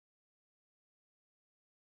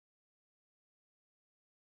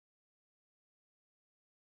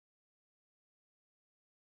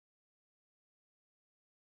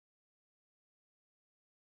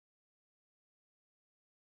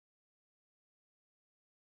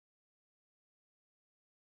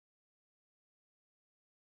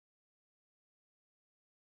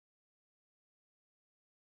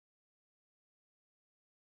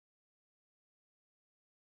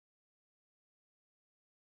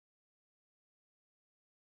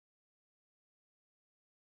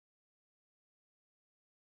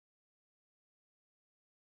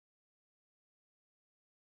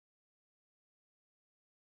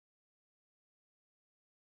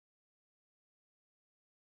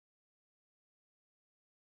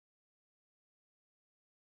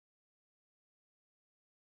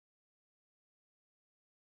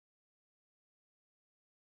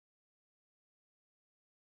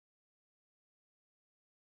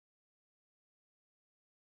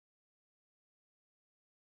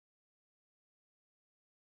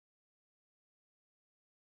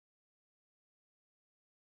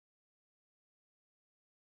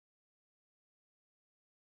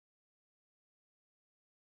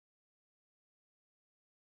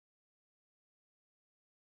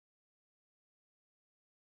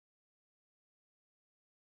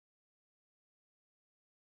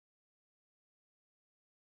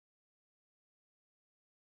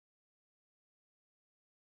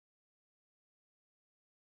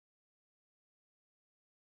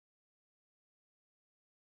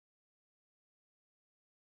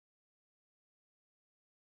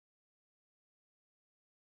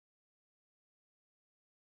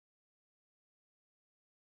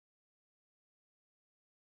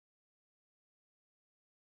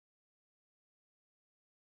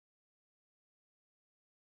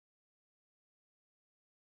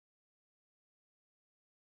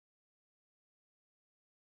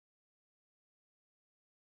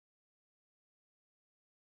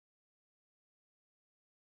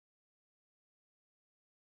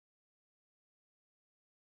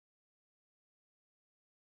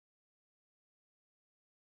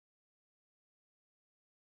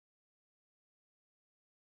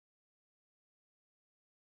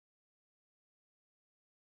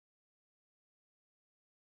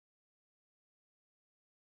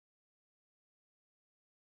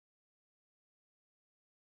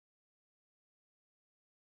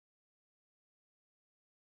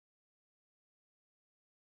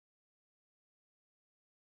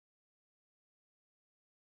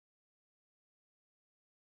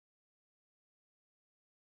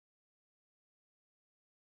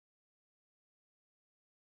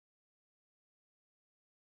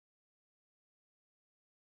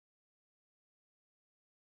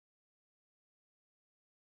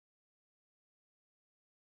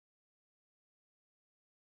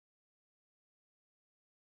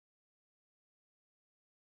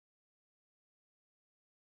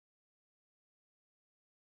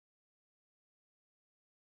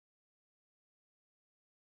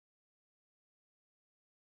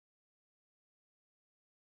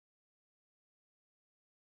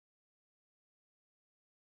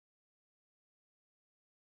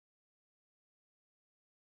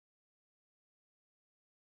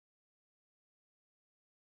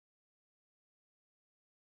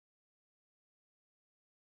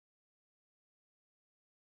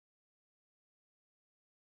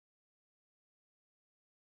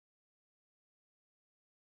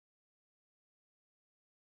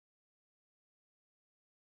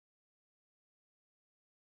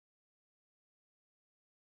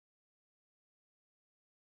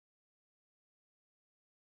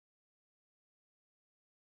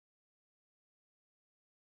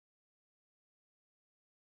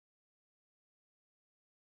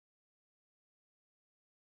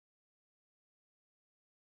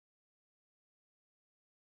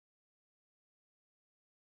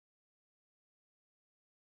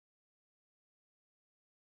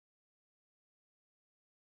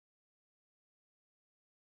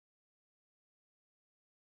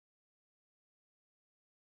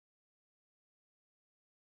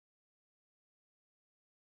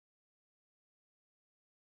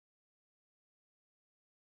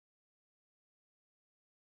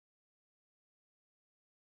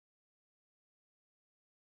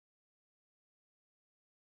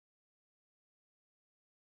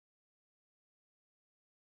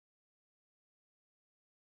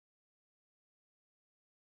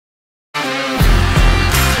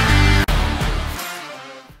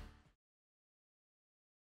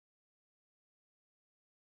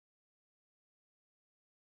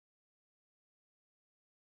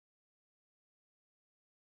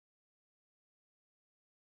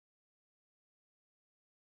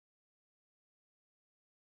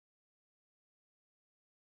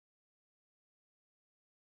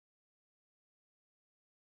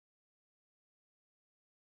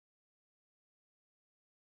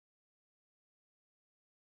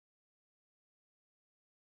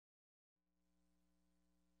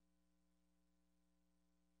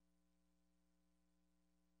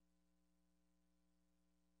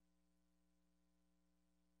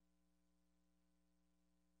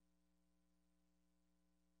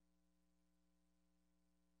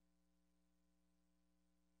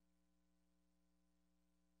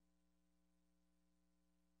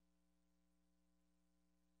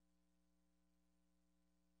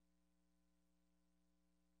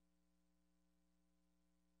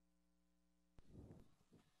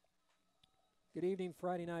Good evening,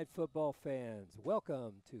 Friday Night Football fans.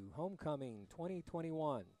 Welcome to Homecoming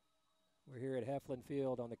 2021. We're here at Heflin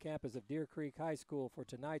Field on the campus of Deer Creek High School for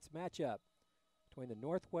tonight's matchup between the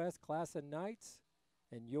Northwest Classen Knights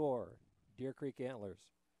and your Deer Creek Antlers.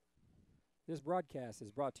 This broadcast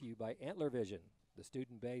is brought to you by Antler Vision, the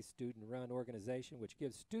student-based, student-run organization which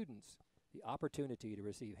gives students the opportunity to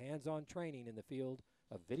receive hands-on training in the field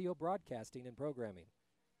of video broadcasting and programming.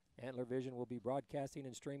 Antler Vision will be broadcasting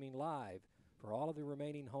and streaming live for all of the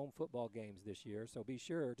remaining home football games this year, so be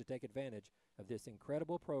sure to take advantage of this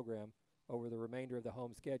incredible program over the remainder of the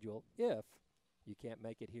home schedule if you can't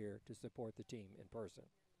make it here to support the team in person.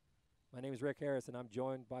 My name is Rick Harris, and I'm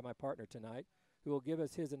joined by my partner tonight, who will give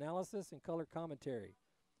us his analysis and color commentary.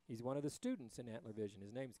 He's one of the students in Antler Vision.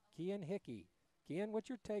 His name's Kian Hickey. Kian, what's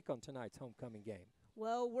your take on tonight's homecoming game?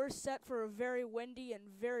 Well, we're set for a very windy and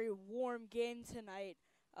very warm game tonight.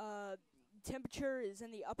 Temperature is in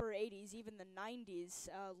the upper 80s, even the 90s.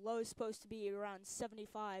 Low is supposed to be around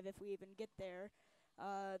 75 if we even get there.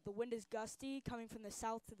 The wind is gusty, coming from the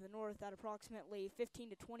south to the north at approximately 15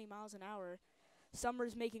 to 20 miles an hour.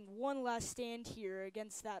 Summer's making one last stand here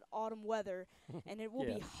against that autumn weather, and it will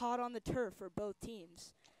be hot on the turf for both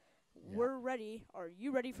teams. Yeah. We're ready. Are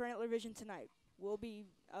you ready for Antler Vision tonight? We'll be,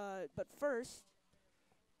 but first.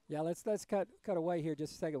 Yeah, let's cut away here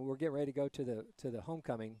just a second. We're getting ready to go to the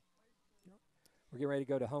homecoming. We're getting ready to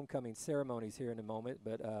go to homecoming ceremonies here in a moment,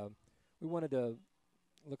 but we wanted to.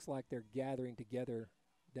 Looks like they're gathering together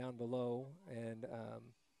down below, and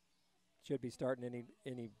should be starting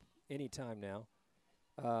any time now.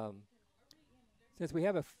 Since we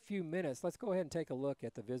have a few minutes, let's go ahead and take a look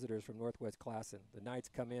at the visitors from Northwest Classen. The Knights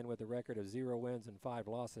come in with a record of 0 wins and 5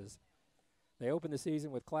 losses. They open the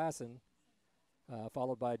season with Classen,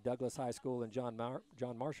 followed by Douglas High School and John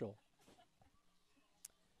Marshall.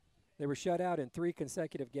 They were shut out in 3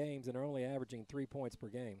 consecutive games and are only averaging 3 points per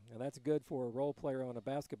game. Now, that's good for a role player on a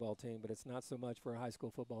basketball team, but it's not so much for a high school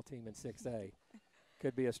football team in 6A.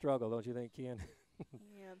 Could be a struggle, don't you think, Ken?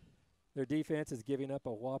 Yeah. Their defense is giving up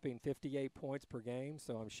a whopping 58 points per game,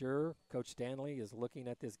 so I'm sure Coach Stanley is looking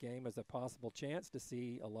at this game as a possible chance to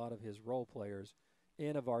see a lot of his role players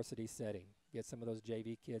in a varsity setting. Get some of those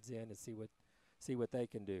JV kids in and see what they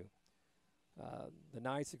can do. The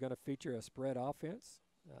Knights are going to feature a spread offense.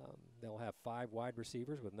 They'll have 5 wide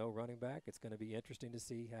receivers with no running back. It's going to be interesting to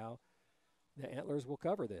see how the Antlers will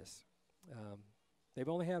cover this. They've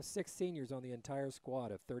only have 6 seniors on the entire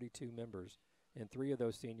squad of 32 members, and 3 of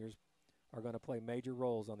those seniors are going to play major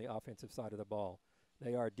roles on the offensive side of the ball.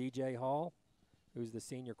 They are DJ Hall, who's the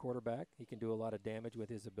senior quarterback. He can do a lot of damage with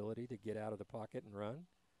his ability to get out of the pocket and run.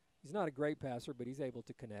 He's not a great passer, but he's able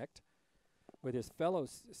to connect with his fellow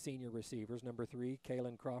senior receivers. Number 3,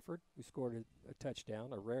 Kalen Crawford, who scored a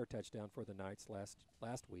touchdown, a rare touchdown for the Knights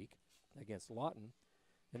last week against Lawton.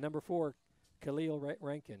 And number 4, Khalil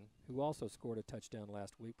Rankin, who also scored a touchdown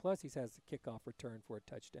last week. Plus, he has the kickoff return for a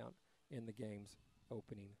touchdown in the game's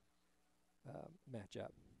opening matchup.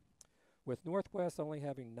 With Northwest only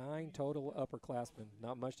having 9 total upperclassmen,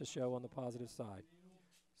 not much to show on the positive side.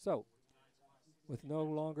 So, with no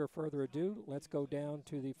longer further ado, let's go down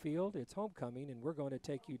to the field. It's homecoming, and we're going to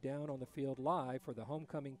take you down on the field live for the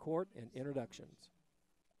homecoming court and introductions.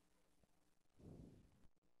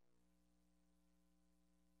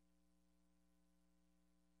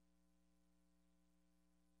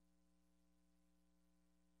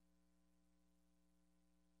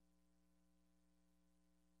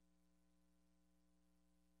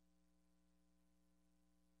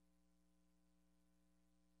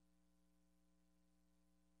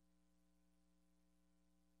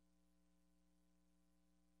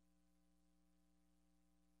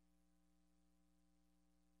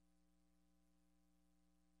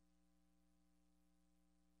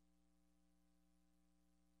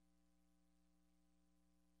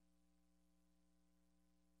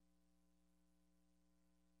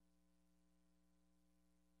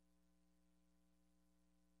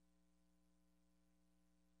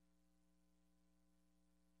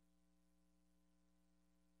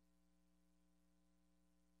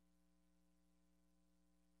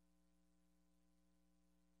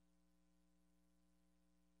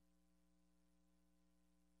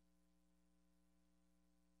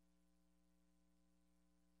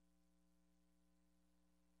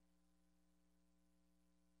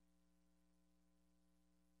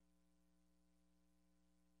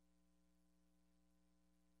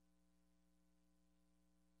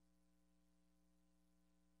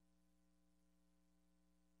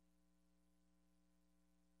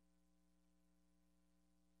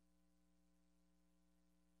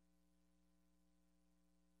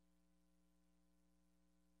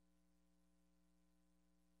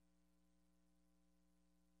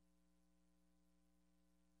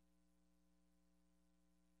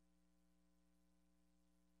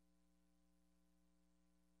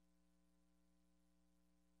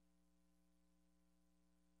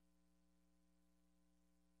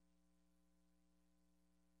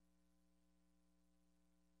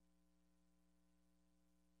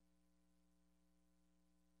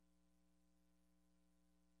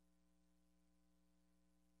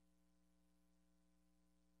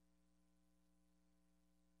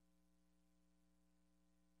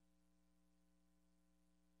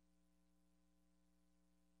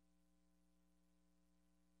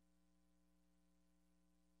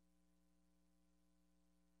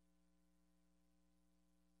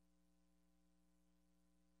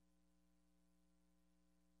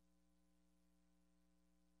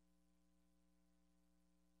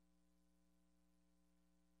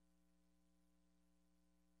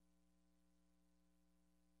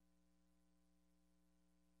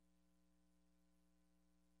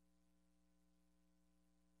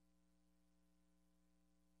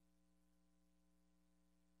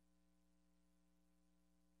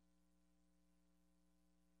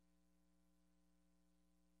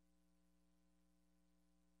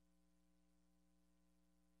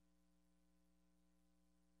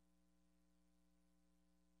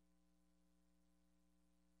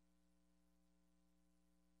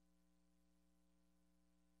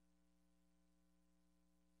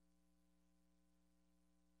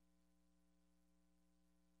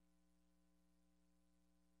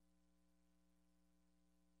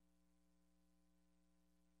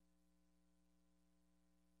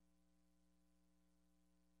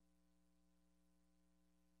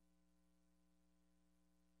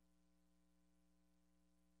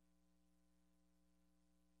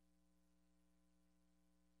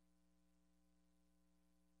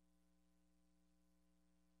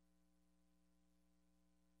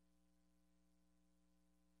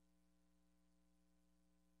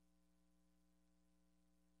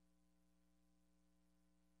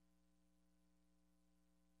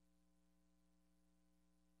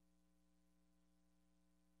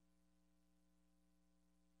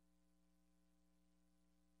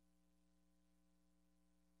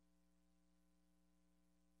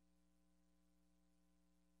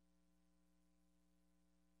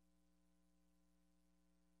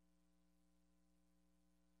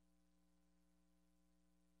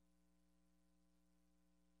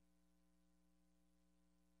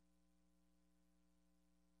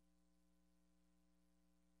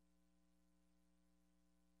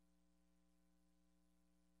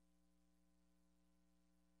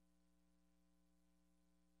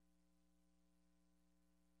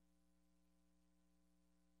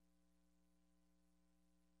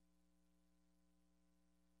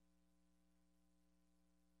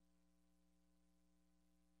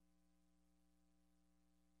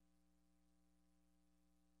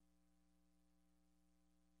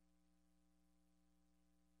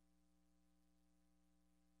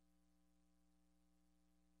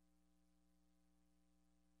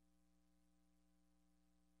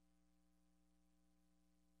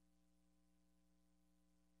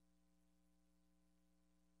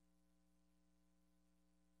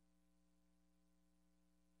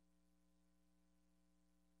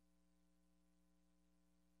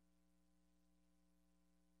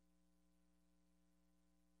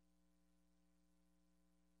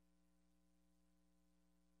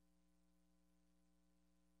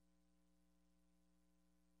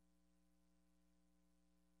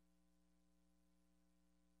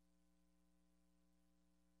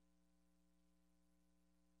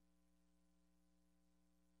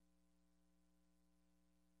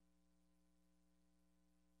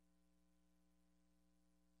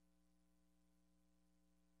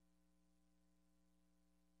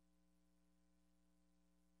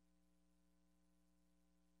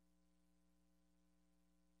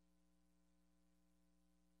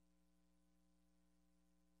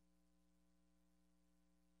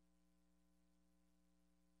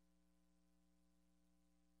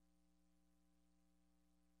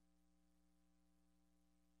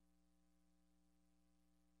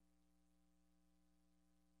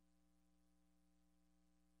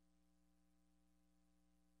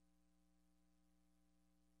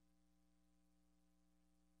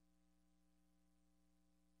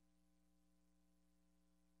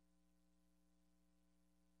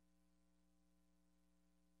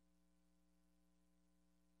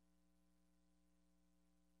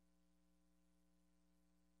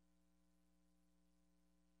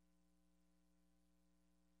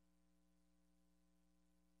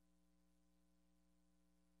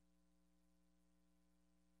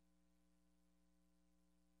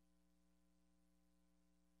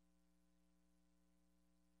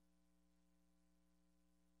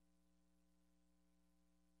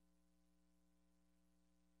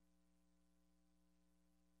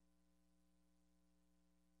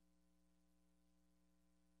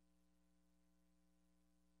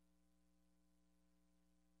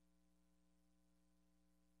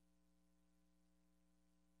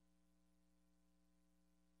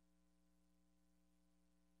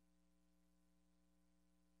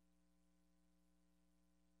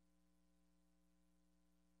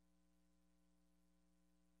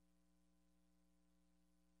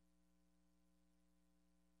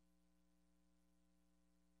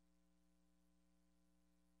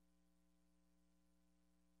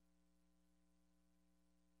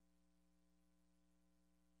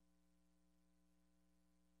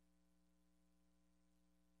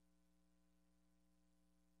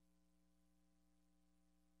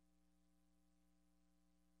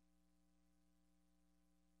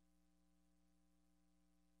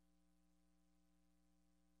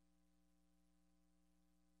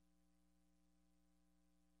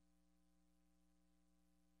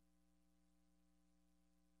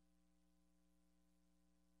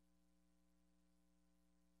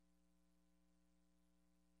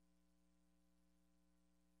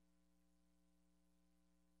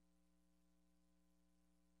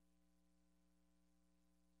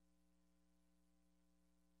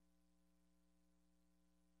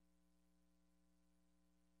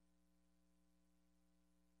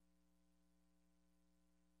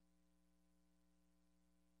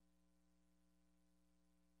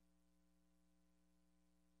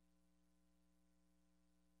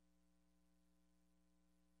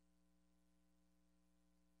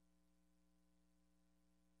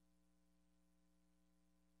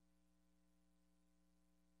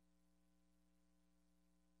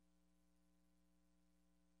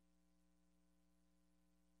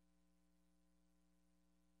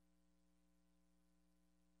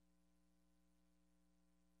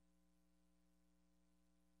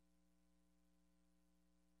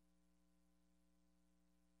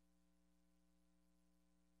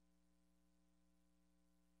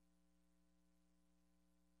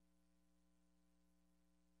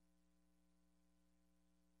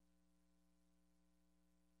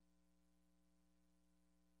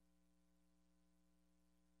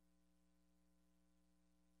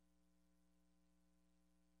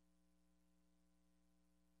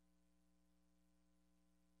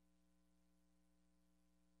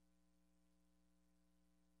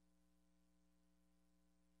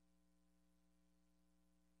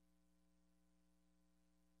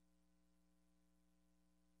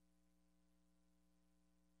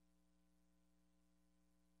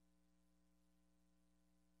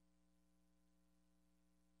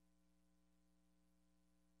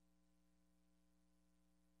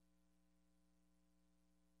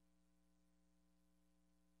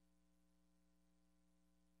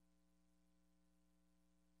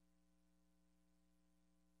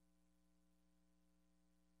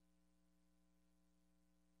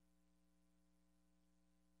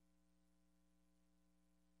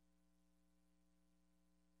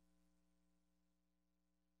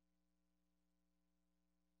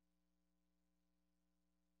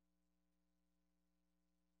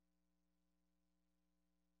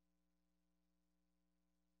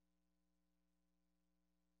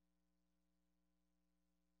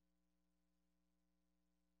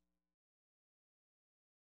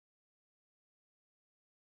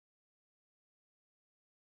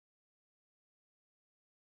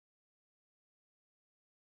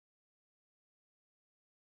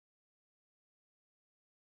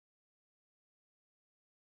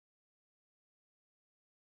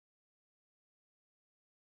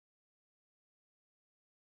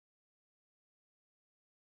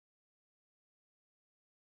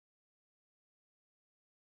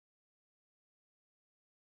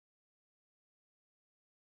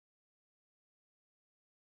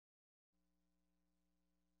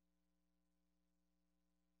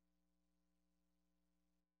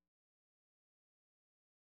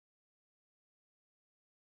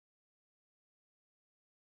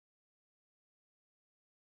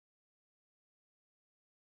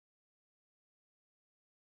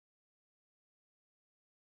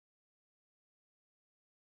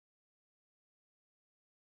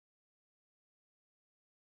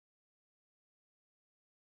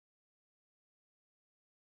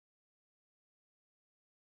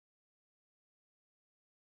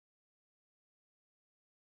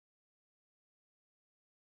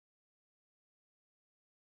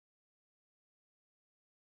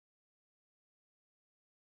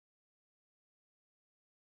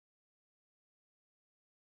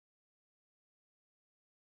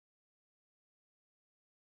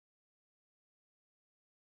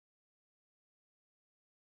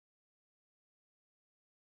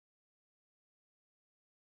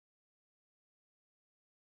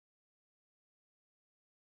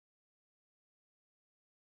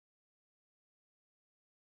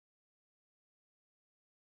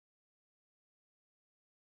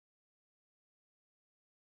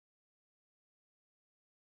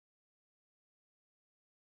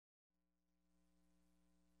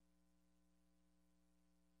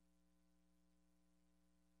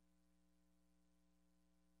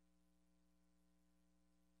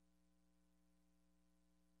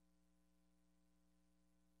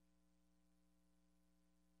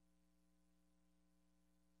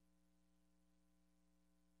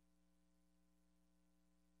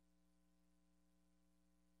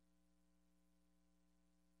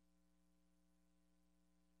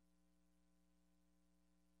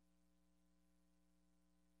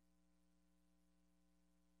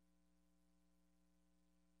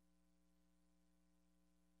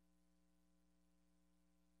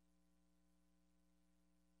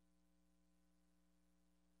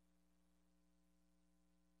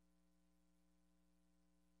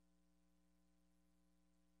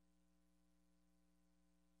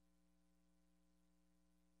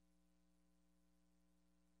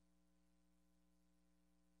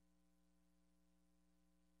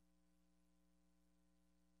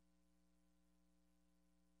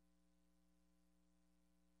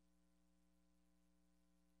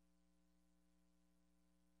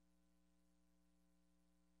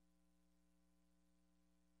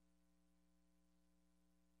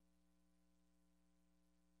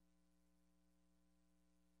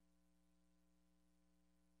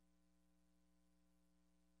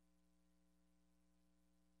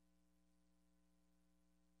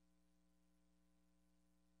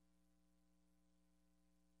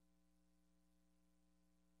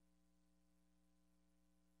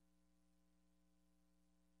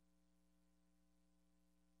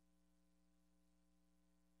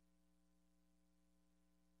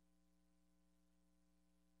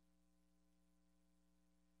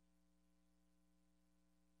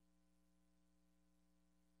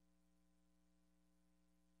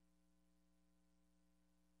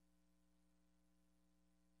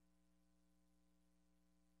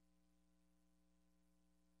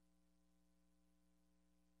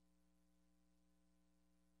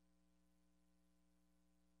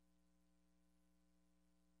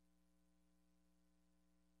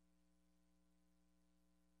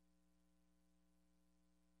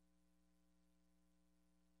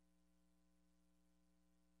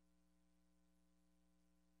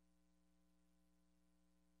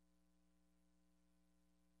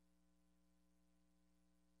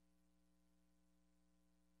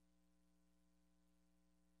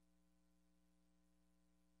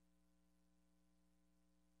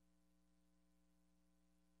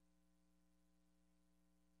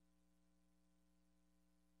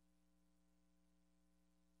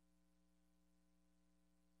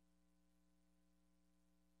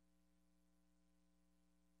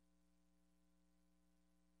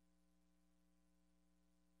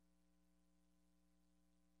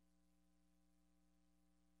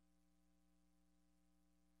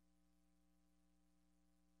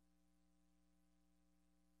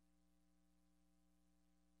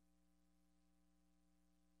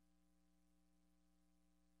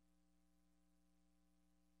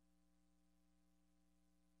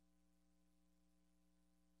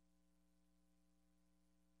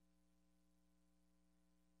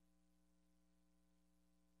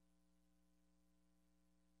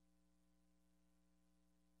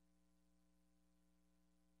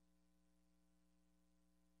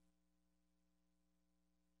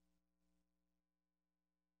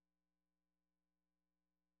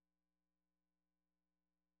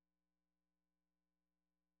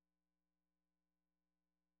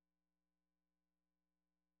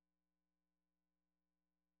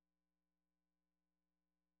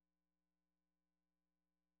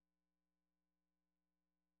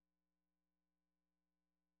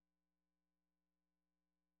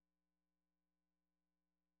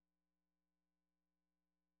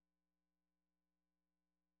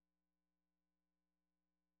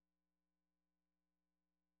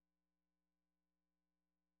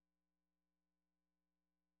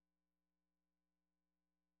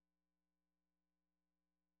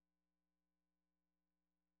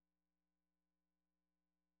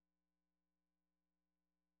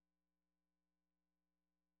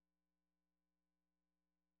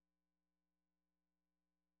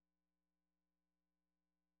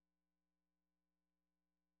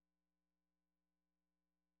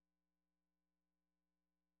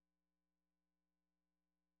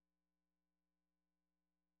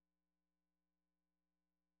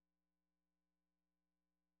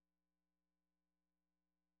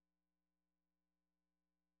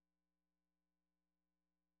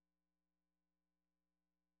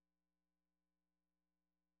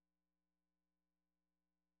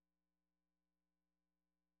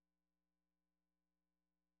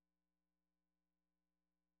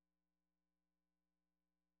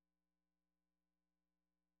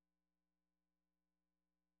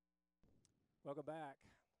 Welcome back.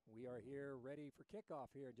 We are here ready for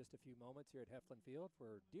kickoff here in just a few moments here at Heflin Field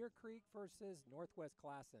for Deer Creek versus Northwest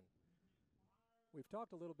Classen. We've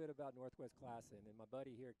talked a little bit about Northwest Classen, and my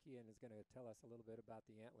buddy here, Kian, is going to tell us a little bit about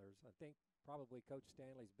the Antlers. I think probably Coach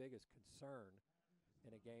Stanley's biggest concern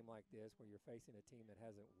in a game like this where you're facing a team that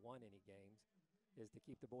hasn't won any games is to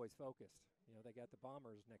keep the boys focused. You know, they got the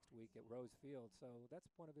Bombers next week at Rose Field, so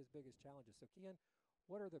that's one of his biggest challenges. So, Kian,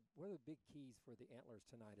 what are the big keys for the Antlers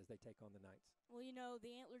tonight as they take on the Knights? Well,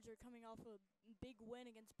 the Antlers are coming off a big win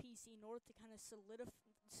against PC North to kind of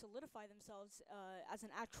solidify themselves as an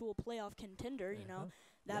actual playoff contender.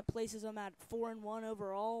 That places them at 4-1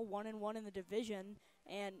 overall, 1-1 in the division,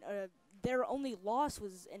 and their only loss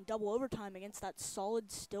was in double overtime against that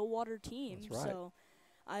solid Stillwater team. That's right. So.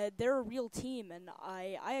 They're a real team, and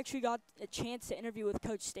I actually got a chance to interview with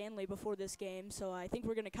Coach Stanley before this game, so I think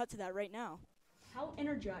we're going to cut to that right now. How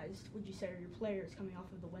energized would you say are your players coming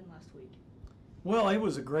off of the win last week? Well, it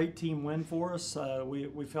was a great team win for us.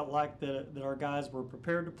 We felt like that our guys were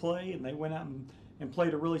prepared to play, and they went out and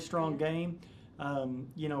played a really strong game.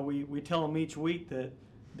 We tell them each week that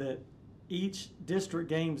each district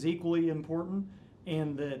game is equally important,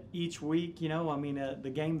 and that each week,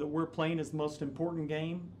 the game that we're playing is the most important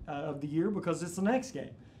game of the year because it's the next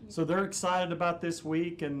game. So they're excited about this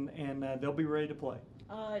week, and they'll be ready to play.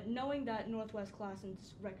 Knowing that Northwest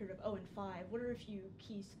Classen's record of 0-5, what are a few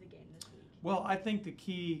keys to the game this week? Well, I think the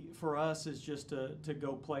key for us is just to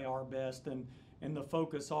go play our best, and the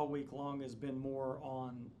focus all week long has been more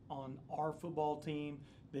on our football team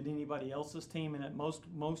than anybody else's team, and at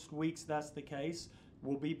most weeks that's the case.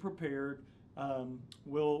 We'll be prepared.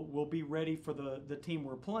 We'll be ready for the team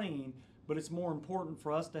we're playing, but it's more important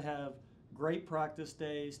for us to have great practice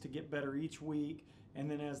days to get better each week, and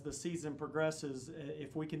then as the season progresses,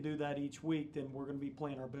 if we can do that each week, then we're going to be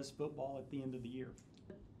playing our best football at the end of the year.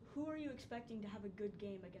 Who are you expecting to have a good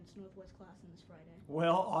game against Northwest Classen this Friday?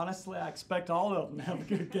 Well, honestly, I expect all of them to have a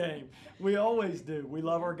good game. We always do. We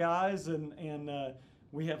love our guys, and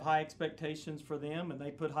we have high expectations for them, and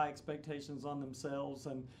they put high expectations on themselves,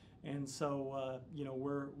 and so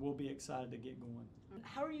we'll be excited to get going.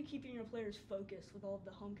 How are you keeping your players focused with all of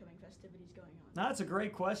the homecoming festivities going on? That's a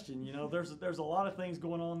great question. There's a lot of things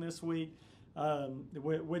going on this week,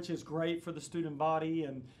 which is great for the student body,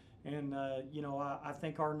 and I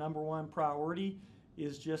think our number one priority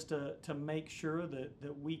is just to make sure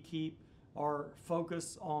that we keep our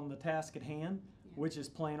focus on the task at hand, which is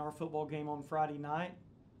playing our football game on Friday night.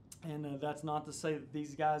 And that's not to say that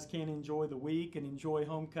these guys can't enjoy the week and enjoy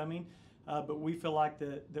homecoming, but we feel like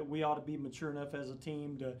that we ought to be mature enough as a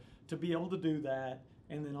team to be able to do that,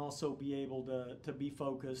 and then also be able to be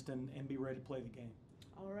focused and be ready to play the game.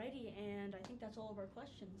 Alrighty, and I think that's all of our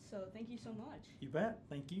questions, so thank you so much. You bet.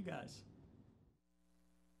 Thank you, guys.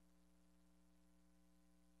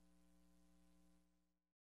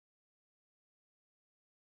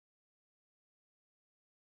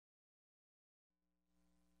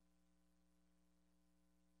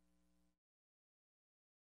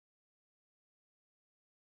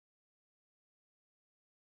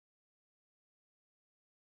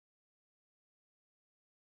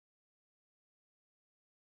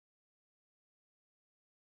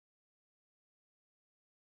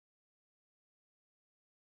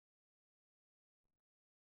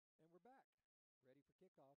 And we're back, ready for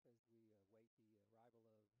kickoff as we await the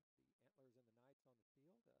arrival of the Antlers and the Knights on the field.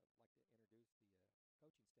 I'd like to introduce the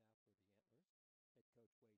coaching staff for the Antlers. Head coach Wade Stanley. The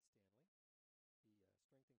strength and conditioning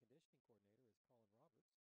coordinator is Colin Roberts.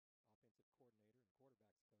 Offensive coordinator and quarterbacks coach is Jake Hayes. Tight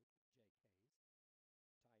ends coach is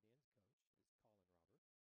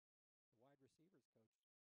Colin Roberts. The wide receivers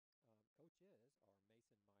coaches are Mason Myers and Stetson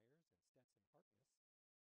Harkness.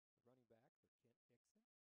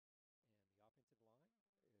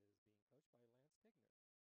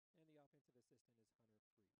 The running backs are Kent Hickson. And the offensive line is being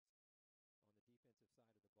coached by Lance Tigner. And the offensive assistant is Hunter Freeze.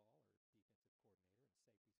 On the defensive side of the ball,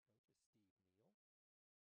 our defensive coordinator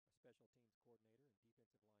and safeties coach is Steve Neal. Our special teams coordinator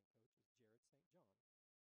and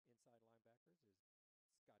defensive line coach is Jared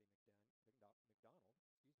St. John. Inside linebackers is Scotty McDonald.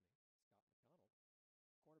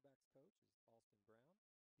 Cornerbacks coach is Alston Brown. Defensive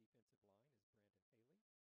line is Brandon Haley.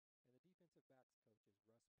 And the defensive backs coach is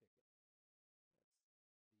Russ Pickett.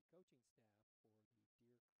 That's the coaching staff for the Deer Creek Antlers.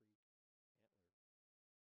 Tonight,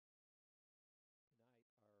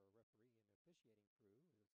 our referee and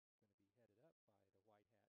officiating crew is going to be headed up by the white hat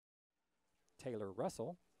Taylor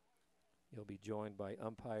Russell. He'll be joined by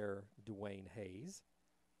umpire Dwayne Hayes,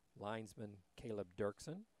 linesman Caleb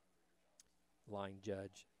Dirksen, line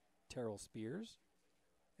judge Terrell Spears,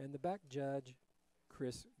 and the back judge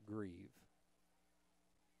Chris Grieve.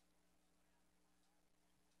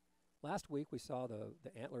 last week we saw the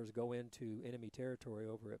Antlers go into enemy territory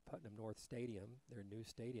over at Putnam North Stadium, their new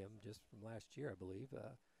stadium just from last year, I believe.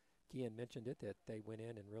 Kian mentioned it, that they went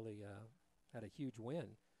in and really had a huge win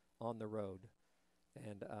on the road.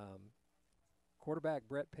 And quarterback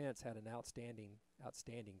Brett Pence had an outstanding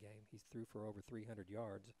game. He threw for over 300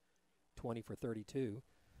 yards, 20 for 32.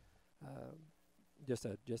 Just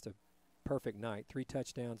a perfect night. 3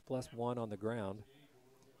 touchdowns plus 1 on the ground.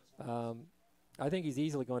 I think he's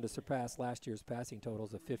easily going to surpass last year's passing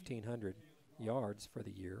totals of 1,500 yards for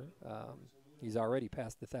the year. He's already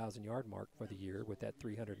passed the 1,000-yard mark for the year with that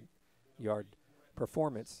 300-yard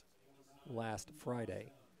performance last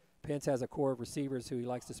Friday. Pence has a core of receivers who he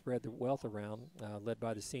likes to spread the wealth around, led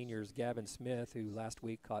by the seniors Gavin Smith, who last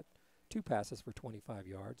week caught 2 passes for 25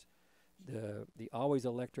 yards. The always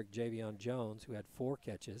electric Javion Jones, who had 4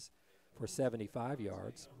 catches for 75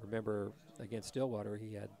 yards. Remember, against Stillwater,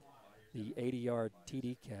 he had the 80-yard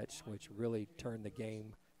TD catch, which really turned the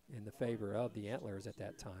game in the favor of the Antlers at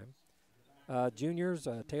that time. Juniors,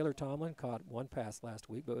 Taylor Tomlin caught 1 pass last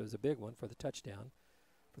week, but it was a big one for the touchdown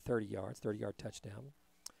for 30 yards, 30-yard touchdown.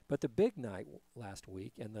 But the big night last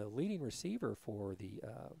week, and the leading receiver for the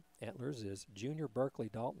Antlers is junior Berkeley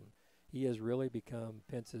Dalton. He has really become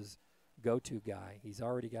Pence's go-to guy. He's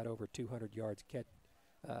already got over 200 yards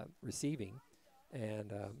receiving,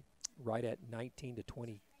 and right at 19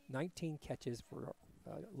 catches for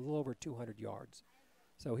a little over 200 yards.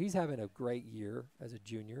 So he's having a great year as a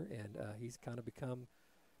junior, and he's kind of become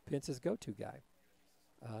Pence's go-to guy.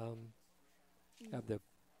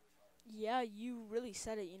 Yeah, you really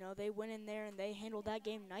said it. They went in there and they handled that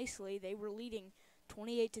game nicely. They were leading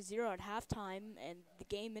 28-0 at halftime, and the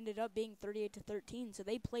game ended up being 38-13. So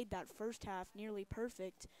they played that first half nearly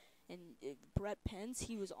perfect. And Brett Pence,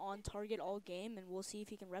 he was on target all game, and we'll see if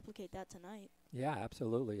he can replicate that tonight. Yeah,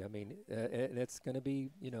 absolutely. I mean, and it's going to be,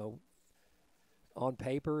 on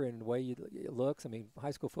paper and the way it looks. I mean,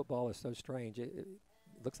 high school football is so strange. It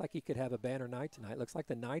looks like he could have a banner night tonight. It looks like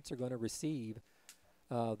the Knights are going to receive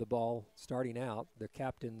the ball starting out. The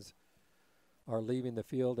captains are leaving the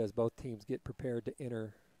field as both teams get prepared to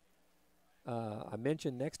enter. I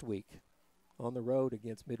mentioned next week on the road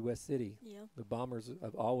against Midwest City. Yeah. The Bombers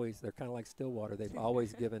they're kind of like Stillwater. They've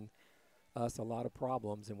always given us a lot of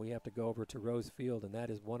problems, and we have to go over to Rose Field, and that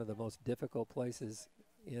is one of the most difficult places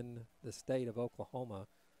in the state of Oklahoma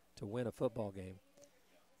to win a football game.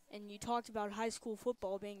 And you talked about high school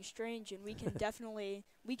football being strange, and we can definitely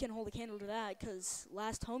hold a candle to that, because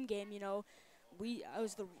last home game,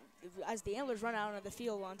 as the Antlers run out on the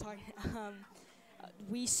field while I'm talking,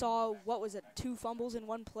 we saw, 2 fumbles in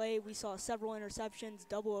one play. We saw several interceptions,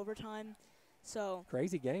 double overtime. So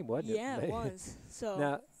crazy game, wasn't it? Yeah, it was. So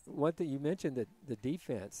now, one thing you mentioned, the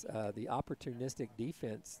defense, the opportunistic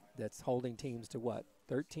defense that's holding teams to what?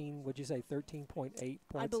 13, would you say 13.8 points?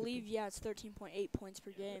 I believe, it's 13.8 points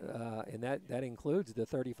per game. And that includes the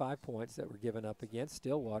 35 points that were given up against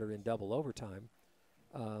Stillwater in double overtime.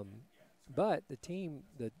 But the team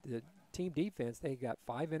defense, they got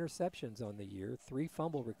 5 interceptions on the year, 3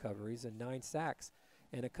 fumble recoveries, and 9 sacks.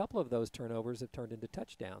 And a couple of those turnovers have turned into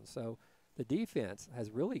touchdowns. So the defense has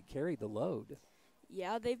really carried the load.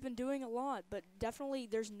 Yeah, they've been doing a lot, but definitely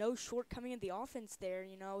there's no shortcoming in the offense there,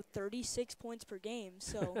 36 points per game.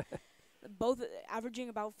 So both averaging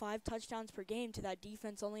about 5 touchdowns per game to that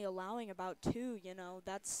defense only allowing about 2,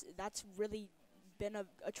 that's really been a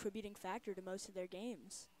attributing factor to most of their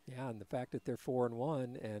games. Yeah, and the fact that they're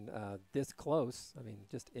 4-1 and this close, I mean,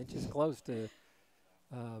 just inches close to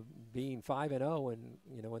being 5-0 and,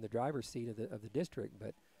 in the driver's seat of the district.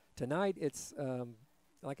 But tonight it's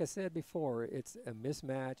like I said before, it's a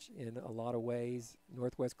mismatch in a lot of ways.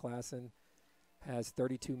 Northwest Classen has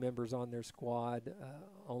 32 members on their squad,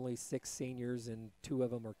 only 6 seniors, and 2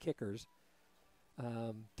 of them are kickers,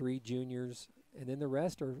 3 juniors, and then the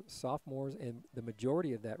rest are sophomores, and the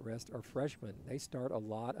majority of that rest are freshmen. They start a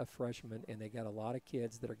lot of freshmen, and they got a lot of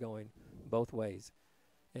kids that are going both ways.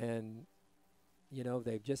 And,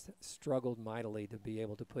 they've just struggled mightily to be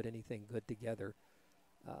able to put anything good together.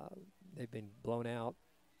 They've been blown out.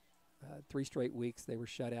 3 straight weeks they were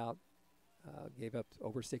shut out, gave up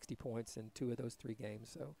over 60 points in 2 of those 3 games.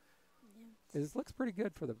 So it looks pretty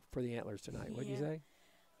good for the Antlers tonight. What'd you say?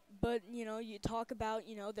 But, you talk about,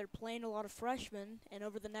 they're playing a lot of freshmen, and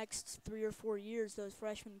over the next 3 or 4 years, those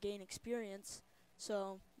freshmen gain experience.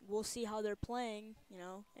 So we'll see how they're playing,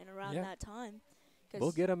 and around that time.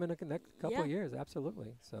 We'll get them in the next couple of years,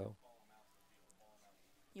 absolutely. So.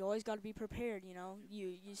 you always got to be prepared.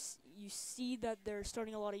 You see that they're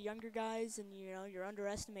starting a lot of younger guys, and you're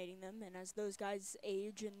underestimating them. And as those guys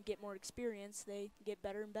age and get more experience, they get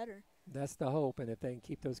better and better. That's the hope, and if they can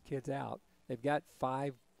keep those kids out, they've got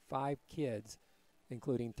five kids,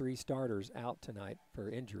 including 3 starters, out tonight for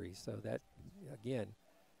injuries. So that, again,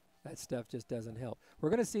 that stuff just doesn't help. We're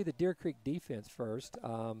going to see the Deer Creek defense first.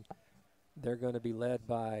 They're going to be led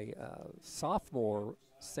by sophomore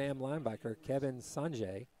Sam linebacker Kevin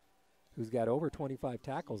Sanjay, who's got over 25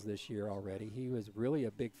 tackles this year already. He was really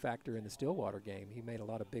a big factor in the Stillwater game. He made a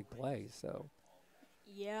lot of big plays. So.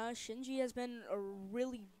 Yeah, Shinji has been a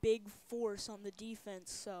really big force on the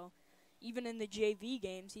defense. So even in the JV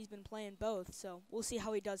games, he's been playing both. So we'll see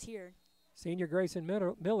how he does here. Senior Grayson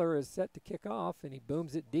Miller is set to kick off, and he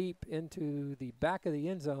booms it deep into the back of the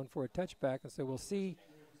end zone for a touchback. And so we'll see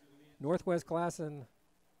Northwest Classen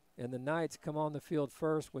and the Knights come on the field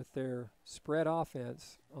first with their spread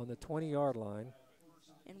offense on the 20-yard line.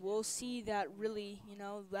 And we'll see that really,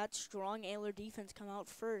 that strong Antler defense come out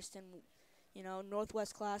first. And,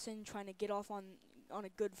 Northwest Classen trying to get off on a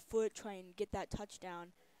good foot, try and get that touchdown.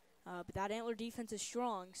 But that Antler defense is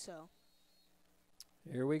strong, so.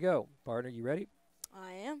 Here we go. Partner, you ready?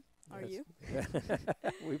 I am. Are you?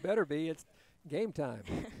 We better be. It's game time.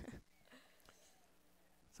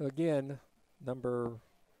 So, again, number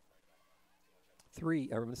 2,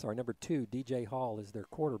 DJ Hall is their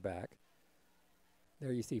quarterback.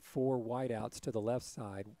 There you see 4 wideouts to the left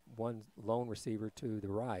side, 1 lone receiver to the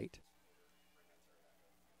right.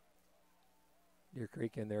 Deer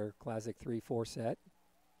Creek in their classic 3-4 set.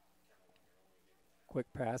 Quick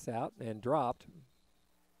pass out and dropped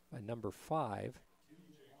by number 5,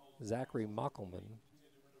 Zachary Mockelman.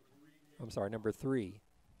 I'm sorry, number 3,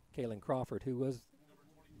 Kalen Crawford, who has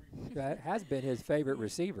been his favorite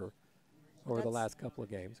receiver over the last couple of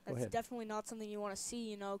games. Go ahead. That's definitely not something you want to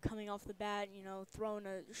see, coming off the bat, throwing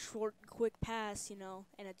a short, quick pass,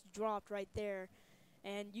 and it's dropped right there.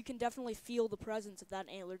 And you can definitely feel the presence of that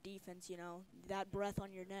Antler defense, that breath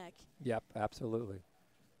on your neck. Yep, absolutely.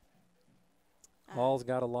 Hall's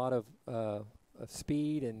got a lot of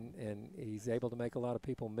speed, and he's able to make a lot of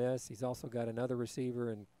people miss. He's also got another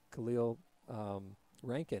receiver in Khalil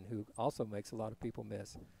Rankin, who also makes a lot of people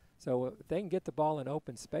miss. So if they can get the ball in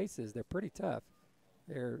open spaces, they're pretty tough.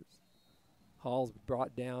 Hall's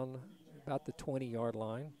brought down about the 20-yard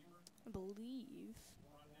line. I believe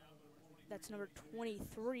that's number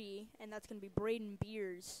 23, and that's going to be Braden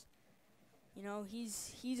Beers.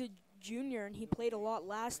 He's a junior, and he played a lot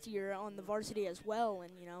last year on the varsity as well,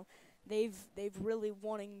 and they've really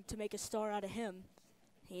wanting to make a star out of him.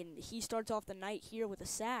 And he starts off the night here with a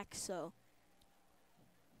sack, so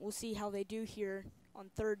we'll see how they do here on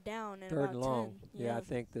 3rd down and third about and long. 10. Yeah, I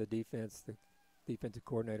think the defensive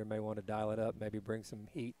coordinator may want to dial it up, maybe bring some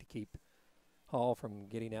heat to keep Hall from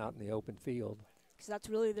getting out in the open field. Because that's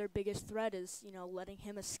really their biggest threat is, letting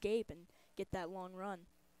him escape and get that long run.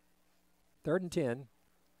 3rd and 10.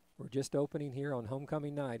 We're just opening here on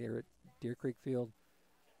homecoming night here at Deer Creek Field.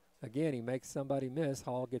 Again, he makes somebody miss.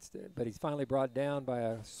 Hall but he's finally brought down by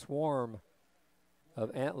a swarm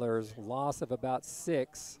of Antlers, loss of about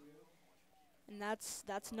 6. And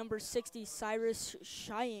that's number 60, Cyrus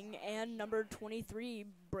Shying, and number 23,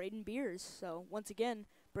 Braden Beers. So once again,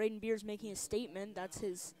 Braden Beers making a statement. That's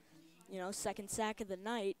his, 2nd sack of the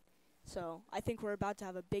night. So I think we're about to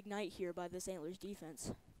have a big night here by this Antlers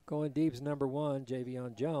defense. Going deep's number 1,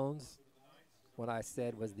 Javion Jones. What I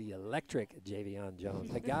said was the electric Javion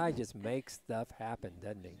Jones. The guy just makes stuff happen,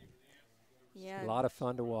 doesn't he? Yeah. A lot of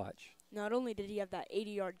fun to watch. Not only did he have that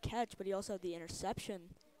 80-yard catch, but he also had the interception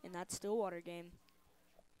in that Stillwater game.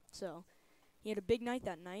 So he had a big night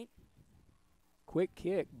that night. Quick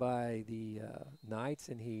kick by the Knights,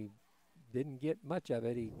 and he didn't get much of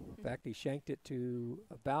it. In fact, he shanked it to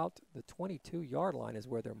about the 22-yard line is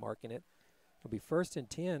where they're marking it. It'll be 1st and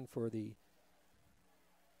 10 for the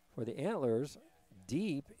Antlers,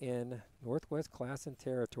 deep in Northwest Classen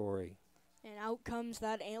territory. And out comes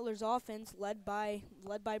that Antlers offense led by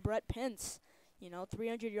Brett Pence.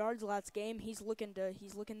 300 yards last game. He's looking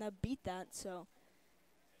to beat that. So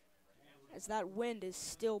as that wind is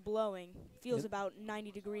still blowing, feels about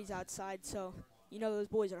 90 degrees outside. So those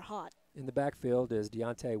boys are hot. In the backfield is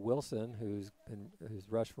Deontay Wilson, who's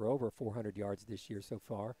rushed for over 400 yards this year so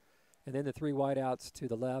far. And then the 3 wideouts to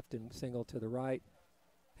the left and single to the right.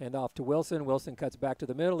 Hand off to Wilson. Wilson cuts back to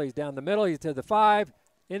the middle. He's down the middle. He's to the 5.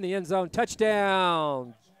 In the end zone.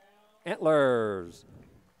 Touchdown. Antlers.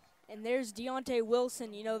 And there's Deontay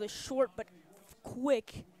Wilson, the short but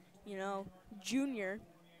quick, junior.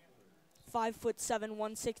 5'7",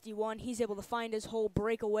 161. He's able to find his hole,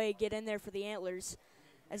 break away, get in there for the Antlers.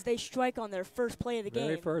 as they strike on their first play of the game.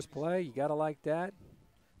 Very first play, you got to like that.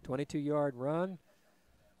 22-yard run.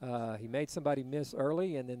 He made somebody miss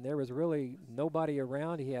early, and then there was really nobody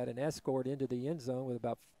around. He had an escort into the end zone with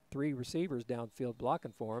about 3 receivers downfield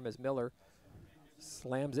blocking for him as Miller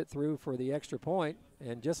slams it through for the extra point.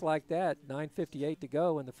 And just like that, 9:58 to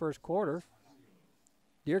go in the first quarter,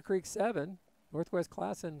 Deer Creek 7, Northwest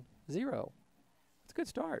Classen 0. It's a good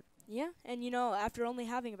start. Yeah, and after only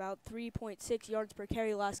having about 3.6 yards per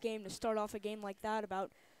carry last game, to start off a game like that,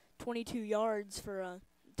 about 22 yards for a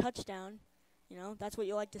touchdown, that's what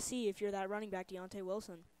you like to see if you're that running back, Deontay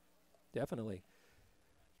Wilson. Definitely.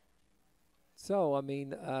 So, I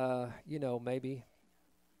mean, maybe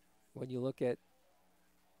when you look at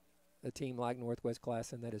a team like Northwest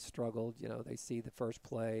Classen that has struggled, they see the first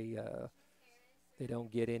play, they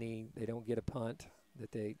don't get a punt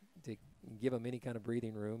that they give them any kind of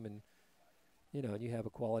breathing room, and and you have a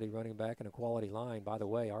quality running back and a quality line. By the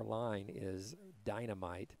way, our line is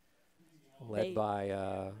dynamite, led by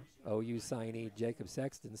OU signee Jacob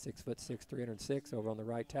Sexton, 6'6", 306, over on the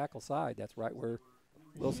right tackle side. That's right where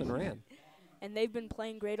Wilson ran. And they've been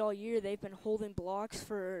playing great all year. They've been holding blocks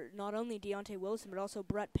for not only Deontay Wilson, but also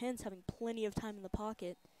Brett Pence having plenty of time in the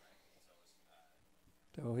pocket.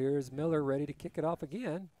 So here's Miller ready to kick it off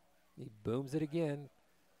again. He booms it again.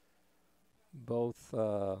 Both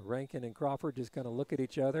Rankin and Crawford just kind of look at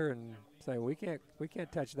each other and say, we can't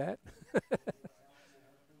touch that.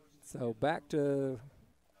 So back to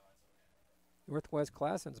Northwest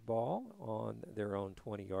Classen's ball on their own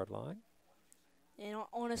 20-yard line. And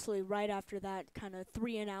honestly, right after that kind of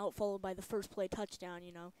 3 and out followed by the first play touchdown,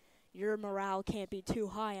 your morale can't be too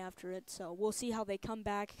high after it. So we'll see how they come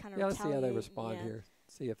back, kind of retaliate. Let's see how they respond here.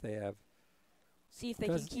 See if they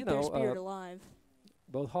can keep their spirit alive.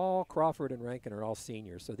 Both Hall, Crawford, and Rankin are all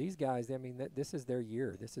seniors. So these guys, I mean, this is their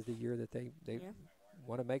year. This is the year that they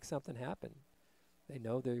want to make something happen. They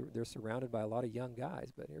know they're surrounded by a lot of young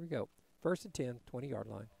guys. But here we go. 1st and 10, 20-yard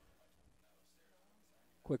line.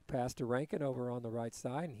 Quick pass to Rankin over on the right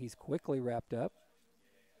side, and he's quickly wrapped up.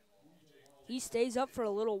 He stays up for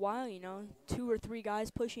a little while, 2 or 3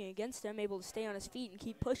 guys pushing against him, able to stay on his feet and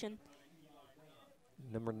keep pushing.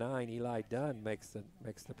 Number 9, Eli Dunn, makes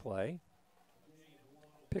the play.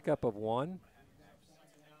 Pickup of 1.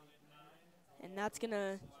 And that's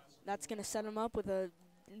gonna set him up with a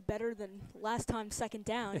better than last time second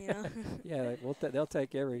down, Yeah, they'll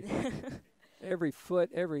take every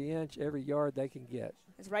foot, every inch, every yard they can get.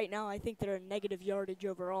 As right now, I think they're a negative yardage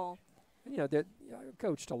overall. I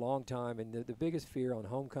coached a long time, and the biggest fear on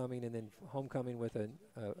homecoming, and then homecoming with an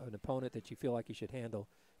opponent that you feel like you should handle,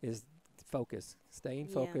 is focus. Staying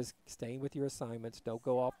focused, staying with your assignments. Don't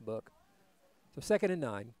go off book. So 2nd and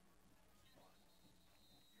 9.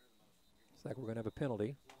 Looks like we're going to have a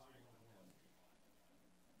penalty.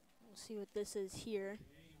 We'll see what this is here.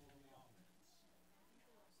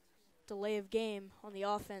 Delay of game on the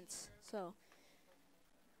offense. So,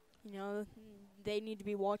 they need to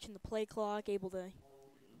be watching the play clock, able to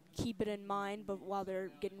keep it in mind, but while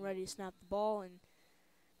they're getting ready to snap the ball. And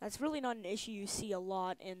that's really not an issue you see a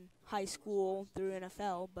lot in high school through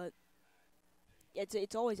NFL, but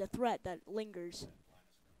it's always a threat that lingers.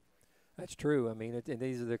 That's true. I mean, and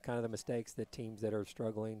these are the kind of the mistakes that teams that are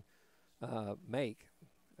struggling make.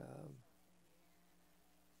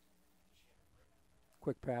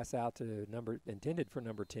 Quick pass out to intended for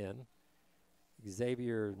number 10,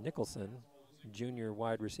 Xavier Nicholson, junior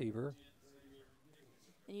wide receiver.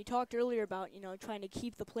 And you talked earlier about, trying to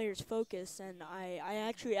keep the players focused, and I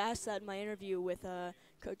actually asked that in my interview with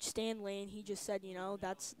Coach Stanley, and he just said,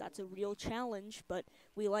 that's a real challenge, but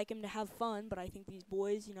we like him to have fun, but I think these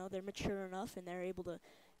boys, they're mature enough, and they're able to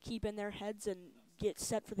keep in their heads and get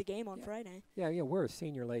set for the game on Friday. Yeah, we're a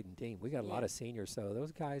senior-laden team. We got a lot of seniors, so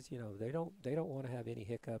those guys, they don't want to have any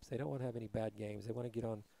hiccups. They don't want to have any bad games. They want to get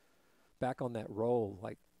back on that roll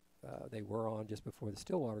like they were on just before the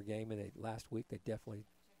Stillwater game, and last week they definitely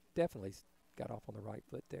got off on the right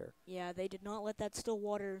foot there. Yeah, they did not let that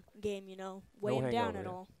Stillwater game, weigh them down at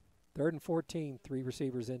all. 3rd and 14, 3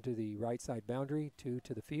 receivers into the right side boundary, 2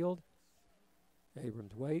 to the field.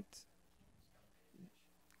 Abrams waits.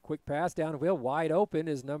 Quick pass downfield, wide open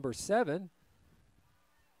is number 7.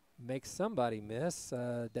 Makes somebody miss.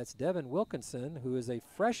 That's Devin Wilkinson, who is a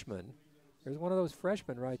freshman. There's one of those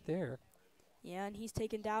freshmen right there. Yeah, and he's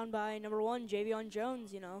taken down by number 1, Javion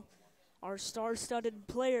Jones, our star-studded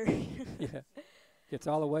player. Yeah. Gets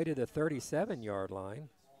all the way to the 37-yard line.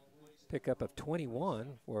 Pickup of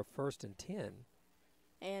 21 for a 1st and 10.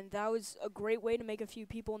 And that was a great way to make a few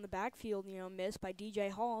people in the backfield, miss by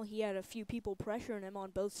DJ Hall. He had a few people pressuring him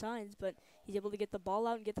on both sides, but he's able to get the ball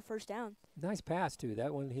out and get the first down. Nice pass, too.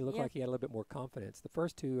 That one, he looked Yeah. like he had a little bit more confidence. The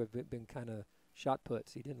first two have been kind of shot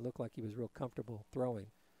puts. He didn't look like he was real comfortable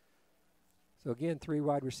throwing. So, again, 3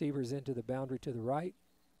 wide receivers into the boundary to the right,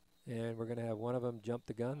 and we're going to have one of them jump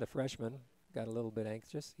the gun. The freshman got a little bit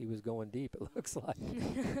anxious. He was going deep, it looks like.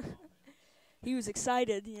 He was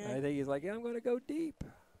excited. Yeah. I think he's like, yeah, I'm going to go deep.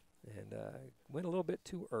 And went a little bit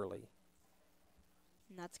too early.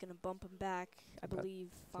 And that's going to bump him back, I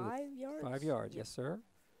believe, 5 yards? 5 yards, Yep. yes, sir.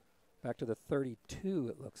 Back to the 32,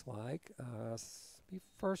 it looks like. Be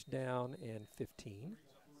first down and 15.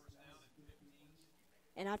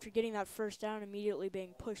 And after getting that first down, immediately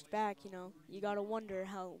being pushed back, you got to wonder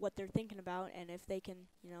what they're thinking about, and if they can,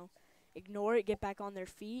 ignore it, get back on their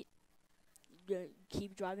feet,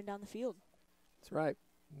 keep driving down the field. That's right.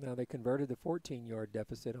 Now they converted the 14-yard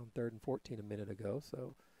deficit on 3rd and 14 a minute ago,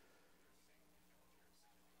 so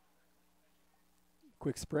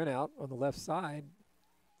quick sprint out on the left side.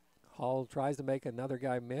 Hall tries to make another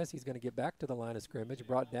guy miss. He's going to get back to the line of scrimmage,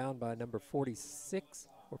 brought down by number 46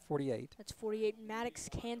 or 48. That's 48, Maddox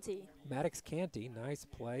Canty. Maddox Canty, nice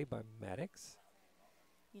play by Maddox.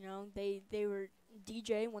 They were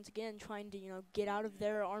DJ once again trying to, get out of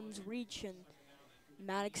their arm's reach, and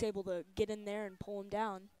Maddox able to get in there and pull him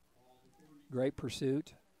down. Great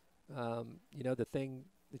pursuit. The thing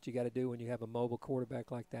that you got to do when you have a mobile quarterback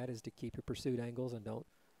like that is to keep your pursuit angles and don't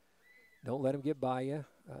let him get by you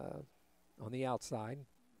on the outside,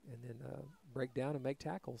 and then break down and make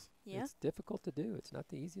tackles. Yeah. It's difficult to do. It's not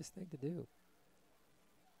the easiest thing to do.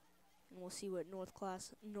 And we'll see what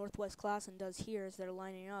Northwest Classen does here as they're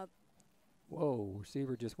lining up. Whoa,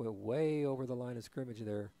 receiver just went way over the line of scrimmage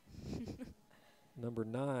there. Number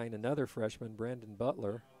 9, another freshman, Brandon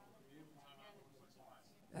Butler.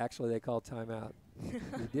 Actually, they called timeout.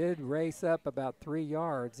 He did race up about 3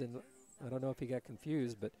 yards, and I don't know if he got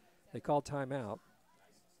confused, but they called timeout.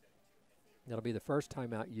 That'll be the first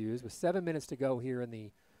timeout used. With 7 minutes to go here in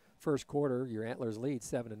the first quarter, your Antlers lead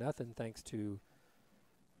 7-0 thanks to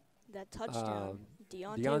That touchdown,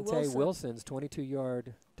 Deontay Wilson's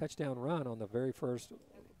 22-yard touchdown run on the very first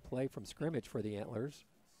play from scrimmage for the Antlers.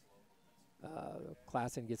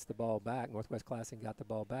 Classen gets the ball back. Northwest Classen got the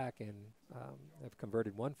ball back and have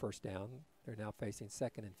converted 1 first down. They're now facing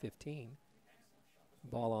 2nd and 15.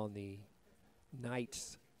 Ball on the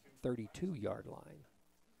Knights' 32-yard line.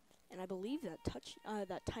 And I believe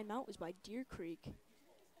that timeout was by Deer Creek.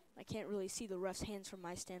 I can't really see the ref's hands from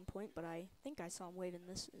my standpoint, but I think I saw him waving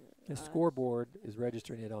this. The scoreboard is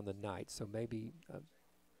registering it on the Knights, so maybe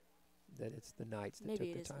that it's the Knights that took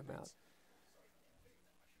the timeout.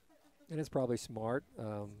 And it's probably smart.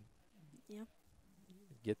 Yeah.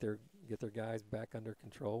 Get their guys back under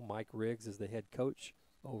control. Mike Riggs is the head coach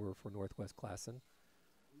over for Northwest Classen.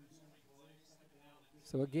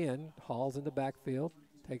 So again, Hall's in the backfield,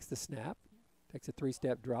 takes the snap, takes a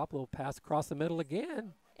 3-step drop, little pass across the middle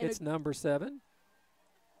again. It's number 7.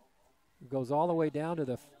 Goes all the way down to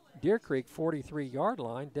the Deer Creek 43-yard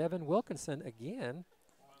line. Devin Wilkinson again.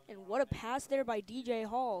 And what a pass there by DJ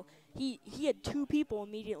Hall. He had 2 people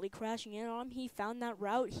immediately crashing in on him. He found that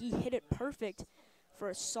route. He hit it perfect for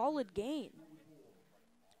a solid gain.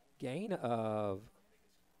 Gain of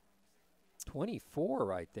 24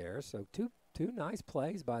 right there. So two nice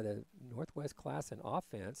plays by the Northwest Classen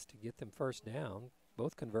offense to get them first down,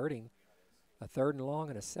 both converting a 3rd and long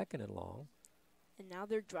and a 2nd and long. And now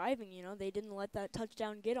they're driving, They didn't let that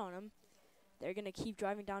touchdown get on them. They're going to keep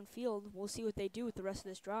driving downfield. We'll see what they do with the rest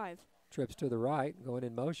of this drive. Trips to the right, going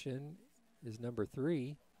in motion is number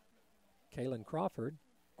 3, Kalen Crawford.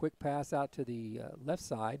 Quick pass out to the left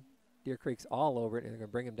side. Deer Creek's all over it, and they're going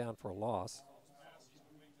to bring him down for a loss.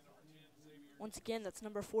 Once again, that's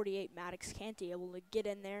number 48, Maddox Canty, able to get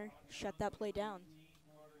in there, shut that play down.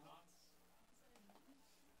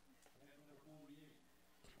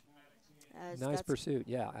 Nice pursuit.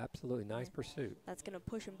 Yeah, absolutely. Nice pursuit. That's going to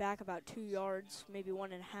push him back about 2 yards, maybe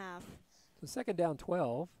 1.5. So 2nd down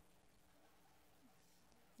 12.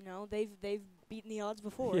 They've beaten the odds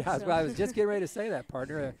before. Yeah, so. I was just getting ready to say that,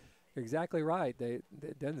 partner. You're exactly right. It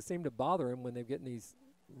doesn't seem to bother them when they're getting these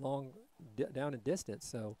long down and distance.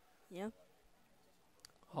 So yeah.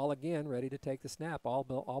 Hall again ready to take the snap,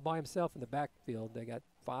 all by himself in the backfield. They got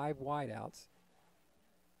 5 wideouts.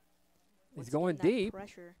 He's going deep.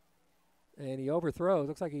 Pressure. And he overthrows.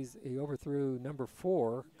 Looks like he overthrew number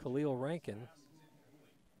 4, Khalil Rankin.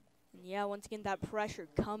 And yeah, once again, that pressure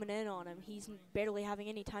coming in on him. He's barely having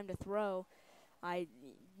any time to throw.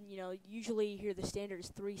 Usually you hear the standard is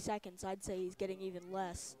 3 seconds. I'd say he's getting even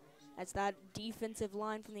less as that defensive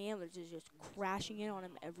line from the Antlers is just crashing in on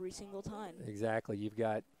him every single time. Exactly. You've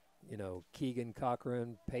got, Keegan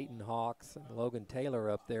Cochran, Peyton Hawks, and Logan Taylor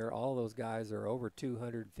up there. All those guys are over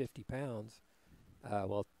 250 pounds.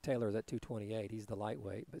 Well, Taylor's at 228. He's the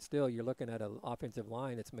lightweight. But still, you're looking at an offensive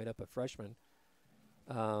line that's made up of freshmen.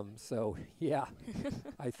 So, yeah,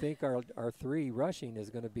 I think our 3 rushing is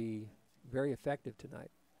going to be very effective tonight.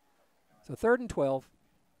 So 3rd and 12.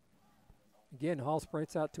 Again, Hall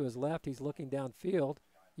sprints out to his left. He's looking downfield.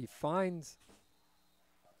 He finds.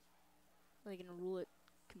 Are they going to rule it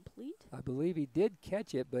complete? I believe he did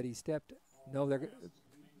catch it, but he stepped. No, they're.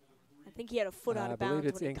 I think he had a foot out of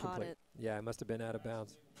bounds when he caught it. Yeah, it must have been out of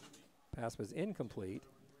bounds. Pass was incomplete.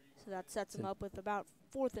 So that sets him up with about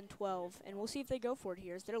 4th and 12, and we'll see if they go for it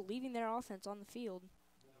here as they're leaving their offense on the field.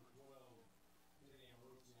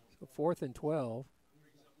 So 4th and 12.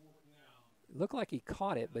 It looked like he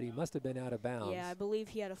caught it, but he must have been out of bounds. Yeah, I believe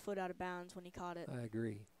he had a foot out of bounds when he caught it. I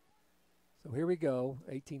agree. So here we go.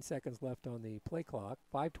 18 seconds left on the play clock.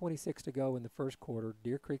 5:26 to go in the first quarter.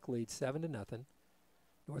 Deer Creek leads 7-0.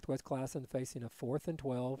 Northwest Classen facing a 4th and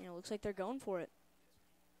 12. It looks like they're going for it.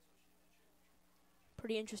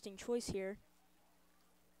 Pretty interesting choice here.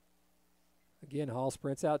 Again, Hall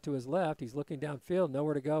sprints out to his left. He's looking downfield,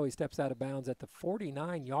 nowhere to go. He steps out of bounds at the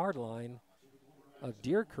 49-yard line of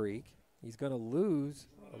Deer Creek. He's going to lose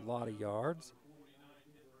a lot of yards.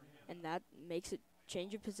 And that makes it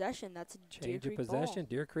change of possession. That's a change Deer of Creek possession. ball.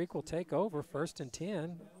 Deer Creek will take over 1st and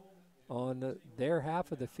 10 on their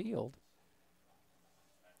half of the field.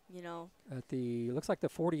 At the, looks like the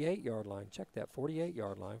 48-yard line. Check that,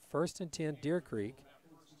 48-yard line. 1st and 10, Deer Creek.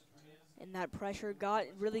 And that pressure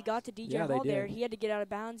really got to DJ Yeah, Hall they there. did. He had to get out of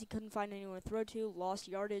bounds. He couldn't find anyone to throw to. Lost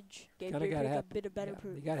yardage. Gave Deer Creek a bit of better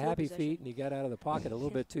He got happy feet, and he got out of the pocket a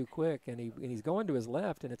little bit too quick, and he's going to his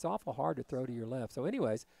left, and it's awful hard to throw to your left. So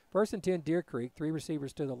anyways, 1st and 10, Deer Creek. 3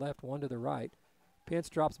 receivers to the left, 1 to the right. Pence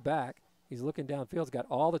drops back. He's looking downfield. He's got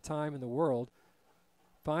all the time in the world.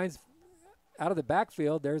 Finds out of the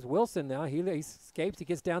backfield, there's Wilson now. He escapes. He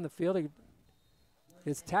gets down the field. He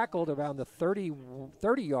is tackled around the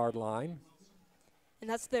 30-yard line. And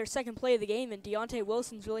that's their second play of the game, and Deontay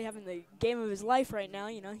Wilson's really having the game of his life right now.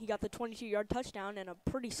 He got the 22-yard touchdown and a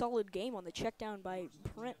pretty solid game on the check down by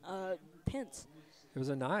Pence. It was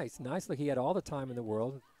a nice look. He had all the time in the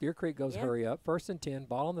world. Deer Creek goes hurry up. 1st and 10,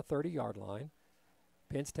 ball on the 30-yard line.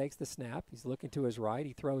 Pence takes the snap. He's looking to his right.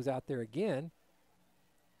 He throws out there again.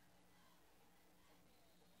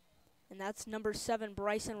 And that's number 7,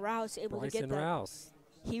 Bryson Rouse, able to get that. Bryson Rouse.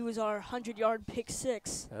 He was our 100-yard pick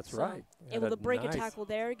 6. That's right. Able to break a tackle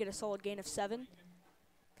there, get a solid gain of 7.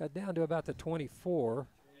 Got down to about the 24.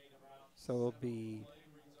 So it'll be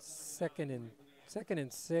second and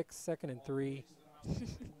 6, 2nd and 3.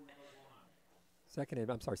 second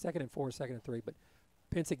and 4, 2nd and 3. But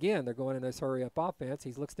Pence again, they're going in this hurry-up offense.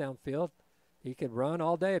 He looks downfield. He could run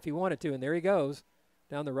all day if he wanted to, and there he goes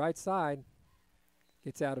down the right side.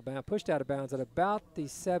 Gets out of bounds, pushed out of bounds at about the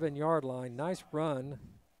 7-yard line. Nice run.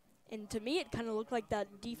 And to me, it kind of looked like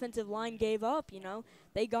that defensive line gave up,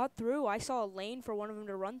 They got through. I saw a lane for one of them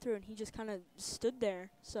to run through, and he just kind of stood there.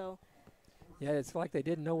 So, yeah, it's like they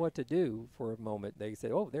didn't know what to do for a moment. They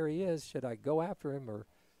said, oh, there he is. Should I go after him?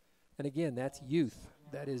 And again, that's youth.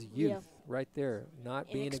 That is youth right there,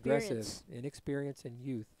 not being aggressive. Inexperience and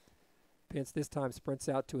youth. Pence this time sprints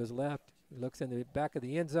out to his left. He looks in the back of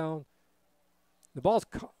the end zone. The ball's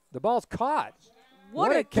caught.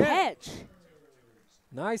 What a catch.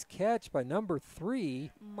 Nice catch by number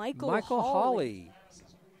 3, Michael Hawley.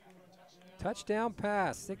 Touchdown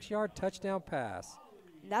pass, 6-yard touchdown pass.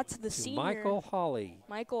 That's the senior. Michael Hawley.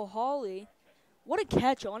 Michael Hawley. What a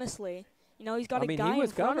catch, honestly. He's got a guy he was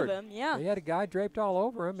in front covered. of him. Yeah. He had a guy draped all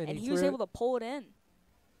over him, and he was able to pull it in.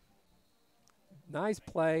 Nice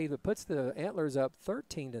play that puts the Antlers up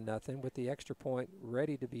 13-0 with the extra point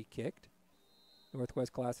ready to be kicked.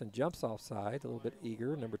 Northwest Classen jumps offside, a little bit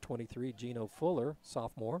eager. Number 23, Gino Fuller,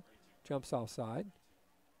 sophomore, jumps offside.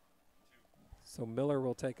 So Miller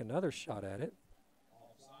will take another shot at it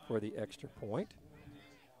for the extra point.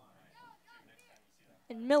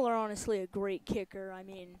 And Miller, honestly, a great kicker. I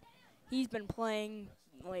mean, he's been playing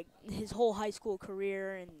like his whole high school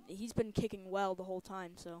career, and he's been kicking well the whole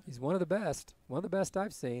time. So he's one of the best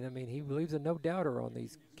I've seen. I mean, he leaves a no-doubter on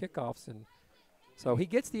these kickoffs, and so he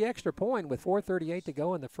gets the extra point with 4:38 to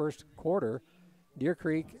go in the first quarter. Deer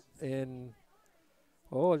Creek in,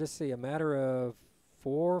 let's see, a matter of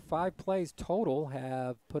 4 or 5 plays total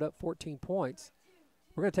have put up 14 points.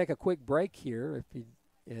 We're going to take a quick break here,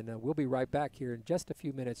 and we'll be right back here in just a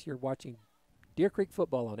few minutes. You're watching Deer Creek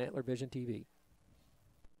football on Antler Vision TV.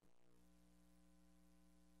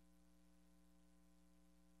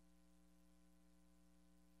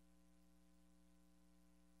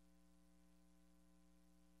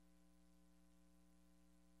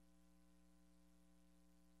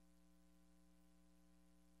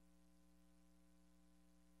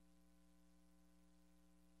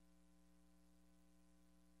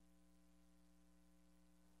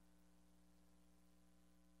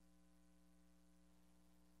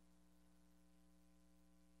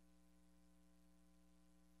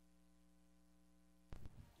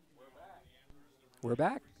 we're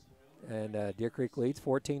back. And Deer Creek leads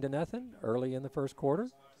 14-0 early in the first quarter.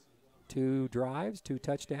 2 drives, 2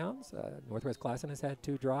 touchdowns. Northwest Classen has had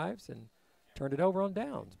 2 drives and turned it over on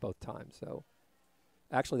downs both times. So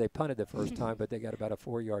actually they punted the first time, but they got about a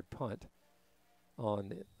 4-yard punt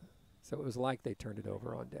on it. So it was like they turned it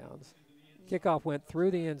over on downs. Kickoff went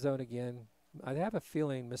through the end zone again. I have a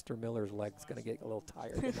feeling Mr. Miller's leg's going to get a little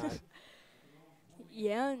tired tonight.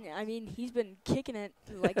 Yeah, I mean, he's been kicking it,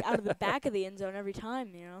 like, out of the back of the end zone every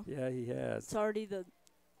time, you know. Yeah, he has. It's already the,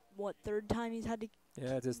 third time he's had to.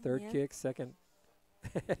 Yeah, it's his third kick, second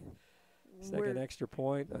extra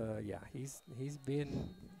point. Yeah, he's being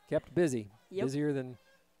kept busy. Yep. Busier than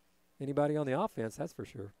anybody on the offense, that's for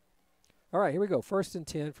sure. All right, here we go. 1st and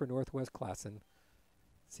 10 for Northwest Classen.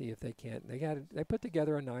 See if they can't. They put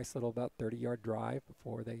together a nice little about 30-yard drive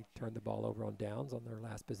before they turned the ball over on downs on their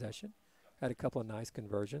last possession. Had a couple of nice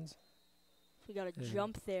conversions. We got a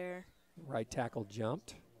jump there. Right tackle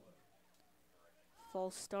jumped.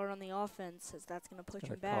 False start on the offense, as that's going to push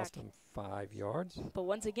him back. Cost him 5 yards. But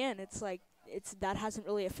once again, it's like that hasn't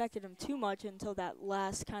really affected him too much until that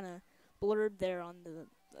last kind of blurb there on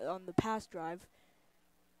the pass drive.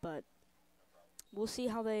 But we'll see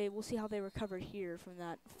how they recover here from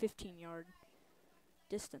that 15-yard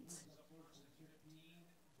distance.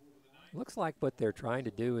 Looks like what they're trying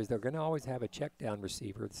to do is they're going to always have a check down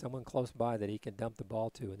receiver, someone close by that he can dump the ball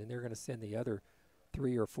to, and then they're going to send the other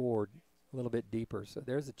 3 or 4 a little bit deeper. So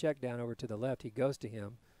there's a check down over to the left. He goes to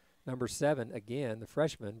him. Number 7, again, the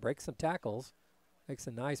freshman, breaks some tackles, makes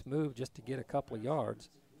a nice move just to get a couple of yards.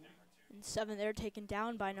 And 7 there taken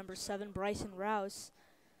down by number 7, Bryson Rouse.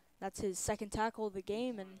 That's his second tackle of the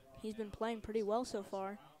game, and he's been playing pretty well so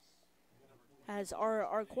far. As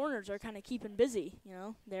our corners are kind of keeping busy, you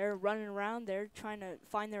know. They're running around, they're trying to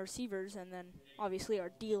find their receivers, and then obviously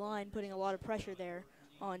our D-line putting a lot of pressure there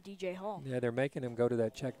on DJ Hall. Yeah, they're making him go to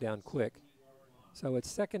that check down quick. So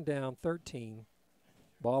it's 2nd down, 13,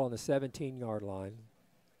 ball on the 17-yard line.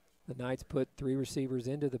 The Knights put 3 receivers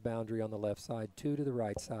into the boundary on the left side, 2 to the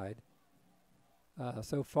right side.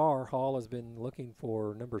 So far, Hall has been looking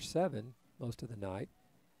for number 7 most of the night.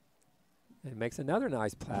 And makes another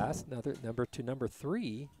nice pass, number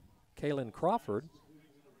 3, Kaylin Crawford,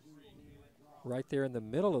 right there in the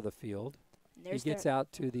middle of the field. He gets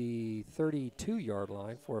out to the 32-yard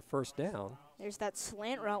line for a 1st down. There's that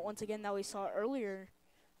slant route once again that we saw earlier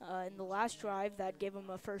in the last drive that gave him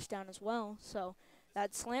a 1st down as well. So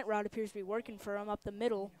that slant route appears to be working for him up the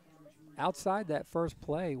middle. Outside that first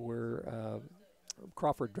play where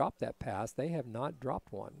Crawford dropped that pass, they have not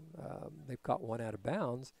dropped one. They've caught one out of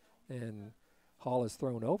bounds, and Hall has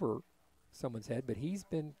thrown over someone's head, but he's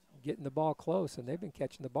been getting the ball close, and they've been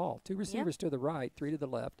catching the ball. 2 receivers to the right, 3 to the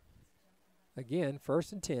left. Again,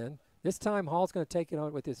 1st and 10. This time Hall's going to take it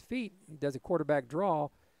on with his feet. He does a quarterback draw,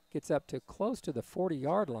 gets up to close to the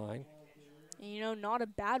 40-yard line. You know, not a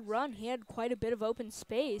bad run. He had quite a bit of open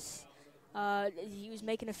space. He was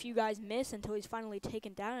making a few guys miss until he's finally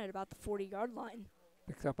taken down at about the 40-yard line.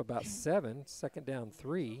 Picks up about 7, 2nd down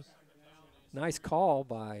 3. Nice call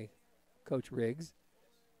by Coach Riggs.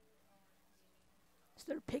 So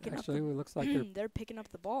they're picking Actually, up. It looks like they're picking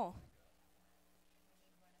up the ball.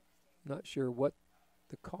 Not sure what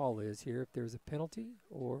the call is here. If there's a penalty,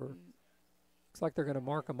 or looks like they're going to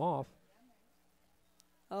mark them off.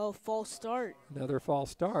 Oh, false start. Another false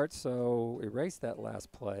start. So erase that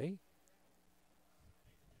last play.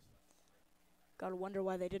 Gotta wonder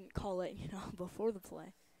why they didn't call it, before the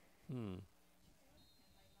play.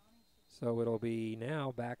 So it'll be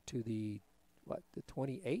now back to the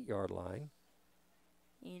 28-yard line.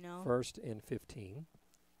 1st and 15.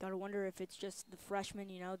 Gotta wonder if it's just the freshmen,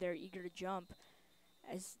 they're eager to jump.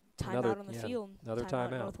 As timeout on the field. Another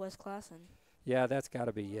timeout. Northwest Classen. Yeah, that's got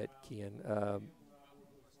to be it, Kian.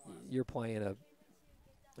 You're playing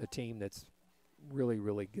a team that's really,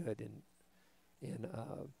 really good in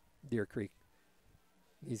Deer Creek.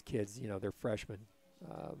 These kids, they're freshmen.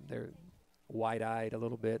 They're wide-eyed a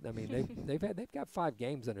little bit. I mean, they've got 5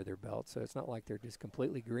 games under their belt, so it's not like they're just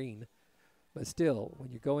completely green. But still,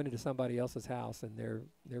 when you go into somebody else's house and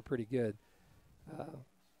they're pretty good,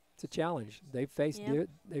 it's a challenge. They've faced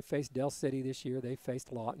Del City this year. They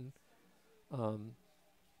faced Lawton.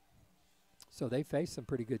 So they faced some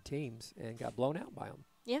pretty good teams and got blown out by them.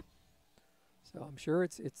 Yeah. So I'm sure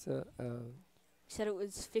it's a. Said it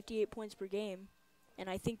was 58 points per game, and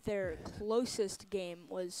I think their closest game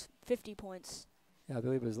was 50 points. Yeah, I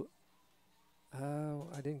believe it was.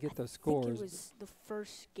 I didn't get those scores. I think it was the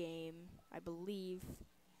first game, I believe.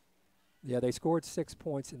 Yeah, they scored 6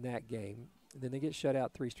 points in that game. And then they get shut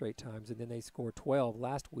out 3 straight times, and then they scored 12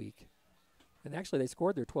 last week And actually, they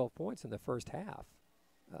scored their 12 points in the first half.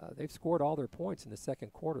 They've scored all their points in the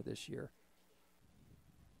second quarter this year.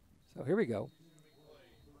 So here we go.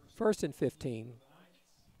 1st and 15.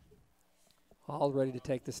 Hall ready to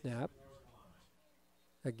take the snap.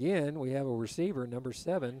 Again, we have a receiver, number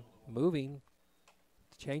 7, moving,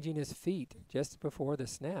 changing his feet just before the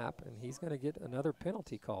snap, and he's going to get another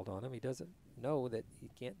penalty called on him. He doesn't know that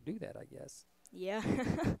he can't do that, I guess. Yeah.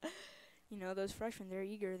 You know, those freshmen, they're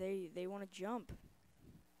eager. They want to jump.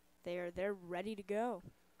 They're ready to go.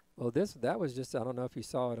 Well, that was just, I don't know if you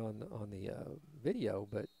saw it on the video,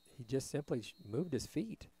 but he just simply moved his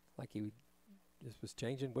feet like he just was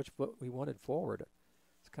changing which foot we wanted forward.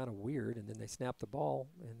 It's kind of weird, and then they snapped the ball,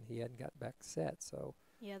 and he hadn't got back set, so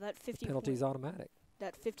yeah, that 50 penalty's automatic.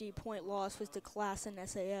 That 50-point loss was to Classen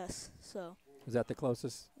SAS, so. Was that the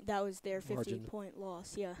closest? That was their margin? 50-point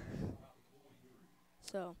loss, yeah.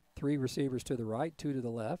 So. 3 receivers to the right, 2 to the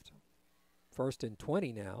left. 1st and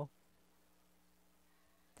 20 now.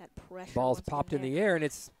 That pressure. Ball's popped in the air, and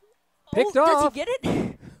it's Oh, picked off. Does he get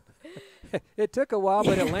it? It took a while,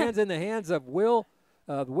 but it lands in the hands of Will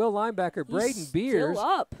linebacker Braden He's Beers, still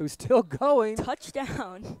up. who's still going.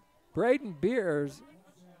 Touchdown. Braden Beers.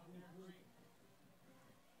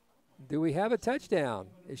 Do we have a touchdown?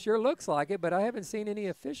 It sure looks like it, but I haven't seen any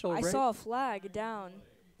official. I saw a flag down.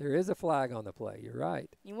 There is a flag on the play. You're right.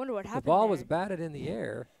 You wonder what happened The ball there. was batted in the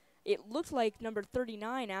air. It looked like number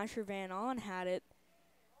 39, Asher Van On, had it,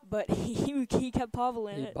 but he kept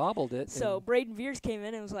bobbling He it. bobbled it. So Braden Beers came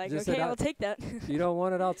in and was like, Just okay, said, I'll take that. If you don't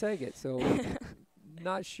want it, I'll take it. So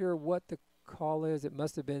not sure what the call is. It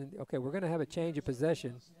must have been, okay, we're going to have a change of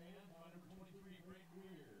possession.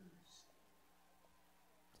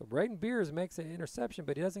 So Braden Beers makes an interception,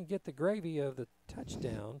 but he doesn't get the gravy of the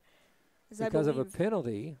touchdown because of a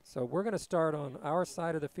penalty. So we're going to start on our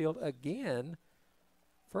side of the field again.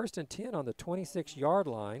 1st and 10 on the 26-yard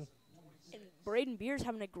line. And Braden Beers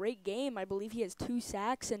having a great game. I believe he has 2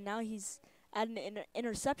 sacks, and now he's adding an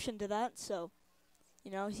interception to that. So, you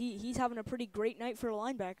know, he's having a pretty great night for a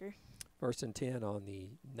linebacker. 1st and 10 on the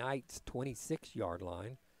Knights' 26-yard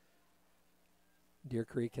line. Deer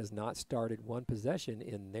Creek has not started one possession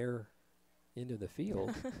in their end of the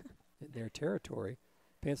field, in their territory.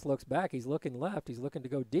 Pence looks back. He's looking left. He's looking to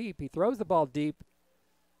go deep. He throws the ball deep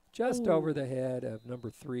just over the head of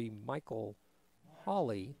number 3, Michael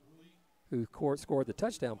Hawley, who scored the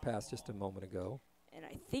touchdown pass just a moment ago. And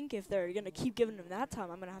I think if they're going to keep giving him that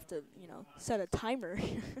time, I'm going to have to, you know, set a timer.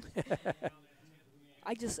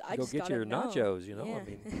 I just get your nachos, you know. Yeah. I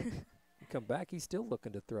mean, you come back, he's still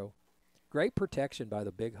looking to throw. Great protection by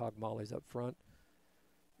the big hog mollies up front.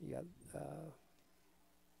 You got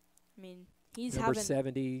I mean, he's number having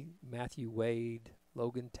 70, Matthew Wade,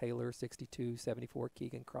 Logan Taylor, 62, 74,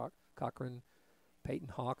 Keegan Cochran, Peyton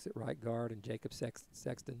Hawks at right guard, and Jacob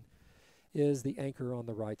Sexton is the anchor on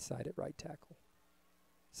the right side at right tackle.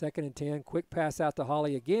 2nd and 10, quick pass out to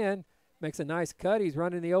Hawley again. Makes a nice cut. He's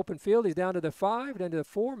running the open field. He's down to the 5, down to the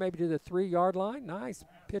 4, maybe to the 3-yard line. Nice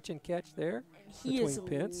pitch and catch there. He is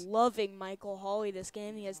Pence. loving Michael Hawley this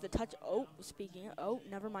game. He has the touch.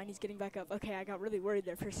 Never mind. He's getting back up. Okay, I got really worried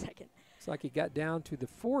there for a second. It's like he got down to the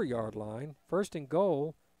 4-yard line. 1st and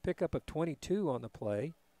goal, pickup of 22 on the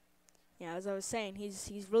play. Yeah, as I was saying,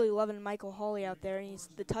 he's really loving Michael Hawley out there. He's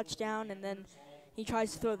the touchdown, and then he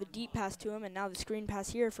tries to throw the deep pass to him, and now the screen pass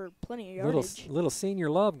here for plenty of yardage. Little senior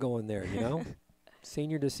love going there, you know.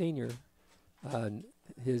 Senior to senior.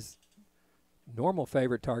 His normal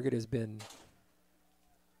favorite target has been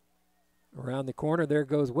around the corner. There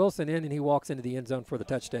goes Wilson in, and he walks into the end zone for the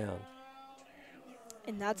touchdown.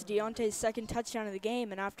 And that's Deontay's 2nd touchdown of the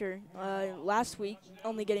game. And after last week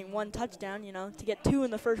only getting 1 touchdown, you know, to get 2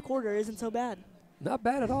 in the first quarter isn't so bad. Not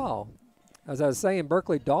bad at all. As I was saying,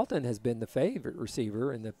 Berkeley Dalton has been the favorite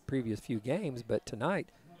receiver in the previous few games, but tonight,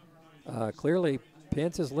 clearly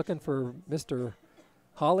Pence is looking for Mr.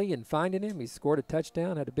 Hawley and finding him. He scored a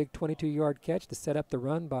touchdown, had a big 22-yard catch to set up the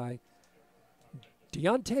run by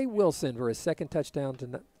Deontay Wilson for his 2nd touchdown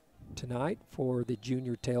tonight for the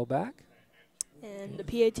junior tailback. And the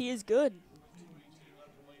PAT is good.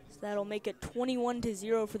 So that'll make it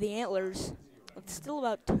 21-0 for the Antlers. With still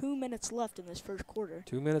about 2 minutes left in this first quarter.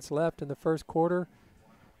 2 minutes left in the first quarter.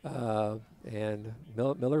 And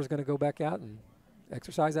Miller's going to go back out and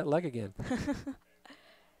exercise that leg again.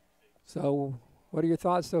 So what are your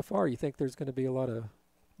thoughts so far? You think there's going to be a lot of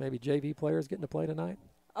maybe JV players getting to play tonight?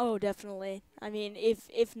 Oh, definitely. I mean,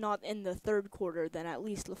 if not in the 3rd quarter, then at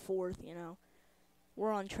least the 4th, you know.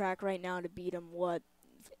 We're on track right now to beat them,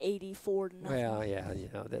 84-0. Well, yeah, you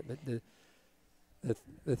know,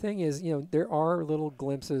 the thing is, you know, there are little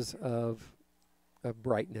glimpses of of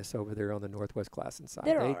brightness over there on the Northwest Classen side.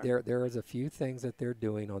 There There is a few things that they're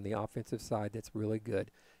doing on the offensive side that's really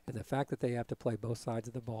good, and the fact that they have to play both sides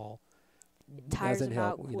of the ball It tires doesn't them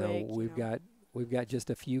help. out You quick, know, we've got just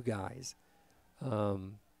a few guys.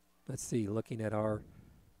 Let's see. Looking at our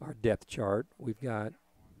depth chart, we've got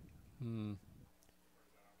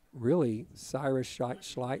really Cyrus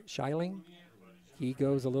Schilling. He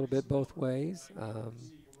goes a little bit both ways.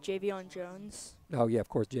 Javion Jones. Oh, yeah, of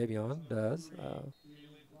course, Javion does.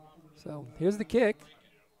 So here's the kick.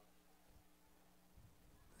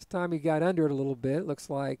 This time he got under it a little bit. Looks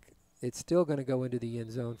like it's still going to go into the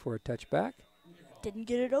end zone for a touchback. Didn't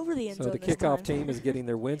get it over the end So zone the this kickoff time. team is getting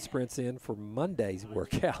their wind sprints in for Monday's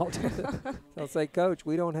workout. They'll say, Coach,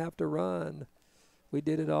 we don't have to run. We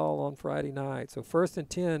did it all on Friday night. So 1st and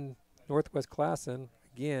 10, Northwest Classen,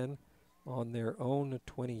 again, on their own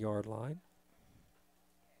 20-yard line.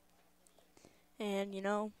 And, you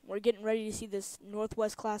know, we're getting ready to see this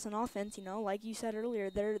Northwest Classen offense, you know, like you said earlier,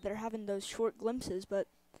 they're having those short glimpses, but,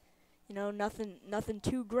 you know, nothing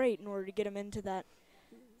too great in order to get them into that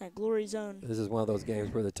glory zone. This is one of those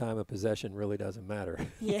games where the time of possession really doesn't matter.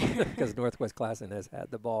 Yeah. Because Northwest Classen has had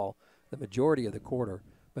the ball the majority of the quarter,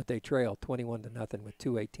 but they trail 21-0 with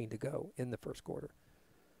 2:18 to go in the first quarter.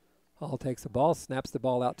 Hall takes the ball, snaps the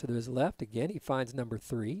ball out to his left. Again, he finds number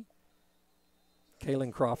 3,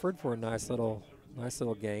 Kalen Crawford, for a nice little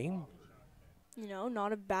gain. You know,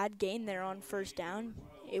 not a bad gain there on first down.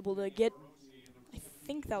 Able to get, I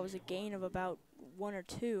think that was a gain of about 1 or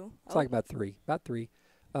 2. It's like about 3.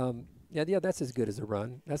 Yeah, that's as good as a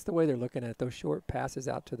run. That's the way they're looking at it. Those short passes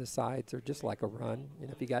out to the sides are just like a run. You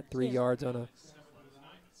know, if you got 3 yards on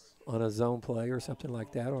a zone play or something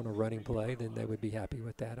like that, on a running play, then they would be happy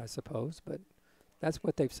with that, I suppose. But that's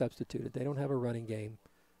what they've substituted. They don't have a running game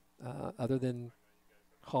other than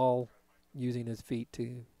Hall using his feet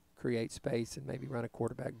to create space and maybe run a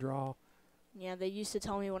quarterback draw. Yeah, they used to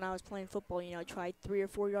tell me when I was playing football, you know, try 3 or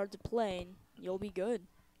 4 yards of play and you'll be good.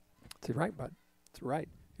 That's right, bud. That's right.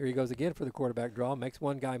 Here he goes again for the quarterback draw. Makes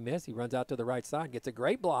one guy miss. He runs out to the right side. Gets a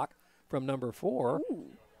great block from number 4. Ooh.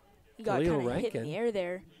 He got kind of hit in the air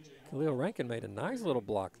there. Khalil Rankin made a nice little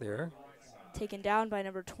block there. Taken down by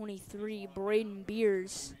number 23, Braden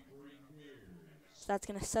Beers. So that's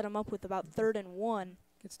going to set him up with about 3rd and 1.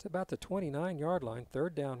 Gets to about the 29-yard line,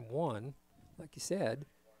 3rd down 1. Like you said,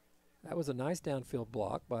 that was a nice downfield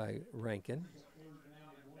block by Rankin.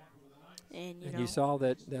 And you saw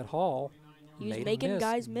that Hall he was made making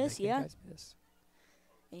guys miss, guys miss.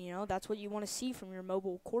 And, you know, that's what you want to see from your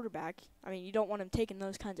mobile quarterback. I mean, you don't want him taking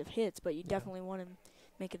those kinds of hits, but you definitely want him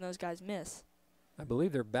making those guys miss. I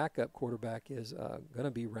believe their backup quarterback is going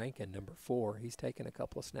to be Rankin, number 4. He's taken a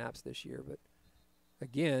couple of snaps this year. But,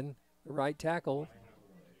 again, the right tackle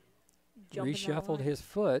reshuffled his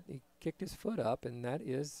foot. He kicked his foot up, and that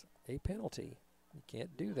is a penalty. You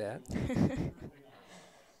can't do that.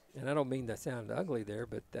 And I don't mean that sound ugly there,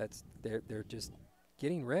 but they're just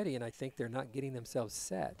getting ready, and I think they're not getting themselves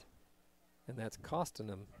set. And that's costing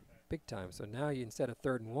them big time. So now instead of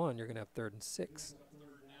 3rd and 1, you're going to have 3rd and 6.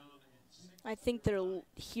 I think they're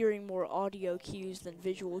hearing more audio cues than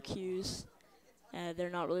visual cues. They're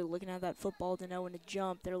not really looking at that football to know when to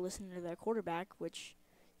jump. They're listening to their quarterback, which,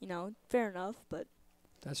 you know, fair enough, but.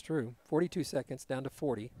 That's true. 42 seconds down to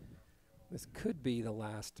 40. This could be the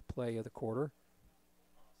last play of the quarter.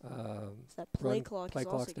 That play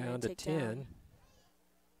clock's down to 10.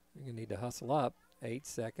 You're going to need to hustle up. 8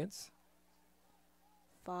 seconds.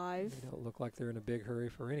 5. They don't look like they're in a big hurry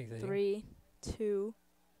for anything. 3, 2.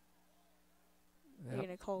 Yep. They're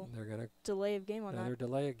going to call They're going to delay of game on another that.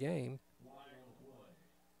 delay of game.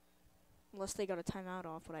 Unless they got a timeout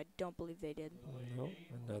off, but I don't believe they did. No,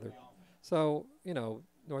 another. So, you know,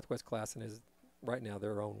 Northwest Classen is right now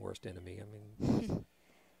their own worst enemy. I mean,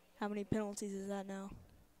 how many penalties is that now?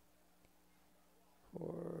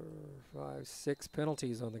 4, 5, 6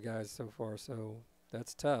 penalties on the guys so far, so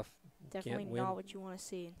that's tough. Definitely not what you want to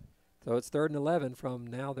see. So it's 3rd and 11 from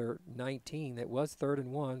now they're 19. It was 3rd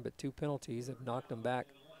and 1, but 2 penalties have knocked them back.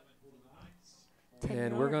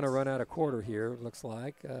 And we're going to run out of quarter here, it looks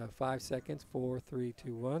like. 5 seconds, 4, 3,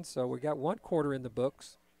 2, 1. So we got 1 quarter in the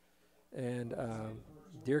books. And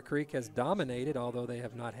Deer Creek has dominated, although they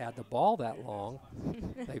have not had the ball that long.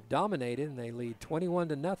 They've dominated, and they lead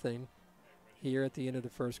 21-0 here at the end of the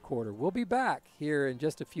first quarter. We'll be back here in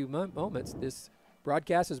just a few moments. This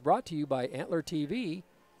broadcast is brought to you by Antler TV.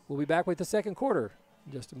 We'll be back with the second quarter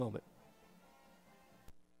in just a moment.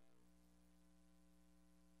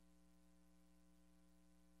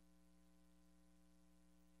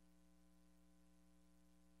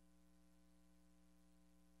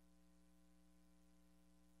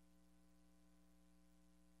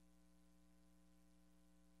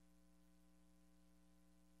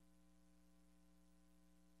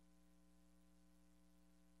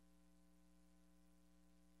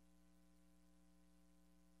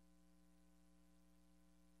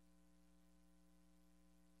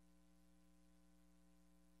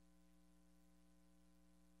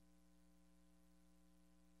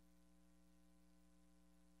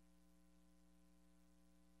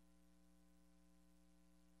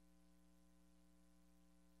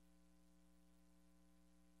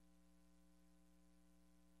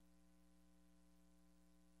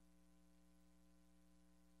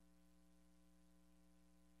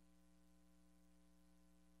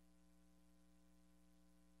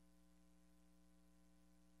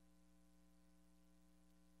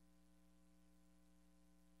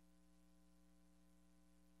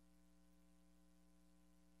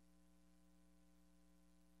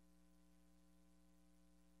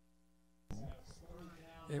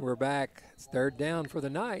 And we're back. It's third down for the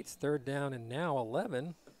Knights. Third down and now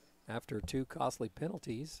 11 after 2 costly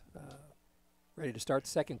penalties. Ready to start the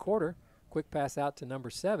second quarter. Quick pass out to number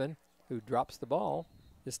 7, who drops the ball.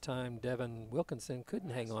 This time Devin Wilkinson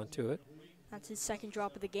couldn't hang on to it. That's his second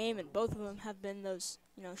drop of the game, and both of them have been those,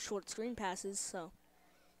 short screen passes. So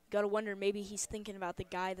you got to wonder, maybe he's thinking about the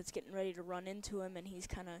guy that's getting ready to run into him, and he's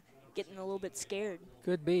kind of getting a little bit scared.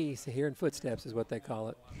 Could be. So hearing footsteps is what they call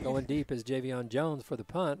it. Going deep is Javion Jones for the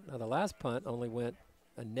punt. Now, the last punt only went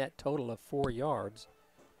a net total of 4 yards.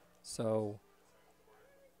 So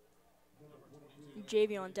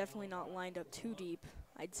Javion definitely not lined up too deep.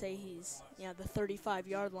 I'd say he's, the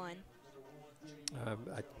 35-yard line.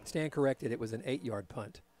 I stand corrected. It was an 8-yard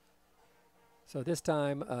punt. So this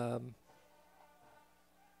time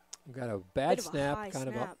we've got a bad snap.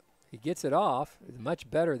 He gets it off. It's much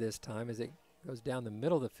better this time as it goes down the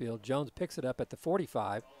middle of the field. Jones picks it up at the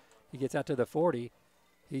 45. He gets out to the 40.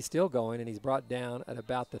 He's still going, and he's brought down at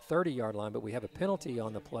about the 30-yard line, but we have a penalty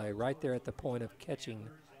on the play right there at the point of catching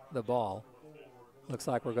the ball. Looks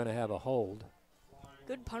like we're going to have a hold.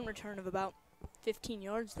 Good punt return of about 15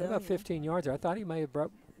 yards, though. About 15 yards there. I thought he may have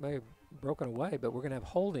broken away, but we're going to have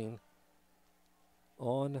holding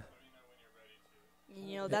on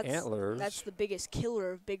the Antlers. That's the biggest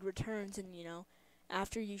killer of big returns, and,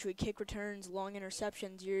 after usually kick returns, long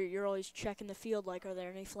interceptions, you're always checking the field like, are there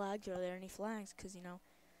any flags? Are there any flags? Because,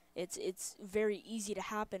 it's very easy to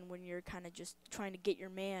happen when you're kind of just trying to get your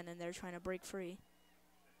man and they're trying to break free.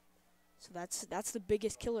 So that's the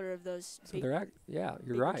biggest killer of those. So you're right.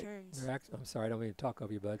 Returns. I'm sorry, I don't mean to talk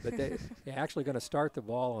over you, bud. But they're actually going to start the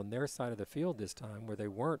ball on their side of the field this time, where they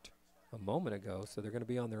weren't a moment ago. So they're going to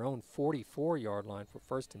be on their own 44-yard line for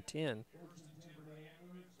 1st and 10.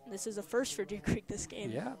 This is a first for Deer Creek this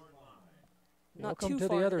game. Yeah. Not Welcome too to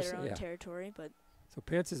far the other into their own territory, but. So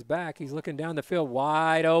Pence is back. He's looking down the field.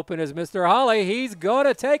 Wide open is Mr. Hawley. He's going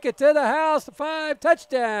to take it to the house. 5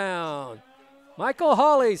 touchdown. Michael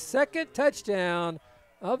Hawley's second touchdown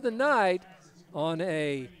of the night on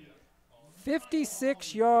a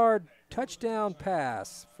 56-yard touchdown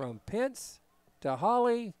pass from Pence to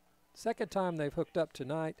Hawley. Second time they've hooked up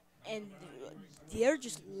tonight. And they're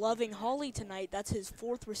just loving Hawley tonight. That's his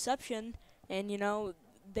 4th reception. And,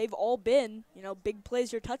 they've all been, big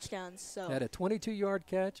plays or touchdowns. So had a 22-yard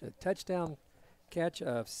catch, a touchdown catch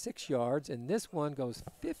of 6 yards, and this one goes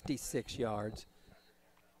 56 yards.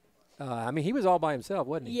 He was all by himself,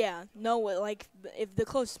 wasn't he? Yeah. No, if the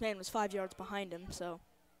closest man was 5 yards behind him, so.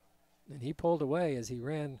 And he pulled away as he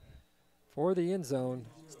ran for the end zone.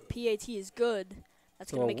 PAT is good.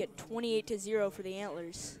 That's going to make it 28-0 for the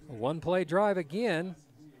Antlers. A one-play drive again.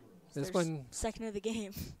 This one second of the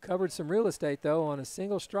game. Covered some real estate, though, on a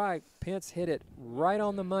single strike. Pence hit it right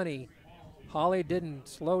on the money. Hawley didn't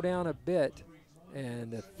slow down a bit.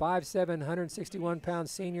 And the 5'7", 161-pound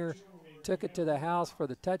senior took it to the house for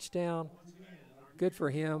the touchdown. Good for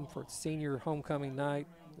him for senior homecoming night.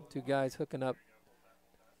 The 2 guys hooking up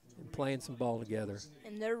and playing some ball together.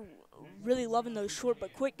 And they're really loving those short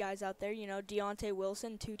but quick guys out there. Deontay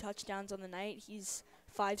Wilson, 2 touchdowns on the night. He's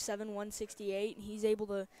 5'7", 168, and he's able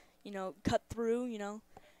to, cut through,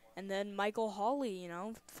 And then Michael Hawley,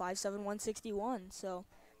 5'7", 161. So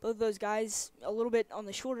both of those guys a little bit on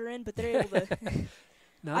the shorter end, but they're able to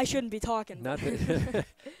I shouldn't be talking. Not that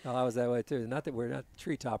no, I was that way too. Not that we're not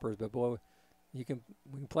tree toppers, but boy, we can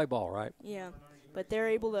play ball, right? Yeah, but they're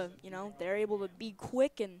able to, be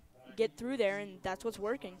quick and get through there, and that's what's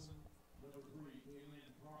working.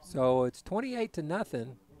 So it's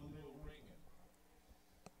 28-0.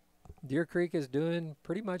 Deer Creek is doing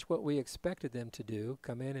pretty much what we expected them to do: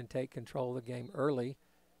 come in and take control of the game early.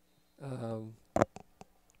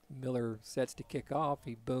 Miller sets to kick off.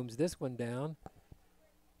 He booms this one down,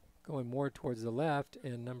 going more towards the left,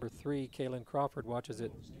 and number 3, Kalen Crawford, watches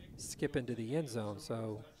it skip into the end zone.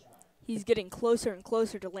 So he's getting closer and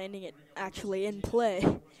closer to landing it actually in play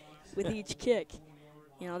with each kick.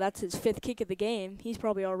 That's his 5th kick of the game. He's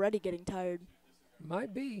probably already getting tired.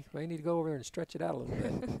 Might be. May need to go over there and stretch it out a little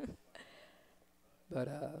bit. But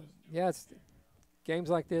it's games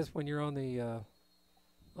like this when you're on the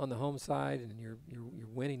home side and you're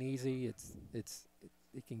winning easy.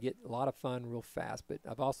 It can get a lot of fun real fast. But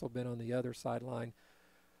I've also been on the other sideline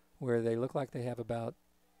where they look like they have about,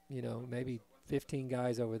 maybe 15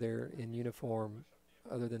 guys over there in uniform,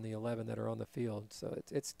 other than the 11 that are on the field. So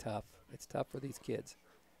it's tough. It's tough for these kids.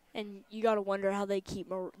 And you got to wonder how they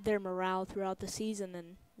keep their morale throughout the season,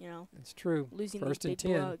 and it's true. Losing First these and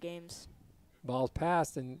big 10. blowout games. Ball's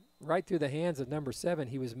passed and right through the hands of number 7.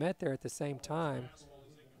 He was met there at the same time.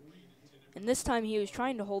 And this time he was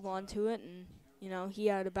trying to hold on to it, and You know, he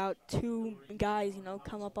had about 2 guys, you know,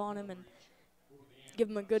 come up on him and give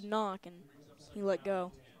him a good knock, and he let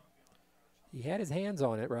go. He had his hands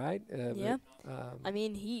on it, right? Yeah. But, I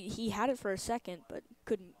mean, he had it for a second, but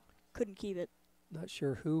couldn't keep it. not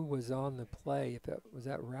sure who was on the play. If it was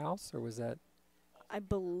that Rouse or was that I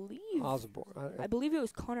believe Osborne? I believe it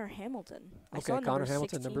was Connor Hamilton. I saw Okay, Connor number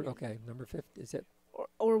Hamilton, 16. number 50. Is it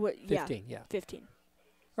Or what? 15? Yeah, Yeah. 15.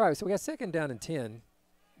 All right, so we got 2nd down and 10.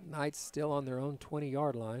 Knights still on their own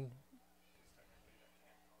 20-yard line.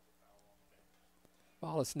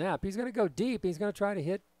 Ball a snap. He's going to go deep. He's going to try to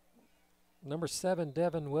hit number 7,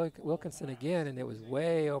 Devin Wilkinson again, and it was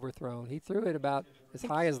way overthrown. He threw it about as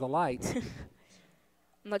high as the lights.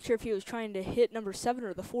 I'm not sure if he was trying to hit number 7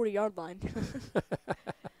 or the 40-yard line.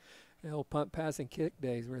 The old punt, pass, and kick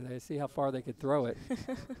days where they see how far they could throw it.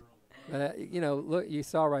 But, you know, look, you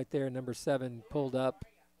saw right there number 7 pulled up.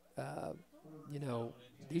 You know,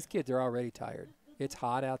 these kids are already tired. It's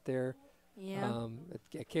hot out there. Yeah.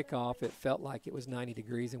 At kickoff, it felt like it was 90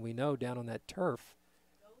 degrees, and we know down on that turf,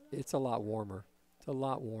 it's a lot warmer. It's a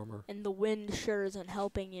lot warmer. And the wind sure isn't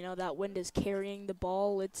helping. You know, that wind is carrying the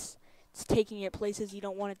ball. It's taking it places you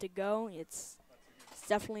don't want it to go. It's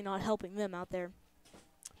definitely not helping them out there.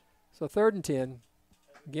 So 3rd and 10.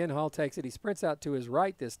 Again, Hall takes it. He sprints out to his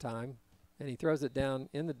right this time, and he throws it down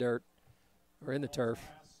in the dirt, or in the turf.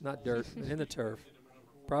 Not dirt, but in the turf.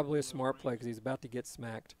 Probably a smart play because he's about to get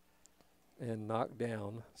smacked and knocked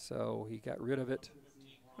down. So he got rid of it.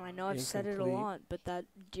 I know I've said it a Incomplete. lot, but that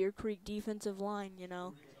Deer Creek defensive line, you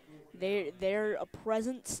know, they're a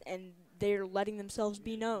presence and they're letting themselves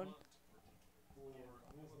be known.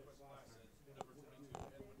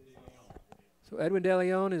 So Edwin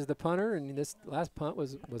DeLeon is the punter, and this last punt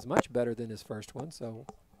was much better than his first one. So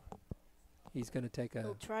he's going to take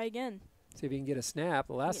He'll try again. see if he can get a snap.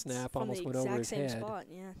 The last It's snap from almost the went over exact his same head. spot,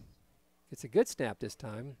 yeah. It's a good snap this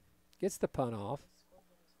time. Gets the punt off.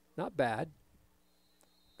 Not bad.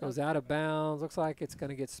 Goes out of bounds. Looks like it's going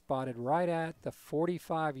to get spotted right at the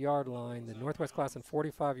 45-yard line, the Northwest Classen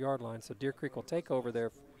 45-yard line. So Deer Creek will take over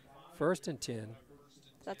there, 1st and 10.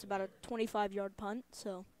 That's about a 25-yard punt,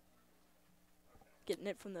 so getting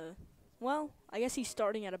it from the, well, I guess he's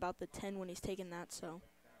starting at about the 10 when he's taking that, so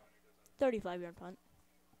 35-yard punt.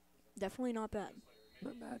 Definitely not bad.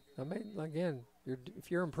 Not bad. I mean, again, if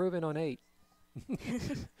you're improving on 8,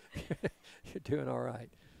 you're doing all right.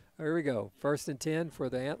 Here we go. 1st and 10 for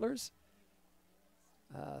the Antlers.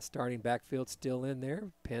 Starting backfield still in there.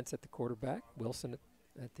 Pence at the quarterback. Wilson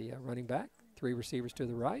at the running back. 3 receivers to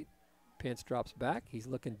the right. Pence drops back. He's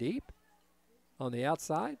looking deep. On the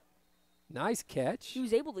outside. Nice catch. He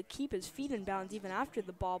was able to keep his feet in bounds even after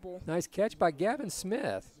the bobble. Nice catch by Gavin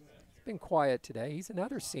Smith. He's been quiet today. He's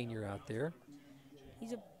another senior out there.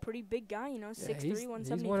 He's a pretty big guy, you know, 6'3", he's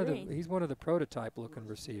 173. he's one of the prototype-looking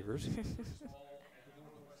receivers.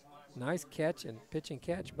 Nice catch and pitch and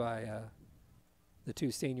catch by the 2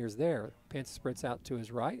 seniors there. Pence sprints out to his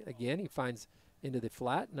right. Again, he finds into the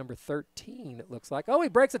flat, number 13, it looks like. Oh, he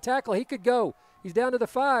breaks a tackle. He could go. He's down to the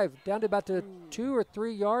 5, down to about the 2 or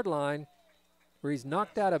 3 yard line where he's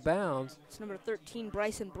knocked out of bounds. It's number 13,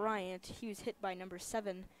 Bryson Bryant. He was hit by number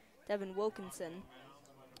 7, Devin Wilkinson.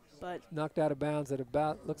 But knocked out of bounds at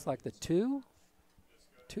about, looks like the 2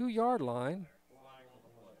 yard line.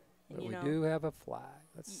 But we do have a flag.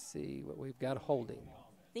 Let's see what we've got holding.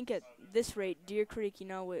 I think at this rate, Deer Creek, you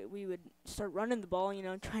know, we would start running the ball, you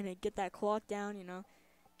know, trying to get that clock down, you know,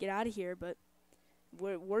 get out of here. But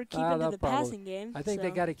we're keeping to the passing game. I think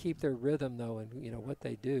they got to keep their rhythm, though, and, you know, what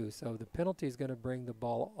they do. So the penalty is going to bring the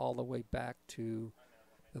ball all the way back to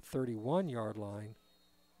the 31-yard line.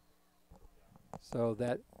 So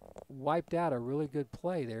that wiped out a really good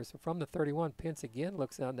play there. So from the 31, Pence again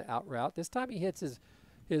looks on the out route. This time he hits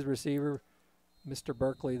his receiver, Mr.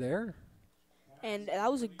 Berkeley there. And that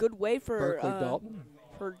was a good way for Dalton.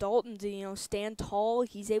 For Dalton to, you know, stand tall.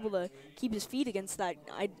 He's able to keep his feet against that.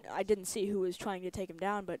 I didn't see who was trying to take him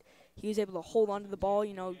down, but he was able to hold on to the ball,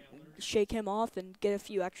 you know, shake him off and get a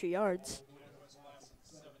few extra yards.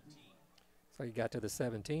 So he got to the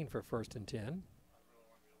 17 for 1st and 10.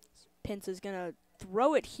 Pence is going to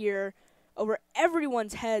throw it here over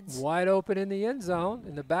everyone's heads. Wide open in the end zone.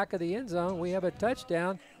 In the back of the end zone, we have a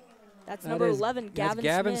touchdown. That's number 11, Gavin Smith.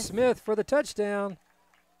 Gavin Smith for the touchdown.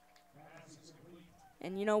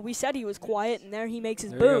 And, you know, we said he was quiet, and there he makes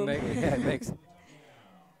his boom.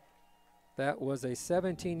 That was a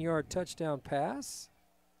 17-yard touchdown pass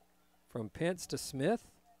from Pence to Smith.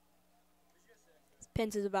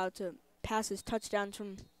 Pence is about to pass his touchdowns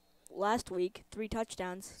from last week, 3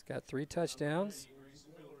 touchdowns. He's got 3 touchdowns.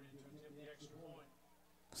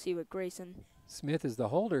 See what Grayson. Smith is the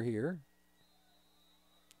holder here.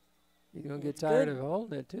 You're going to get It's tired good. of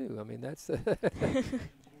holding it, too. I mean, that's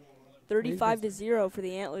 35-0 for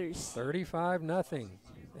the Antlers. 35-0.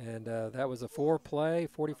 And that was a 4-play,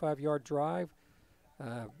 45-yard drive.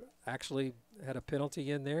 Actually had a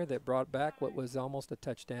penalty in there that brought back what was almost a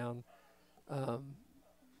touchdown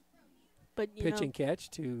But pitching catch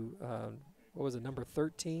to, what was it, number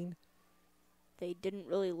 13? they didn't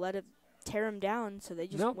really let it tear him down, so they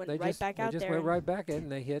just Nope, went they right just, back they out just there. went and right back in,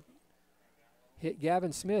 and they hit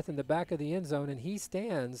Gavin Smith in the back of the end zone, and he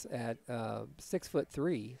stands at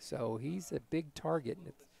 6'3", so he's a big target. And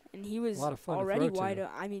it's And he was a lot of fun to already throw to. wide.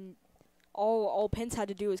 I mean, all Pence had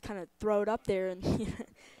to do was kind of throw it up there, and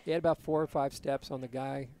He had about 4 or 5 steps on the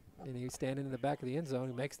guy, and he was standing in the back of the end zone.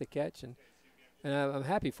 He makes the catch, and I'm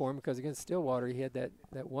happy for him because against Stillwater, he had that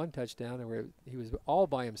one touchdown where he was all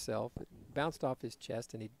by himself. It bounced off his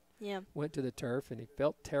chest, and he yeah. went to the turf, and he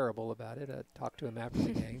felt terrible about it. I talked to him after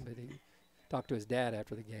the game, but he talked to his dad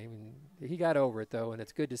after the game, and he got over it, though, and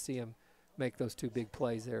it's good to see him make those 2 big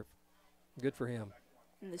plays there. Good for him.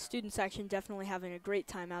 And the student section definitely having a great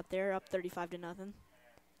time out there, up 35-0.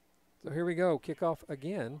 So here we go, kickoff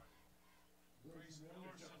again.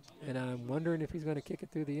 And I'm wondering if he's going to kick it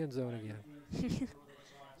through the end zone again.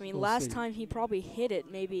 I mean, We'll last see. time he probably hit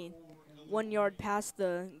it maybe 1 yard past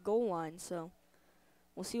the goal line, so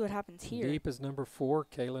we'll see what happens here. Deep is number 4,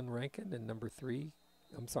 Kalen Rankin, and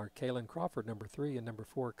Kalen Crawford, number 3, and number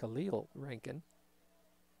 4, Khalil Rankin.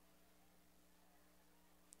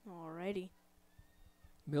 Alrighty.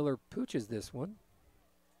 Miller pooches this one.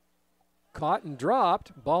 Caught and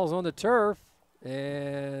dropped. Ball's on the turf,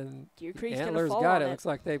 and Deer Creek's going to Antlers fall got on it. Looks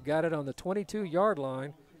like they've got it on the 22-yard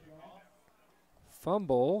line.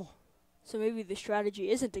 Fumble. So maybe the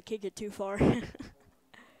strategy isn't to kick it too far.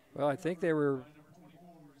 Well, I think they were,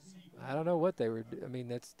 I don't know what they were. I mean,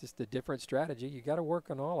 that's just a different strategy. You got to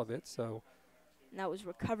work on all of it. So And that was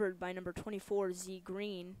recovered by number 24, Z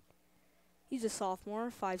Green. He's a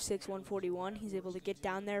sophomore, 5'6", 141. He's able to get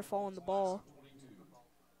down there, fall on the ball.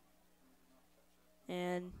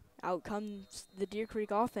 And out comes the Deer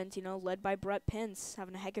Creek offense, led by Brett Pence,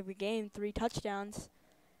 having a heck of a game, 3 touchdowns.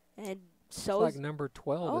 And so looks like number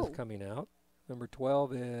 12 Oh. is coming out. Number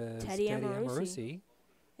 12 is Teddy Teddy Amorosi. Amorosi.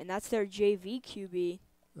 and that's their JV QB.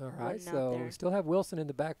 All right, Running out so there. we still have Wilson in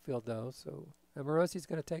the backfield, though. So Amorosi's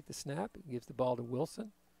going to take the snap. He gives the ball to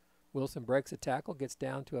Wilson. Wilson breaks a tackle, gets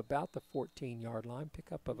down to about the 14-yard line,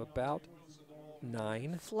 pickup of about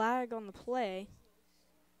 9. Flag on the play.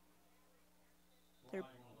 They're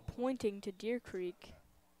pointing to Deer Creek.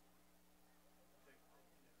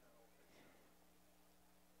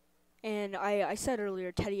 And I said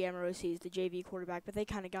earlier Teddy Amorosi is the JV quarterback, but they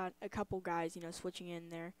kind of got a couple guys, switching in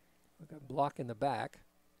there We've got a block in the back.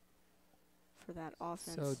 for that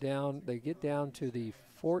offense. So they get down to the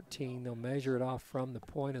 14. They'll measure it off from the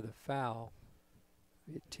point of the foul.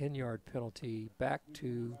 A 10-yard penalty back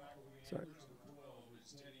to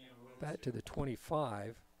the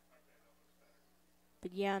 25.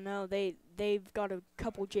 But yeah, no, they've got a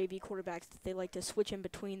couple JV quarterbacks that they like to switch in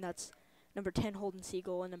between. That's number 10 Holden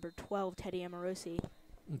Siegel and number 12 Teddy Amorosi.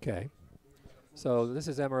 Okay. So this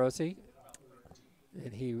is Amorosi,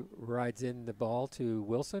 and he rides in the ball to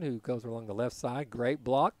Wilson, who goes along the left side. Great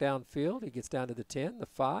block downfield. He gets down to the 10, the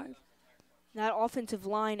 5. That offensive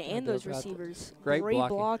line and those about that. receivers, Great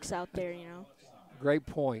blocking. blocks out there, Great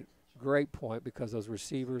point. Great point, because those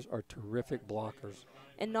receivers are terrific blockers.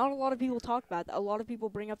 And not a lot of people talk about that. A lot of people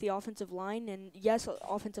bring up the offensive line, and yes,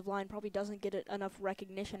 offensive line probably doesn't get enough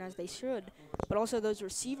recognition as they should. But also those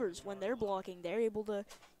receivers, when they're blocking, they're able to,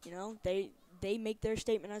 they make their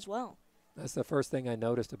statement as well. That's the first thing I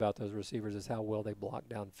noticed about those receivers is how well they block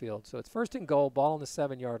downfield. So it's 1st and goal, ball on the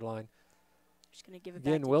 7-yard line. Just going to give it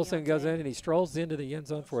back Again, to Wilson goes Deontay. in and he strolls into the end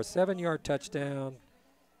zone for a 7-yard touchdown.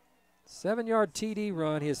 7-yard TD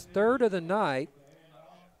run, his 3rd of the night.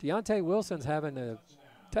 Deontay Wilson's having a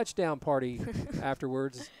touchdown party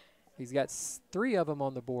afterwards. He's got 3 of them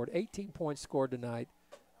on the board, 18 points scored tonight.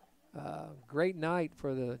 Great night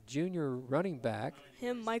for the junior running back.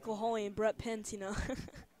 Him, Michael Hawley, and Brett Pence,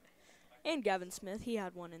 and Gavin Smith. He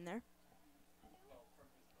had one in there.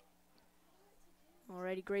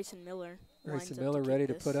 Alrighty, Grayson Miller. Grayson lines up Miller kick ready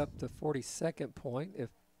to this. put up the 42nd point if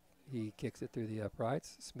he kicks it through the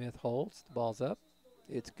uprights. Smith holds, the ball's up.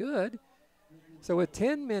 It's good. So with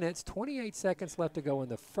 10 minutes, 28 seconds left to go in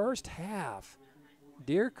the first half,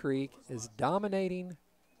 Deer Creek is dominating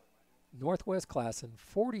Northwest Classen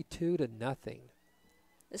 42-0.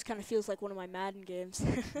 This kind of feels like one of my Madden games.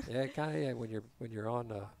 Yeah, kind of. Yeah, when you're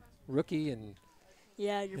on a rookie and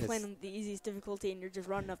Yeah, you're Yes. playing on the easiest difficulty and you're just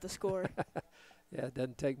running up the score. yeah, it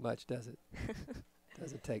doesn't take much, does it?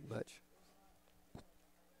 Doesn't take much.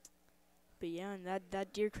 But yeah, and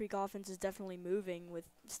that Deer Creek offense is definitely moving with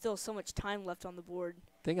still so much time left on the board.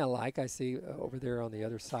 Thing I see over there on the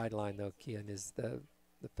other sideline, though, Kian, is the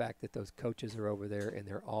fact that those coaches are over there and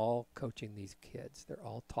they're all coaching these kids. They're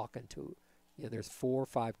all talking to, there's 4 or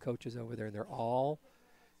 5 coaches over there, and they're all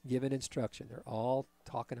giving instruction. They're all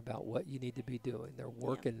talking about what you need to be doing. They're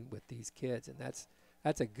working with these kids, and that's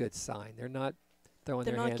a good sign. They're not throwing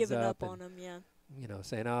their hands up. They're not giving up on them, yeah.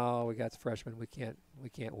 Saying, "Oh, we got freshmen, we can't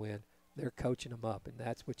win." They're coaching them up, and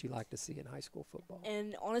that's what you like to see in high school football.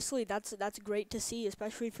 And honestly, that's great to see,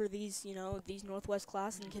 especially for these these Northwest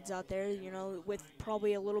Classen kids out there. With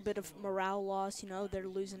probably a little bit of morale loss. They're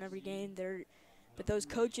losing every game. But those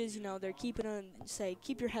coaches, they're keeping them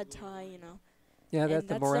keep your head high. Yeah, that's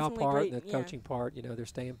the morale part, great, the coaching part. They're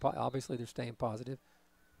staying obviously they're staying positive.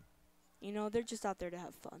 They're just out there to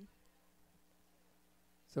have fun.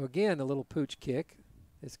 So again, a little pooch kick.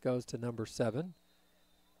 This goes to number 7.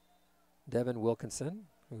 Devin Wilkinson,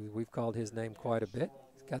 who we've called his name quite a bit.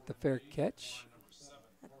 He's got the fair catch.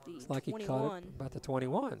 It's like 21. He caught it about the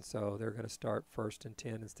 21. So they're going to start 1st and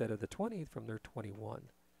 10 instead of the 20 from their 21.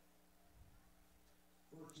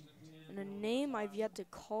 And a name I've yet to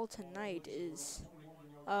call tonight is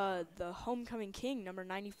the homecoming king, number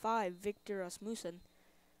 95, Victor Rasmussen.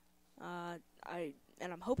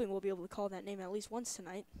 I'm hoping we'll be able to call that name at least once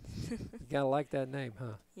tonight. You gotta like that name,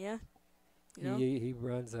 huh? Yeah. He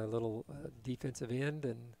runs a little defensive end,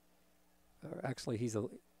 and actually he's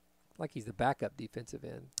the backup defensive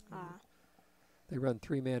end. They run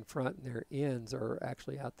 3-man front, and their ends are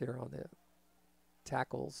actually out there on the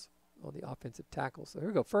tackles, on the offensive tackles. So here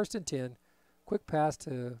we go, 1st and 10. Quick pass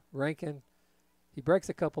to Rankin. He breaks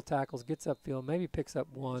a couple tackles, gets upfield, maybe picks up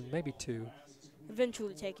 1, maybe 2.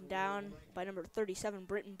 Eventually taken down by number 37,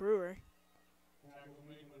 Britton Brewer.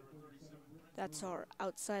 That's our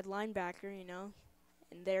outside linebacker,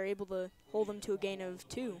 and they're able to hold them to a gain of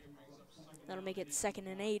 2. That'll make it 2nd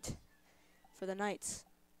and 8 for the Knights.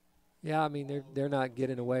 Yeah, I mean, they're not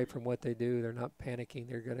getting away from what they do. They're not panicking.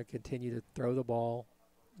 They're going to continue to throw the ball,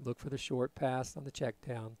 look for the short pass on the check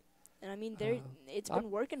down. And I mean, it's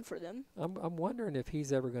been working for them. I'm wondering if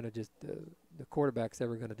he's ever going to the quarterback's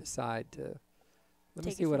ever going to decide to, let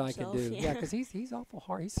me Take see it what for I can himself, do. Yeah, because he's awful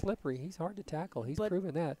hard. He's slippery. He's hard to tackle. He's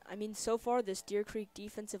proven that. I mean, so far this Deer Creek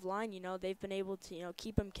defensive line, they've been able to,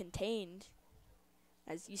 keep him contained,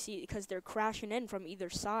 as you see, because they're crashing in from either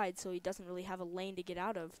side, so he doesn't really have a lane to get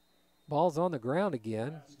out of. Ball's on the ground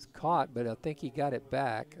again. It's caught, but I think he got it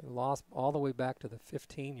back. Lost all the way back to the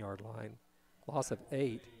 15-yard line. Loss of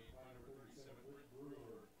 8.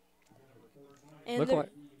 And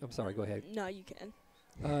I'm sorry, go ahead. No, you can.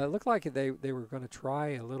 It looked like they were going to try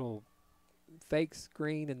a little fake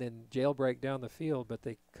screen and then jailbreak down the field, but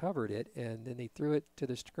they covered it, and then they threw it to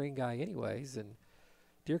the screen guy anyways. And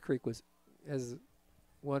Deer Creek was, as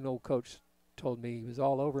one old coach told me, he was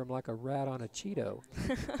all over him like a rat on a Cheeto.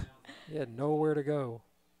 He had nowhere to go.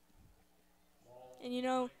 And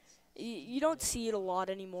you don't see it a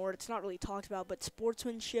lot anymore. It's not really talked about, but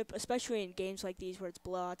sportsmanship, especially in games like these where it's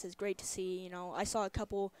blowouts, is great to see. I saw a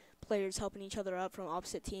couple players helping each other out from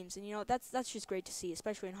opposite teams, and that's just great to see,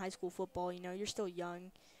 especially in high school football. You're still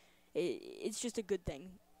young. It's just a good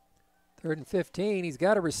thing. 3rd and 15. He's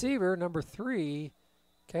got a receiver, number 3.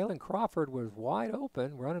 Kalen Crawford was wide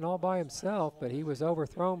open, running all by himself, but he was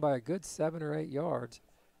overthrown by a good 7 or 8 yards.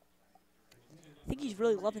 I think he's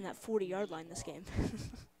really loving that 40-yard line this game.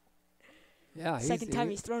 Yeah, second time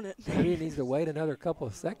he's thrown it. Maybe he needs to wait another couple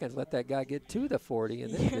of seconds, let that guy get to the 40,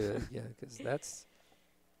 and then do it. Yeah, because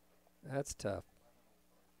that's tough.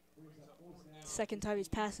 Second time he's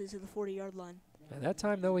passes to the 40-yard line. And that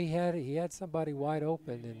time, though, he had somebody wide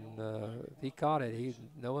open, and if he caught it,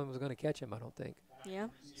 no one was going to catch him, I don't think. Yeah.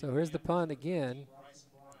 So here's the punt again.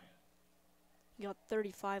 He got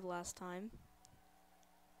 35 last time.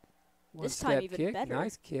 This time even kick, better.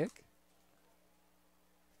 Nice kick.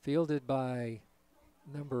 Fielded by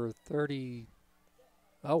number 30.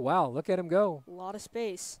 Oh, wow, look at him go. A lot of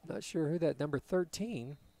space. Not sure who that, number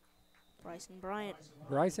 13. Bryson Bryant.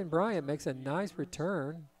 Bryson Bryant makes a nice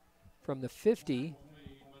return from the 50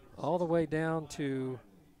 all the way down to,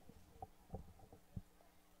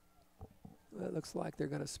 it looks like they're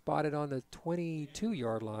going to spot it on the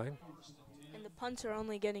 22-yard line. And the punts are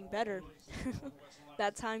only getting better.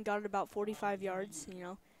 That time got it about 45 yards.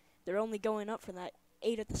 They're only going up for that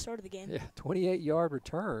 8 at the start of the game. Yeah, 28-yard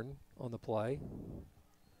return on the play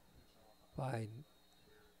by,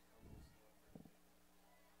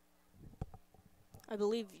 I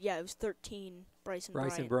believe, it was 13, Bryson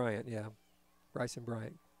Bryant, yeah. Bryson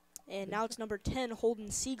Bryant. And now it's number 10, Holden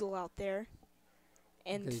Siegel out there.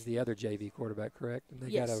 And he's the other JV quarterback, correct? And they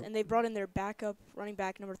yes, and they brought in their backup running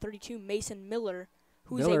back, number 32, Mason Miller,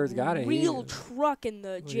 who's Miller's a got it. real truck in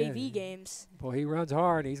the JV yeah. games. Boy, he runs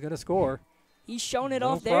hard. He's going to score. He's shown it No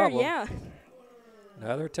off there, problem. yeah.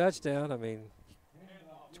 Another touchdown. I mean,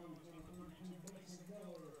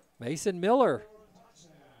 Mason Miller,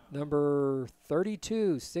 number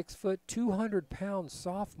 32, 6 foot, 200-pound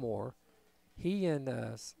sophomore. He and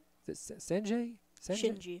Shinji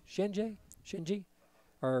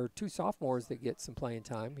are two sophomores that get some playing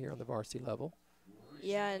time here on the varsity level.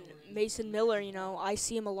 Yeah, and Mason Miller, you know, I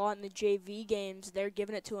see him a lot in the JV games. They're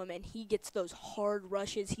giving it to him, and he gets those hard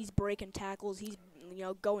rushes. He's breaking tackles. He's, you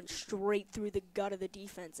know, going straight through the gut of the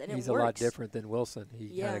defense, and He's it works. a lot different than Wilson.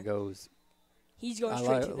 He kind of goes. He's going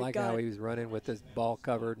straight to the like gut. how he was running with his ball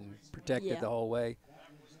covered and protected Yeah. the whole way.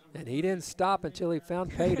 And he didn't stop until he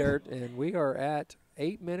found pay dirt, and we are at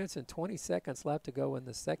 8 minutes and 20 seconds left to go in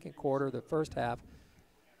the second quarter, the first half.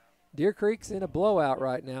 Deer Creek's in a blowout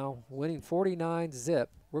right now, winning 49-zip.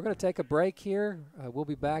 We're going to take a break here. We'll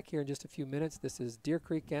be back here in just a few minutes. This is Deer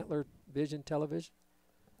Creek Antler Vision Television.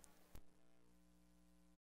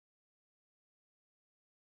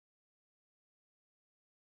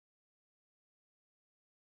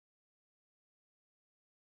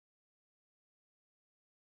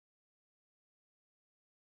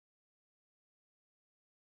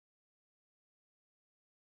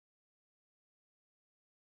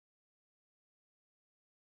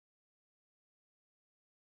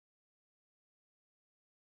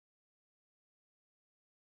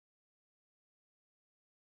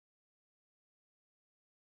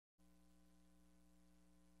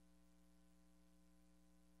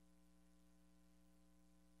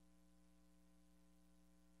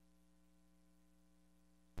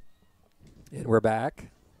 And we're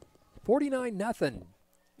back. 49-0.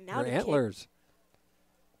 Now the Antlers. kick,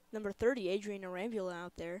 number 30, Adrian Arambula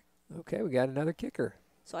out there. Okay, we got another kicker.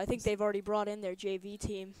 So I think they've already brought in their JV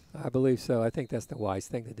team. I believe so. I think that's the wise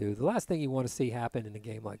thing to do. The last thing you want to see happen in a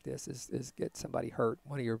game like this is get somebody hurt,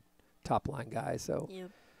 one of your top line guys. So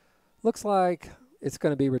looks like it's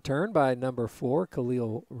going to be returned by number 4,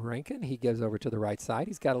 Khalil Rankin. He gives over to the right side.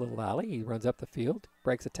 He's got a little alley. He runs up the field,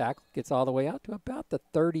 breaks a tackle, gets all the way out to about the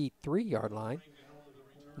 33-yard line.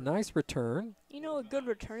 Nice return. You know, a good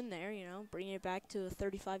return there, you know, bringing it back to the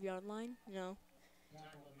 35-yard line, you know.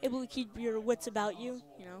 Able to keep your wits about you,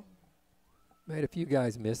 you know. Made a few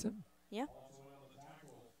guys miss him. Yeah.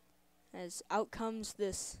 As out comes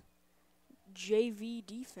this JV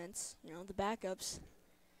defense, you know, the backups.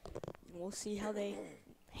 And we'll see how they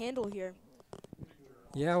handle here.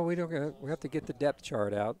 Yeah, we have to get the depth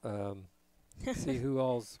chart out, see who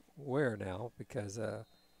all's where now, because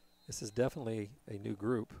this is definitely a new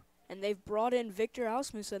group. And they've brought in Victor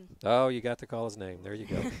Asmussen. Oh, you got to call his name. There you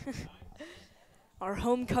go. Our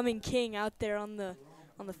homecoming king out there on the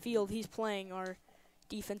field. He's playing our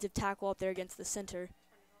defensive tackle up there against the center.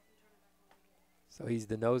 So he's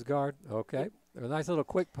the nose guard. Okay. A nice little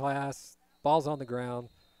quick pass. Ball's on the ground.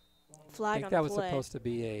 Flag I think on that the was play. supposed to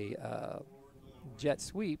be a jet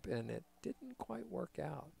sweep, and it didn't quite work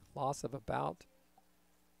out. Loss of about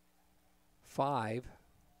 5,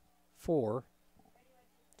 4.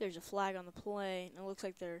 There's a flag on the play, and it looks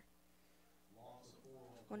like they're.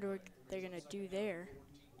 Wonder what they're gonna do there.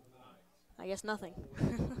 I guess nothing.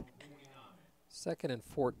 2nd and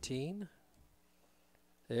 14.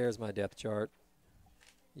 There's my depth chart.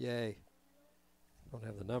 Yay. Don't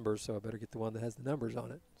have the numbers, so I better get the one that has the numbers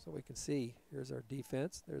on it so we can see. Here's our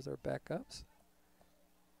defense. There's our backups.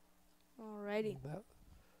 Alrighty.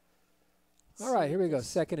 All right, here we go.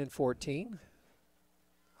 2nd and 14.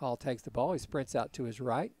 Hall takes the ball. He sprints out to his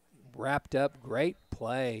right. Wrapped up. Great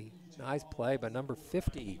play. Nice play by number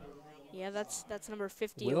 50. Yeah, that's number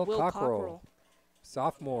 50, Will Will Cockrell.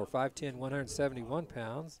 Sophomore, 5'10", 171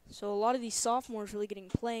 pounds. So a lot of these sophomores really getting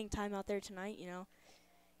playing time out there tonight, you know,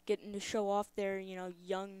 getting to show off their, you know,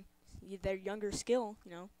 their younger skill,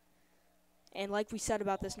 you know. And like we said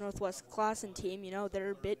about this Northwest Classen team, you know,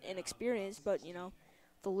 they're a bit inexperienced, but, you know,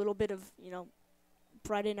 the little bit of, you know,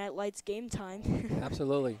 Friday Night Lights game time.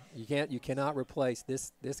 Absolutely. You cannot replace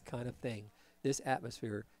this kind of thing, this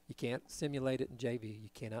atmosphere. You can't simulate it in JV. You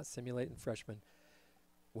cannot simulate it in freshman.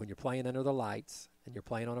 When you're playing under the lights and you're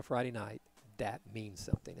playing on a Friday night, that means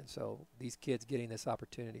something. And so these kids getting this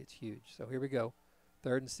opportunity, it's huge. So here we go.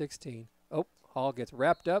 3rd and 16. Oh, Hall gets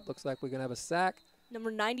wrapped up. Looks like we're going to have a sack.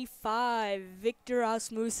 Number 95, Victor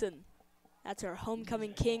Asmussen. That's our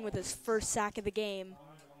homecoming king with his first sack of the game.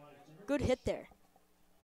 Good hit there.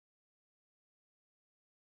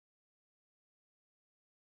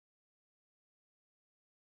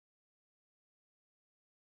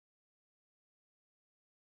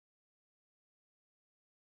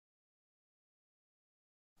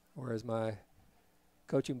 Or as my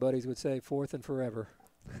coaching buddies would say, fourth and forever.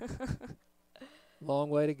 Long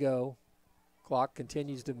way to go. Clock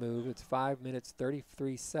continues to move. It's 5 minutes,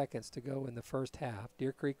 33 seconds to go in the first half.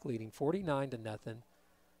 Deer Creek leading 49-0.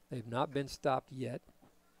 They've not been stopped yet.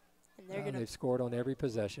 And they've scored on every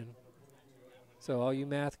possession. So all you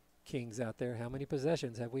math kings out there, how many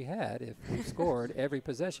possessions have we had if we've scored every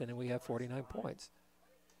possession and we have 49 points?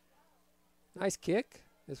 Nice kick.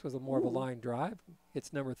 This was more of a line drive.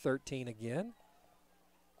 It's number 13 again.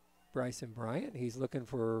 Bryson Bryant. He's looking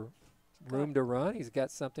for room to run. He's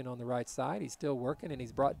got something on the right side. He's still working, and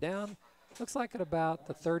he's brought down, looks like at about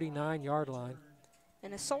the 39-yard line.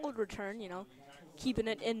 And a solid return, keeping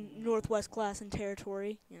it in Northwest Classen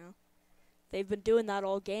territory, They've been doing that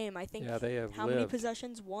all game. I think. Yeah, they have. How many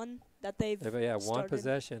possessions? One that they've. One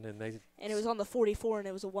possession, and they. And it was on the 44, and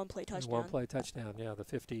it was a one-play touchdown. One-play touchdown. Yeah, the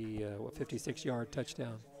 56-yard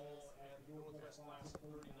touchdown.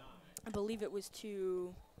 I believe it was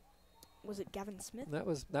to. Was it Gavin Smith? That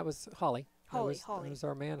was Holly. Holly. That was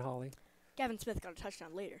our man Holly. Gavin Smith got a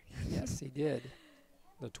touchdown later. Yes, he did.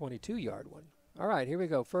 The 22-yard one. All right, here we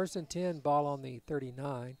go. 1st and 10, ball on the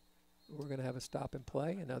 39. We're going to have a stop and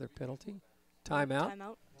play, another penalty.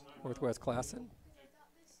 Timeout. Northwest Classen.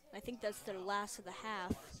 I think that's their last of the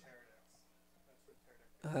half.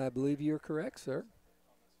 I believe you're correct, sir.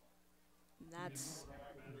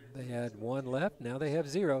 They had one left. Now they have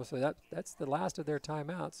 0. So that's the last of their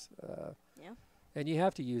timeouts. Yeah. And you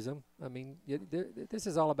have to use them. I mean, this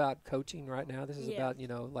is all about coaching right now. This is about,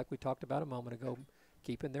 like we talked about a moment ago,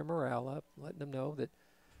 keeping their morale up, letting them know that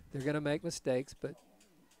they're going to make mistakes, but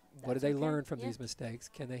what do they learn from these mistakes?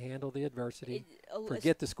 Can they handle the adversity?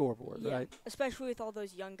 Forget the scoreboard, right? Especially with all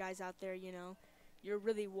those young guys out there, you're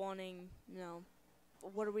really wanting,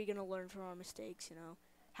 what are we going to learn from our mistakes,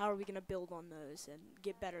 How are we going to build on those and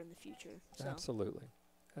get better in the future? So. Absolutely.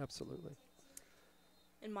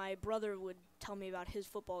 And my brother would tell me about his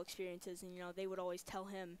football experiences, and, they would always tell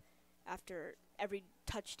him after every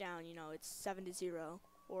touchdown, it's 7-0,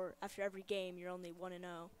 or after every game, you're only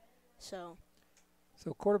 1-0.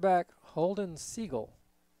 So quarterback Holden Siegel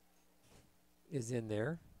is in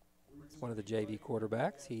there. He's one of the JV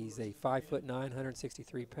quarterbacks. He's a 5'9",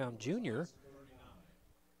 163-pound junior.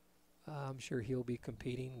 I'm sure he'll be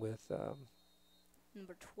competing with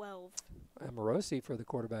number 12 Amorosi for the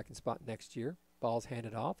quarterbacking spot next year. Ball's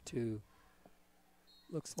handed off to,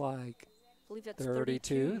 looks like, I believe that's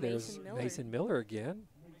 32. There's Mason Miller again.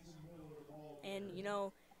 And,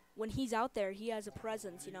 when he's out there, he has a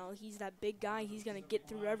presence, He's that big guy. He's going to get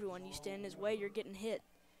through everyone. You stand in his way, you're getting hit.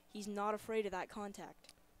 He's not afraid of that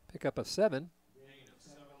contact. Pick up a 7.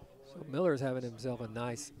 So Miller's having himself a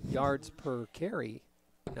nice yards per carry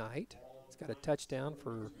night. He's got a touchdown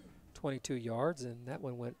for 22 yards, and that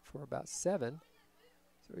one went for about 7.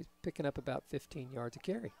 So he's picking up about 15 yards a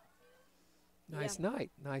carry. Nice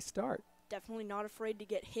night. Nice start. Definitely not afraid to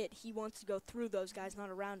get hit. He wants to go through those guys, not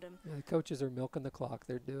around him. Yeah, the coaches are milking the clock.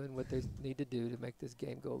 They're doing what they need to do to make this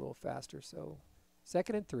game go a little faster. So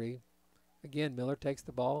 2nd and 3. Again, Miller takes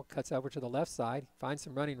the ball, cuts over to the left side, finds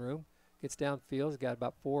some running room, gets downfield. He's got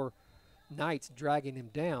about 4 Knights dragging him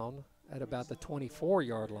down at about the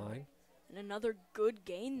 24-yard line. And another good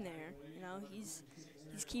gain there. He's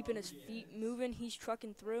keeping his feet moving. He's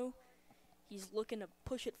trucking through. He's looking to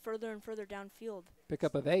push it further and further downfield.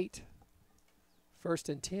 Pickup of 8. 1st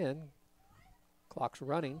and 10. Clock's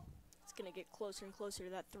running. It's going to get closer and closer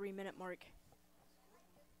to that 3-minute mark.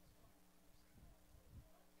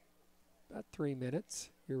 About 3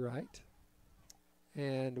 minutes, you're right.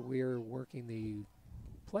 And we're working the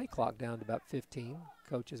play clock down to about 15.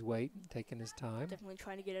 Coach is waiting, taking his time. Definitely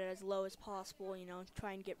trying to get it as low as possible,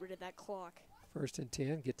 try and get rid of that clock. 1st and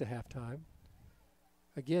 10, get to halftime.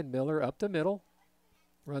 Again, Miller up the middle.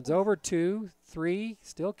 Runs over 2, 3,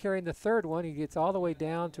 still carrying the 3rd one. He gets all the way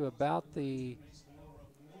down to about the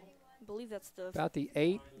I believe that's the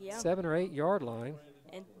 7 or 8 yard line.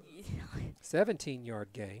 And 17-yard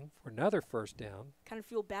gain for another 1st down. Kind of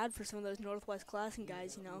feel bad for some of those Northwest Classen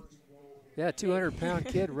guys, Yeah, 200-pound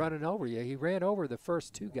kid running over you. He ran over the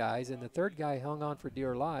first 2 guys, and the 3rd guy hung on for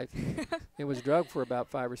dear life and was drugged for about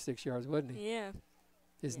 5 or 6 yards, wasn't he? Yeah.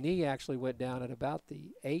 His knee actually went down at about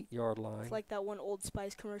the 8-yard line. It's like that one Old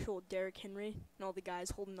Spice commercial with Derrick Henry and all the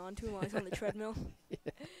guys holding on to him while he's on the treadmill.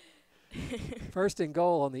 1st and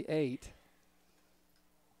goal on the 8.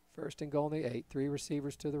 1st and goal on the 8. 3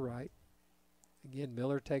 receivers to the right. Again,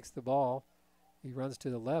 Miller takes the ball. He runs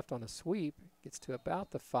to the left on a sweep, gets to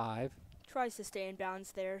about the 5. Tries to stay in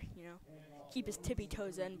bounds there, keep his tippy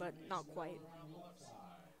toes in, but not quite.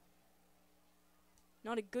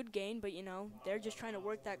 Not a good gain, but, they're just trying to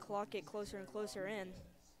work that clock, get closer and closer in.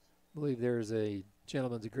 I believe there's a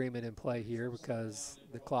gentleman's agreement in play here because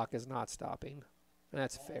the clock is not stopping.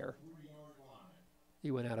 That's fair.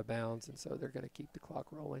 He went out of bounds, and so they're going to keep the clock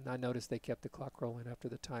rolling. I noticed they kept the clock rolling after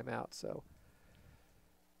the timeout, so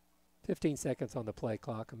 15 seconds on the play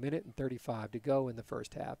clock, 1:35 to go in the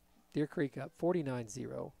first half. Deer Creek up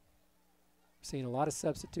 49-0. Seeing a lot of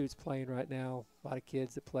substitutes playing right now, a lot of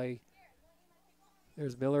kids that play.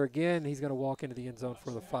 There's Miller again. He's going to walk into the end zone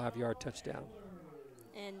for the 5-yard touchdown.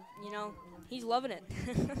 And, he's loving it.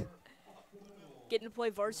 Getting to play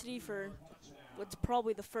varsity for what's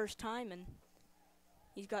probably the first time, and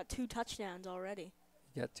he's got 2 touchdowns already.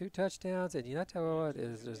 You got 2 touchdowns, and tell you what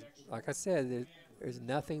is, like I said, there's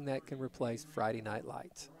nothing that can replace Friday Night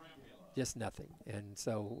Lights. Just nothing. And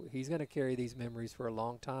so he's going to carry these memories for a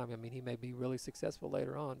long time. I mean, he may be really successful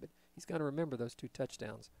later on, but he's going to remember those 2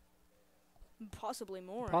 touchdowns. Possibly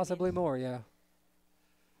more. Possibly more, yeah.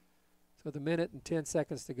 So with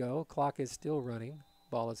 1:10 to go, clock is still running.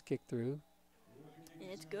 Ball is kicked through.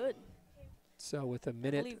 And it's good. So with a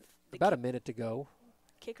minute to go.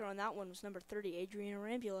 Kicker on that one was number 30, Adrian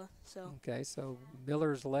Arambula. So. Okay, so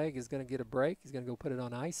Miller's leg is going to get a break. He's going to go put it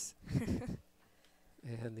on ice.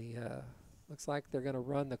 And looks like they're going to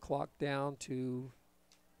run the clock down to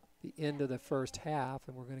the end of the first half,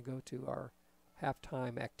 and we're going to go to our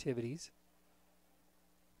halftime activities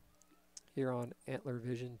here on Antler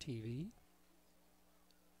Vision TV.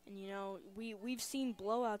 And we've seen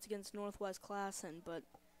blowouts against Northwest Classen, but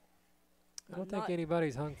I don't think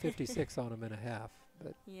anybody's hung 56 on them in a half.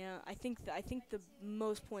 But yeah, I think the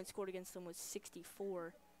most points scored against them was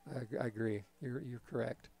 64. I agree. You're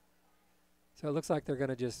correct. So it looks like they're going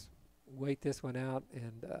to just wait this one out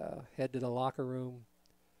and head to the locker room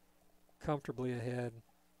comfortably ahead.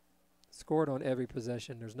 Scored on every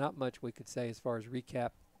possession. There's not much we could say as far as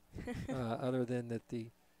recap other than that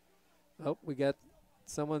we got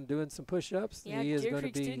someone doing some push-ups. Yeah, he is Deer going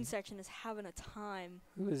Creek to be. student section is having a time.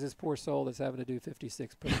 Who is this poor soul that's having to do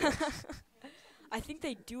 56 push-ups? I think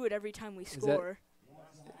they do it every time we score.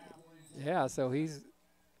 Yeah, so he's.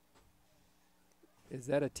 Is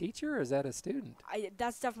that a teacher or is that a student?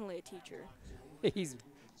 That's definitely a teacher. He's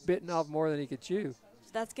bitten off more than he could chew. So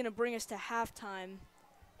that's going to bring us to halftime.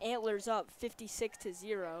 Antlers up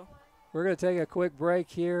 56-0. We're going to take a quick break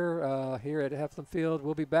here at Heflin Field.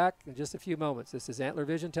 We'll be back in just a few moments. This is Antler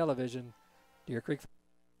Vision Television, Deer Creek.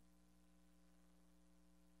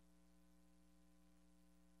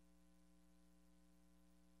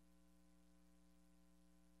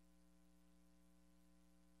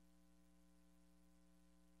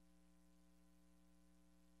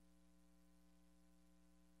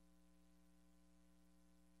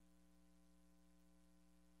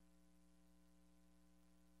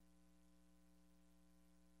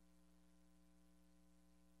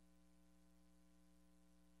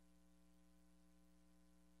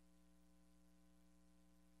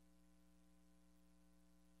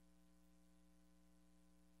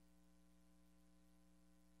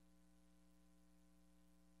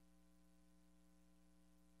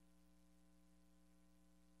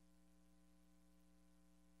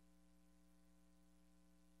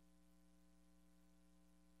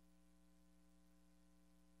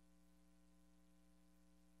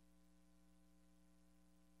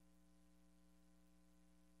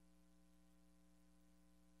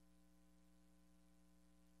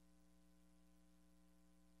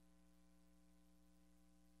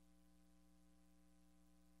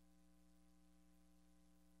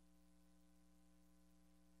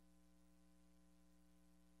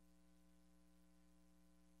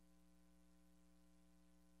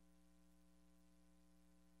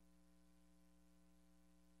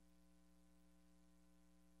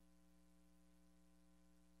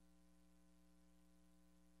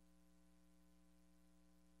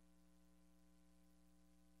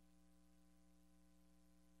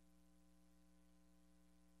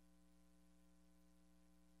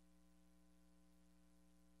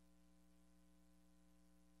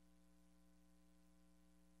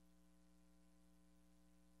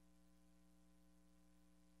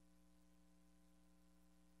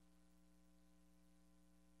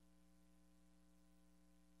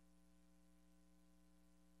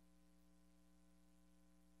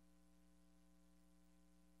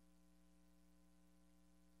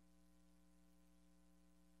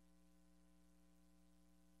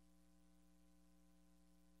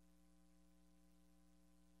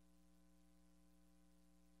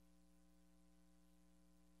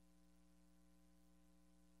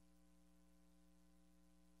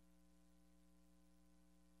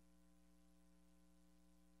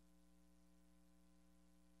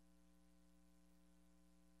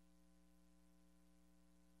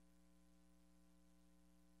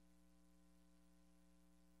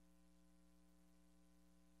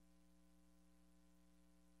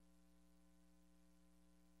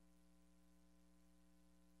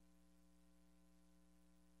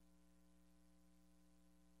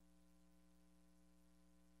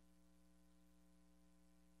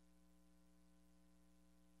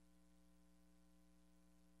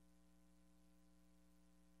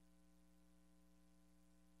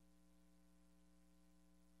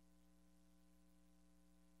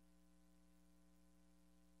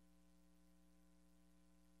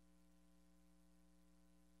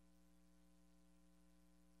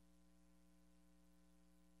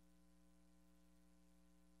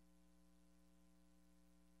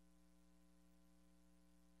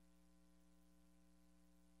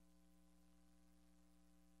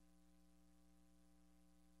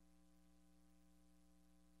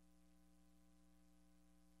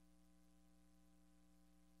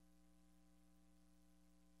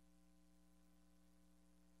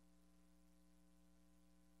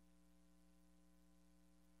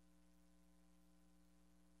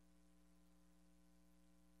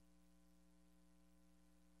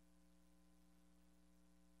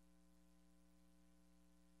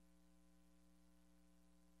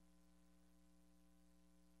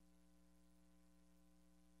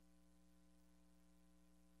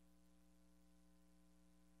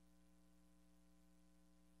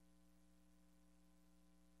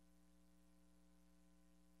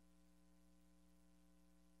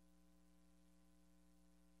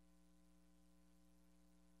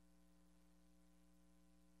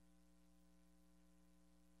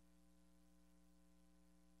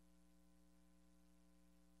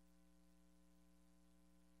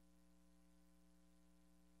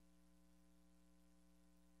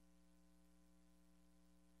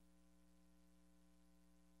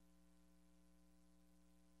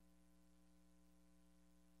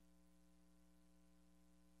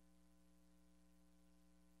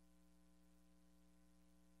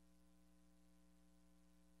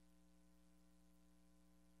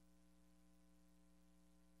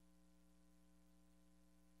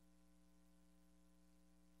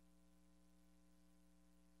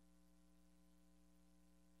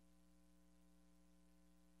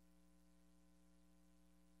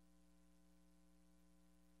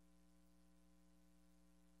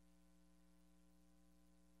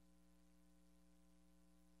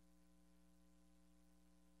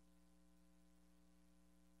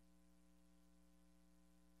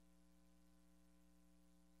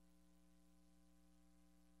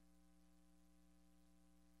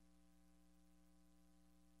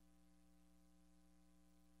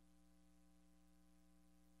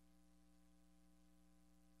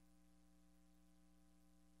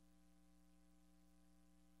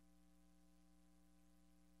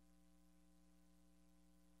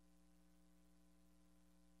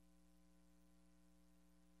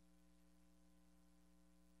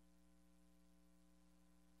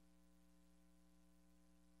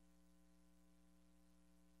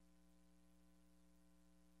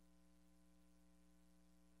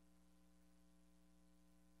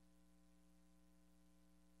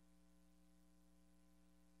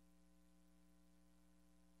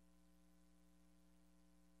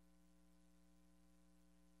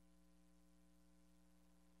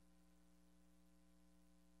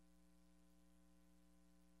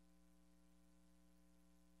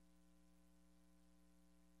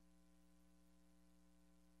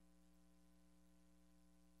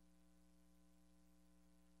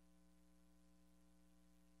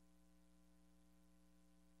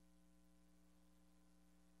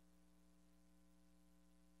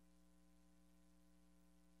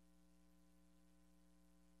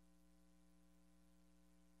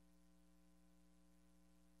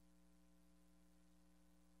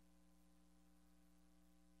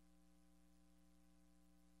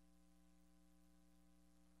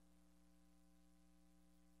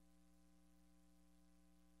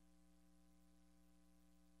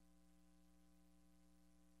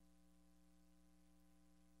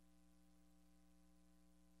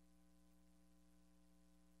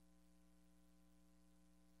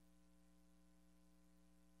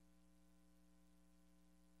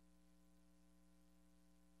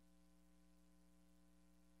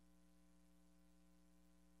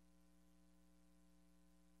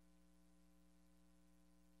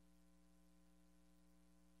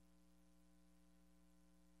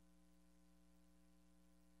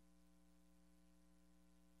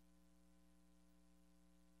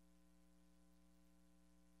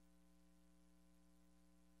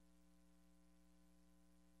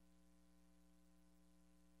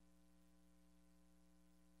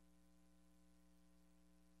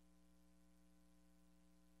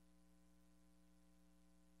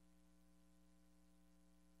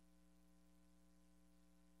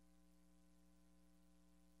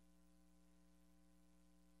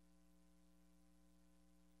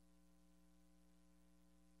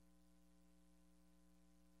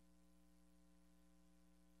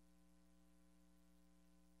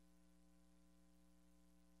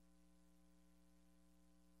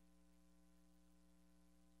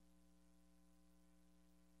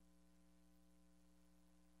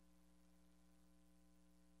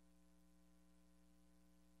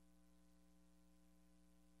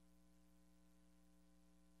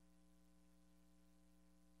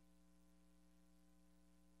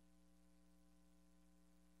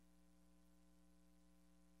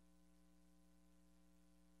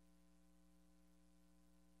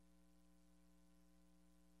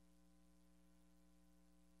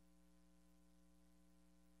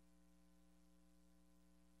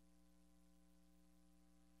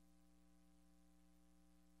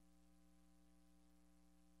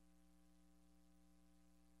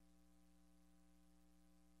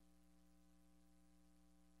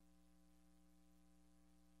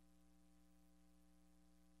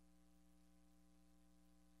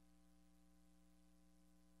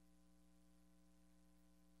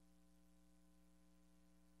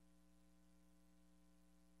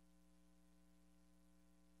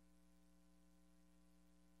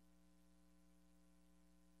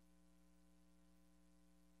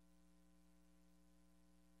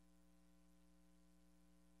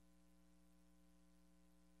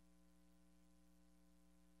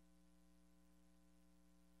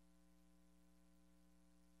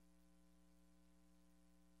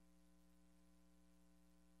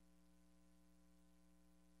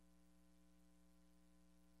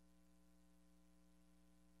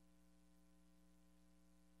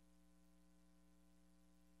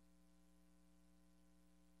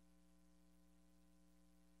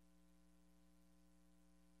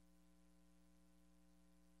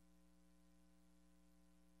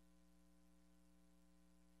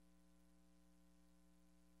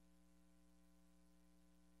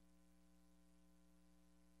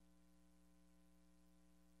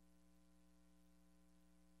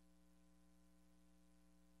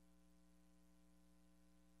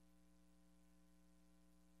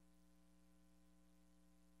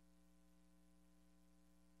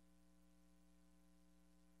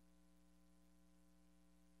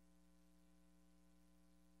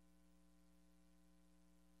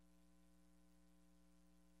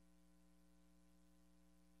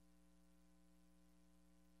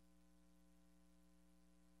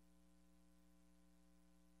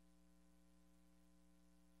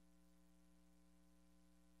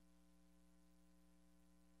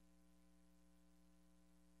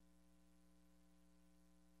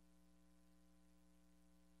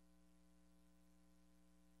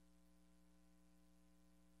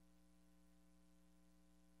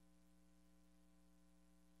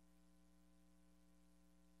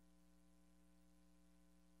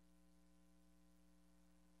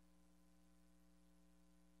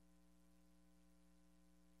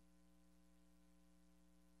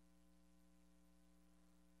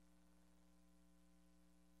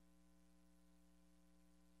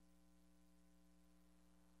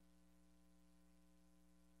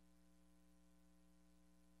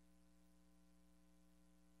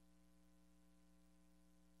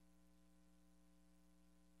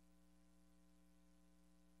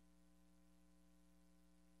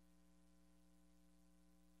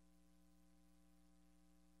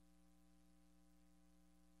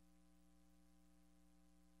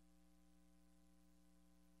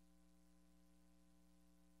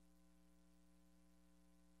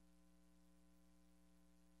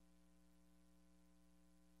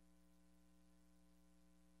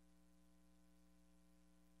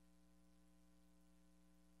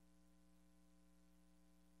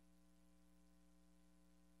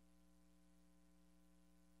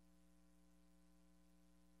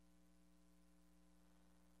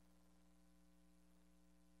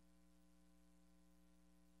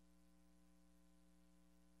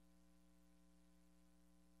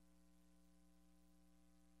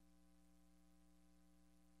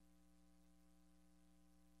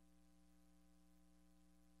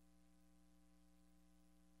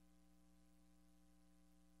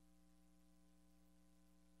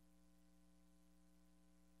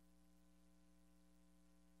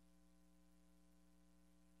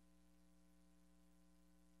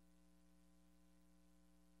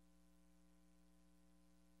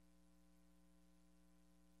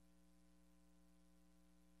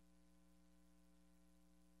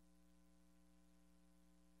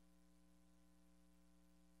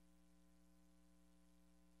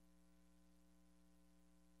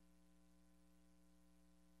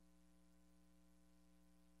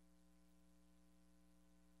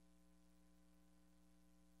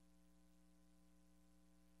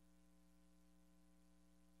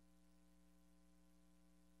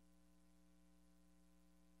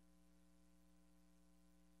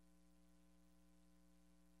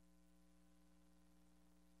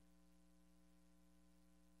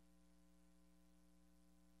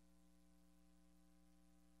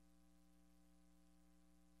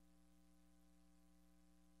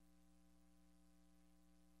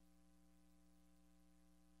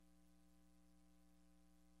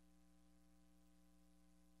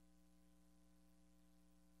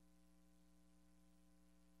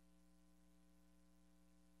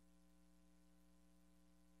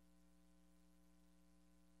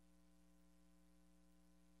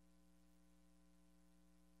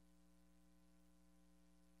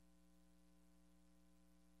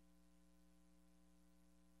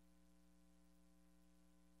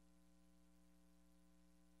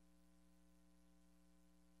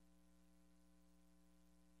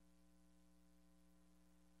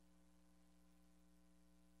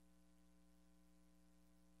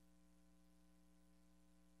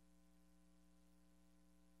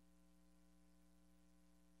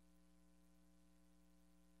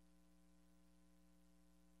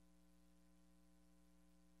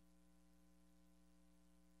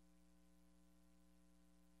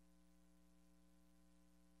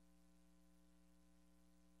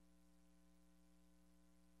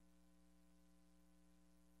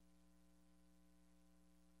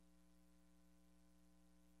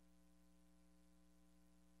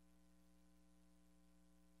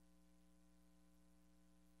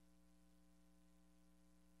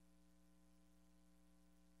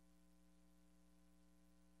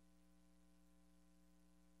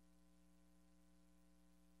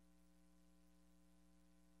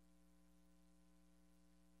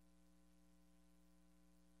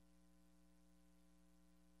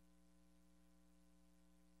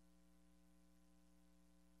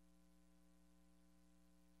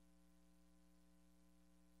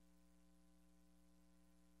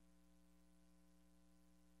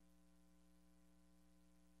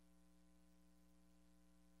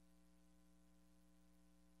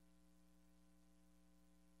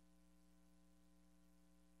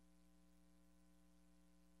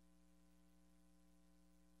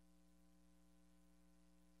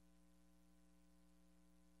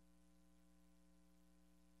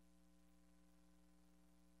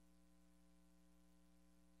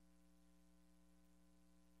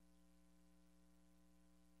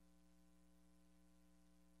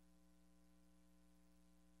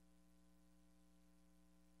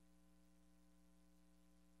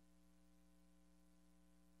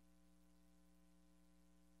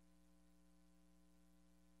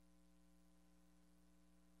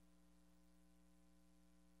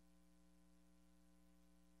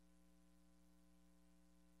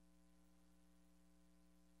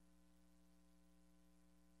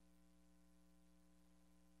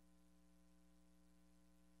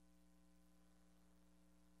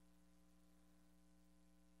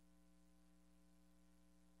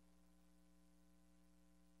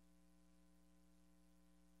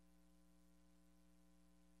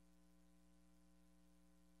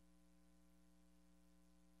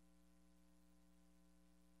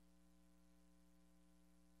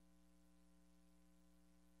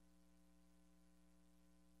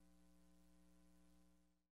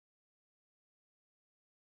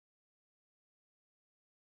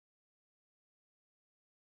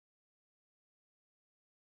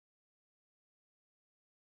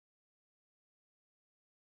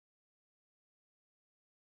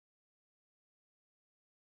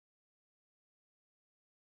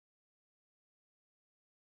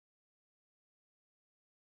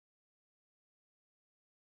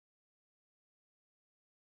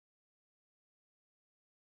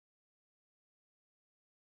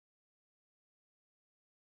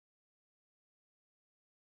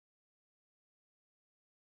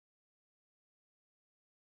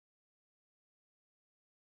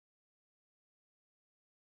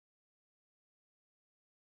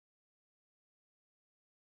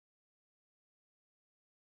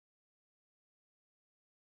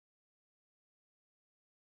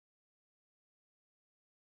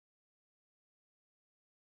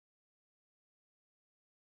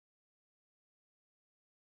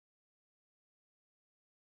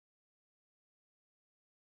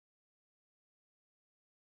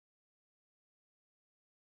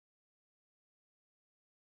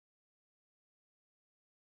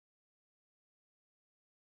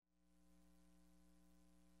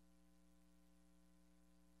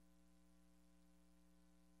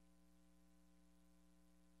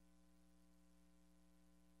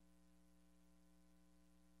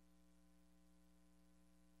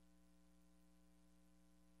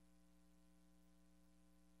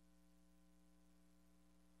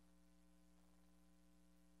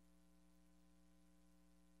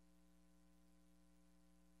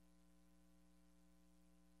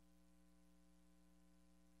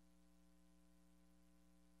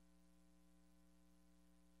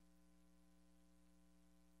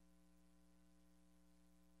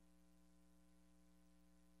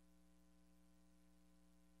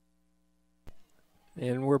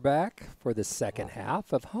 And we're back for the second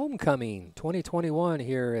half of Homecoming 2021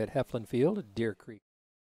 here at Heflin Field at Deer Creek.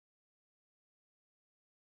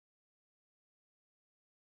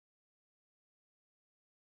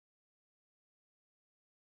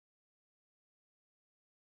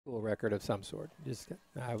 Cool record of some sort. Just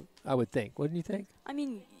I would think. Wouldn't you think? I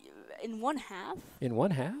mean, in one half? In one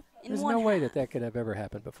half? There's no way that could have ever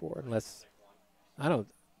happened before, unless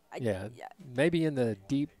yeah, maybe in the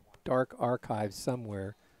deep, dark archives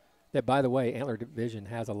somewhere. That, by the way, Antler Division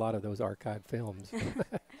has a lot of those archive films.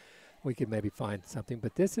 We could maybe find something,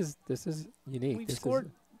 but this is unique. We've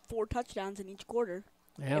scored 4 touchdowns in each quarter.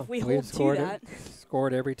 Yeah, if we hold to that.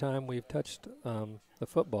 Scored every time we've touched the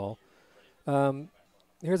football.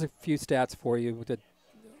 Here's a few stats for you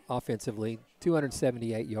offensively.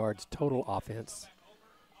 278 yards total offense.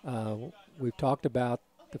 We've talked about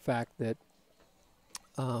the fact that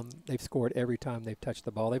they've scored every time they've touched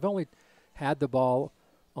the ball. They've only had the ball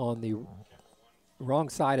on the wrong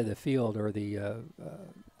side of the field, or the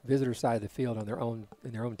visitor side of the field in their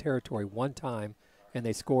own territory one time, and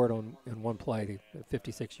they scored in one play, a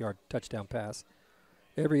 56-yard touchdown pass.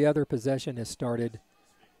 Every other possession has started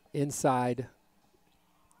inside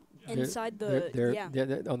on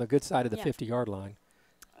the good side of the 50-yard line.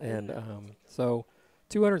 And so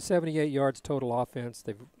 278 yards total offense.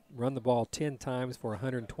 They've run the ball 10 times for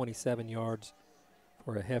 127 yards,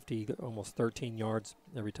 for a hefty almost 13 yards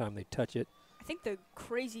every time they touch it. I think the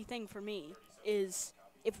crazy thing for me is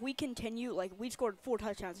if we continue, like we scored 4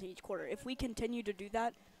 touchdowns in each quarter. If we continue to do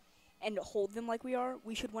that and hold them like we are,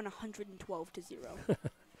 we should win 112-0.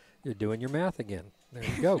 You're doing your math again. There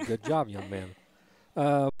you go. Good job, young man.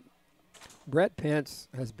 Brett Pence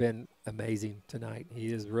has been amazing tonight.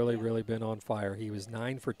 He has really been on fire. He was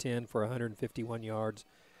 9 for 10 for 151 yards,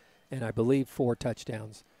 and I believe 4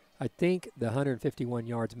 touchdowns. I think the 151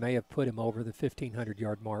 yards may have put him over the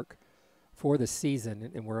 1,500-yard mark for the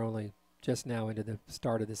season, and we're only just now into the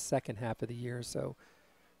start of the second half of the year. So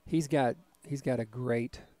he's got a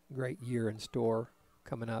great year in store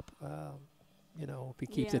coming up. If he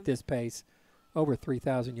keeps at this pace, over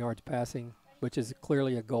 3,000 yards passing, which is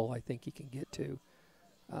clearly a goal I think he can get to,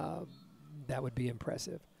 that would be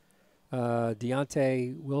impressive.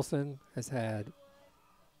 Deontay Wilson has had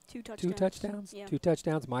 2 touchdowns. 2 touchdowns? Yeah. 2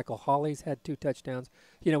 touchdowns. Michael Hawley's had 2 touchdowns.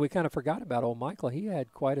 We kind of forgot about old Michael. He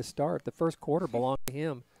had quite a start. The first quarter belonged to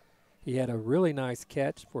him. He had a really nice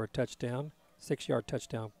catch for a touchdown, 6-yard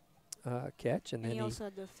touchdown catch. And then he also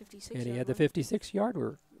had the 56-yard And he had the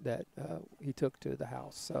 56-yarder that he took to the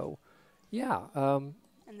house. So, yeah,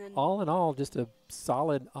 and then all in all, just a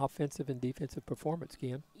solid offensive and defensive performance,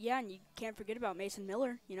 Kian. Yeah, and you can't forget about Mason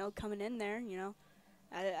Miller, coming in there,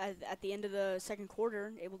 at the end of the second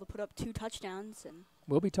quarter, able to put up 2 touchdowns. And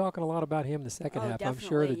we'll be talking a lot about him in the second half. I'm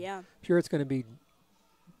sure it's going to be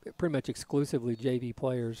pretty much exclusively JV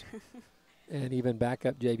players and even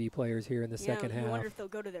backup JV players here in the second half. I wonder if they'll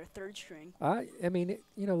go to their 3rd string. I mean,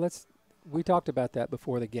 we talked about that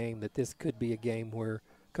before the game, that this could be a game where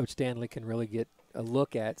Coach Stanley can really get a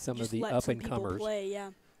look at some of the up-and-comers.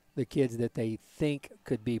 The kids that they think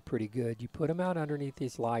could be pretty good. You put them out underneath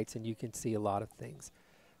these lights, and you can see a lot of things.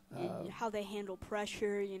 How they handle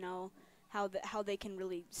pressure, how they can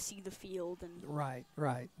really see the field. And Right.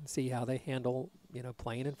 And see how they handle,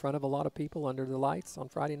 playing in front of a lot of people under the lights on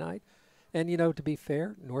Friday night. And, to be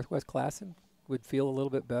fair, Northwest Classen would feel a little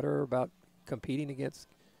bit better about competing against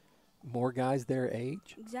more guys their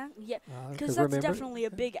age. Exactly, yeah, because that's definitely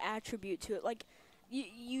a big attribute to it. Like,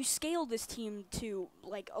 you scale this team to,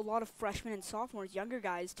 like, a lot of freshmen and sophomores, younger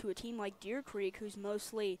guys, to a team like Deer Creek, who's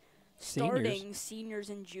mostly starting seniors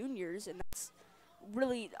and juniors, and that's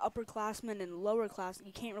really upperclassmen and lower class.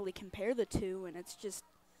 You can't really compare the two, and it's just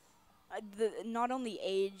not only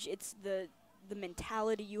age, it's the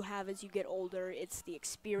mentality you have as you get older. It's the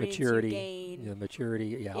experience you gain. Yeah,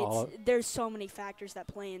 maturity. Yeah, there's so many factors that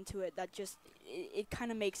play into it that just it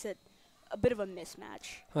kind of makes it a bit of a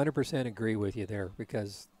mismatch. 100% agree with you there,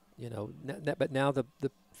 because but now the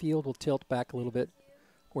field will tilt back a little bit,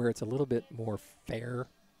 where it's a little bit more fair,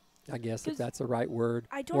 I guess, if that's the right word.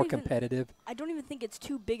 More competitive. I don't even think it's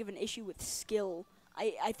too big of an issue with skill.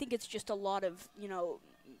 I think it's just a lot of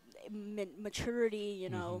maturity,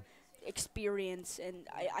 experience, and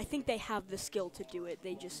I think they have the skill to do it.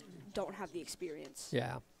 They just don't have the experience.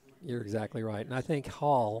 Yeah, you're exactly right. And I think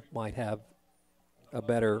Hall might have a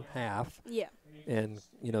better half. Yeah. And,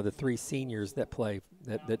 the 3 seniors that play,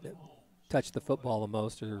 that touch the football the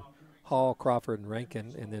most are Hall, Crawford, and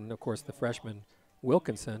Rankin. And then, of course, the freshman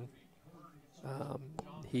Wilkinson.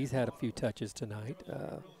 He's had a few touches tonight.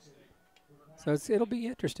 So it'll be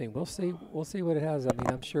interesting. We'll see. We'll see what it has. I mean,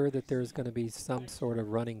 I'm sure that there's going to be some sort of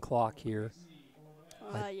running clock here.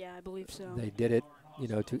 Yeah, I believe so. They did it,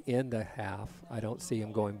 to end the half. I don't see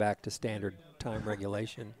them going back to standard time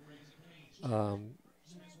regulation. In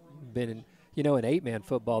 8-man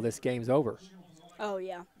football, this game's over. Oh,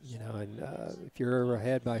 yeah. And if you're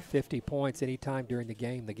ahead by 50 points anytime during the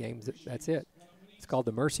game, that's it. It's called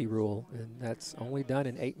the mercy rule, and that's only done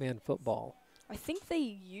in 8-man football. I think they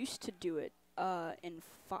used to do it in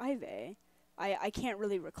 5A. I can't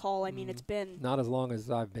really recall. I mean, it's been... Not as long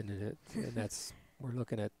as I've been in it, and we're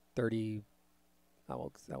looking at 30, I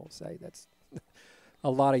won't say, that's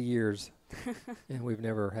a lot of years, and we've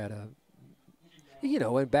never had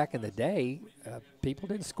and back in the day, people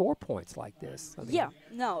didn't score points like this. I mean, yeah,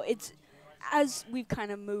 no, it's, as we've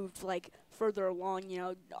kind of moved, further along,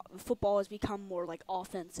 football has become more,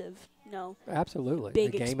 offensive, Absolutely.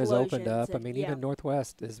 Big the game has opened up. I explosions mean, and, even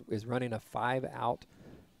Northwest is running a 5-out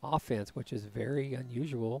offense, which is very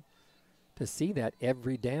unusual to see that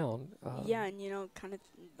every down. Yeah, and, kind of,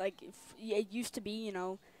 it used to be,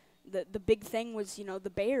 the big thing was, the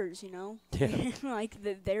Bears, Yeah.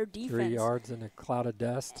 their defense. 3 yards in a cloud of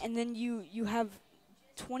dust. And then you have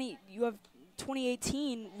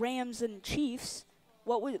 2018 Rams and Chiefs.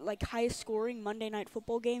 What was highest scoring Monday Night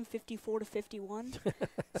Football game, 54-51.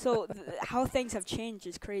 So how things have changed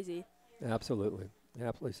is crazy. Absolutely.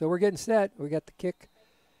 So we're getting set. We got the kick,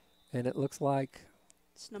 and it looks like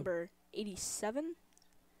it's number 87.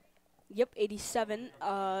 Yep, 87.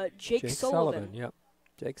 Jake Sullivan. Yep.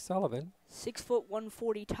 Jake Sullivan. 6 foot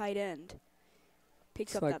 140 tight end.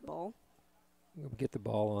 Picks up that ball. We'll get the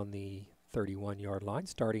ball on the 31-yard line,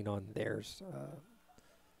 starting on their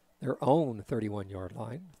own 31-yard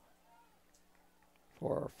line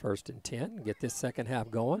for 1st and 10. Get this second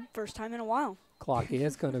half going. First time in a while. Clock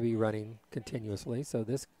is going to be running continuously, so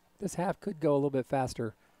this half could go a little bit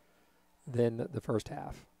faster than the first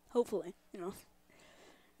half. Hopefully,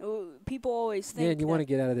 people always think. Yeah, and you want to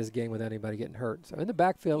get out of this game without anybody getting hurt. So in the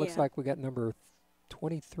backfield, looks Yeah. like we got number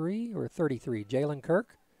 23 or 33, Jalen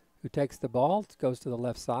Kirk, who takes the ball, goes to the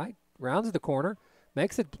left side, rounds the corner,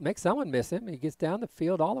 makes someone miss him. He gets down the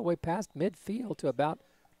field all the way past midfield to about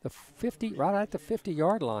the 50, right at the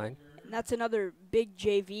 50-yard line. And that's another big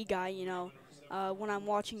JV guy, when I'm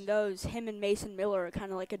watching those, him and Mason Miller are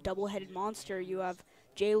kind of like a double-headed monster. You have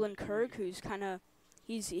Jalen Kirk, who's kind of,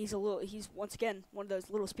 he's once again one of those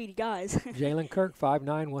little speedy guys. Jalen Kirk,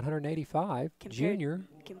 5'9", 185, junior.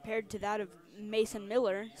 Compared to that of Mason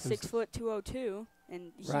Miller, 6 foot 202,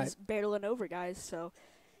 and he's barreling over guys. So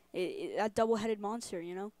that double-headed monster,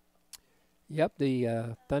 Yep,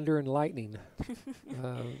 the thunder and lightning.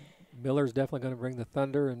 Miller's definitely going to bring the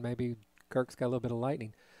thunder, and maybe Kirk's got a little bit of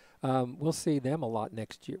lightning. We'll see them a lot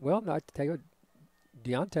next year. Well, I tell you what,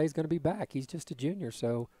 Deontay's going to be back. He's just a junior,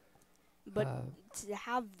 so. But to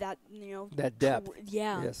have that, that depth.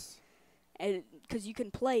 Yeah. Yes. Because you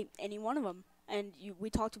can play any one of them. And we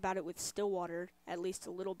talked about it with Stillwater at least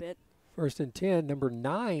a little bit. 1st and 10, number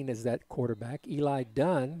 9 is that quarterback, Eli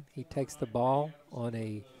Dunn. He takes the ball on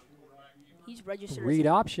a read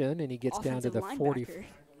option, and he gets down to the 40.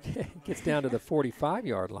 Gets down to the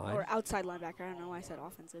 45-yard line. Or outside linebacker. I don't know why I said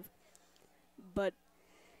offensive. But,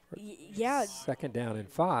 yeah. 2nd down and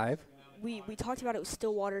 5. We talked about it with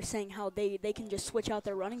Stillwater, saying how they can just switch out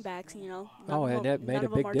their running backs, and that made a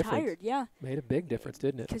big difference. Tired, yeah. Made a big difference,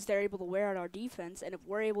 didn't it? Because they're able to wear out our defense, and if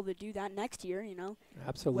we're able to do that next year,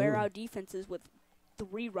 absolutely, wear out defenses with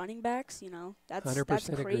 3 running backs, that's 100%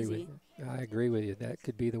 that's crazy. Agree with you. I agree with you. That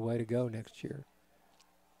could be the way to go next year.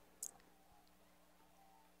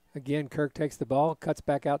 Again, Kirk takes the ball, cuts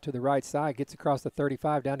back out to the right side, gets across the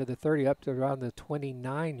 35, down to the 30, up to around the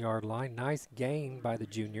 29-yard line. Nice gain by the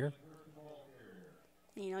junior.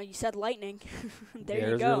 You said lightning. There's you go.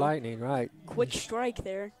 There's your lightning, right. Quick strike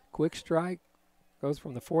there. Quick strike. Goes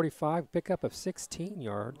from the 45, pickup of 16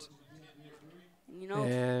 yards.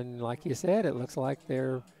 And like you said, it looks like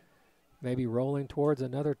they're maybe rolling towards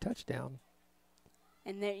another touchdown.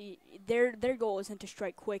 And their goal isn't to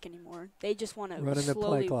strike quick anymore. They just want to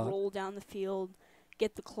slowly roll down the field,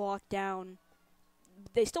 get the clock down.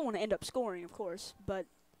 They still want to end up scoring, of course, but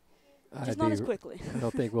just not as quickly. I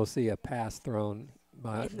don't think we'll see a pass thrown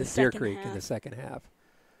by the Deer Creek in the second half.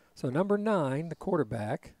 So number 9, the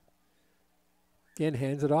quarterback, again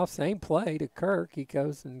hands it off. Same play to Kirk. He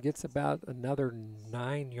goes and gets about another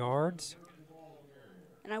 9 yards.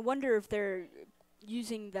 And I wonder if they're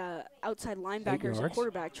using the outside linebacker as a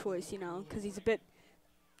quarterback choice, because he's a bit,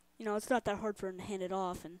 it's not that hard for him to hand it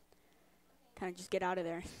off and kind of just get out of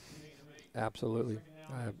there. Absolutely.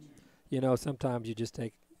 Sometimes you just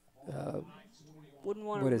take, wouldn't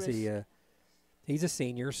want to what risk. is he, he's a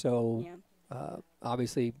senior, so Yeah.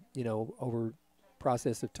 obviously, over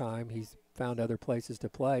process of time, he's found other places to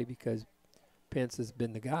play because Pence has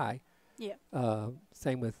been the guy. Yeah.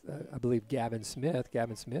 Same with, I believe, Gavin Smith.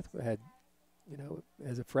 Gavin Smith had,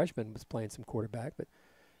 as a freshman was playing some quarterback,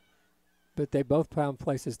 but they both found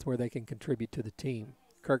places to where they can contribute to the team.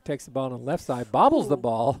 Kirk takes the ball on the left side, bobbles the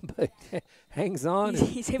ball, but hangs on.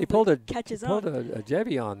 He's able he pulled to a catch his pulled own. a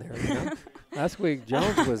Jevy on there. Last week,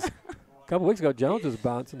 Jones was a couple weeks ago. Jones was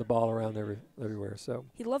bouncing the ball around everywhere. So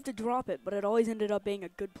He loved to drop it, but it always ended up being a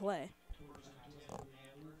good play.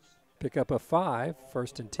 pick up a 5,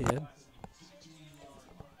 1st and 10.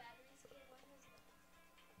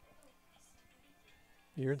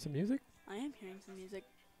 You hearing some music? I am hearing some music.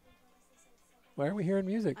 Why are we hearing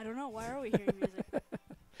music? I don't know. Why are we hearing music?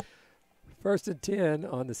 1st and 10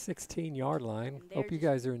 on the 16-yard line. And Hope you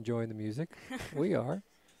they're guys are enjoying the music. We are.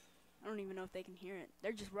 I don't even know if they can hear it.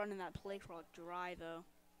 They're just running that play clock dry, though.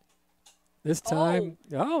 This time,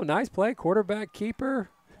 nice play. Quarterback keeper.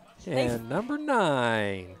 They And number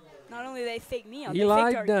 9 Not only they faked me out,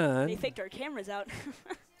 Eli they Dunn faked our cameras out.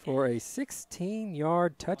 for a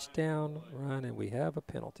 16-yard touchdown run, and we have a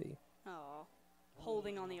penalty. Oh,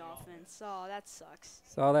 holding on the offense. Oh, that sucks.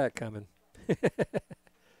 Saw that coming.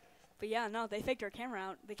 But yeah, no, they faked our camera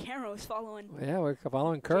out. The camera was following. Yeah, we're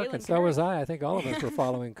following Kirk, Jalen and so was Kirk. I. I think all of us were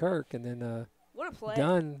following Kirk, and then What a play!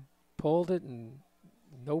 Dunn pulled it, and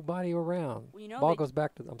nobody around. Well, you know, Ball they, goes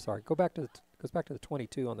back to. I'm sorry. Goes back to the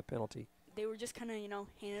 22 on the penalty. they were just kind of,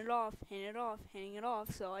 handing it off, handing it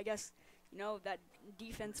off. So I guess, that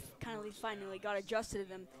defense kind of finally got adjusted to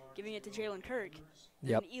them, giving it to Jalen Kirk.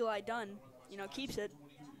 Yep. And Eli Dunn, keeps it.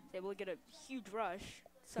 He's able to get a huge rush.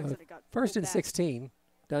 Sucks that it got 1st pulled and back. 16.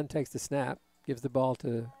 Dunn takes the snap, gives the ball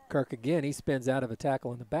to Kirk again. He spins out of a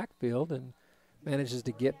tackle in the backfield and manages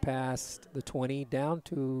to get past the 20 down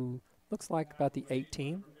to, looks like about the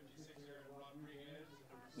 18.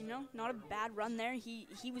 Not a bad run there. He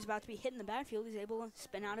was about to be hit in the backfield. He's able to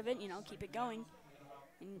spin out of it, keep it going.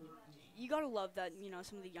 And you got to love that,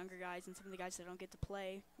 some of the younger guys and some of the guys that don't get to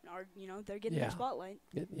play are, they're getting their spotlight.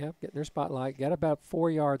 Getting their spotlight. Got about 4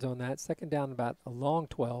 yards on that. Second down, about a long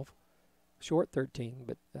 12. Short 13,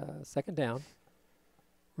 but second down.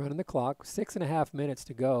 Running the clock. 6.5 minutes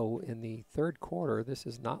to go in the third quarter. This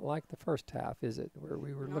is not like the first half, is it? Where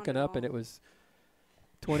we were Not looking at up and all. it was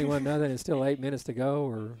 21 nothing and still 8 minutes to go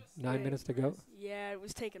or 9 Yeah. minutes to go. Yeah, it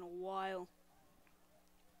was taking a while.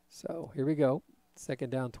 So here we go. Second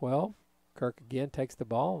down 12. Kirk again takes the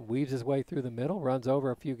ball, weaves his way through the middle, runs over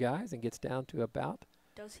a few guys and gets down to about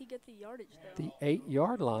Does he get the yardage, though? the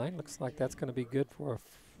 8-yard line. Looks like that's going to be good for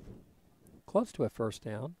close to a first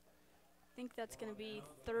down. I think that's going to be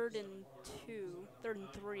 3rd and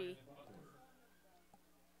 3.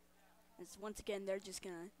 As once again, they're just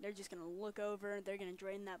gonna look over. They're gonna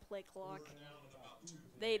drain that play clock.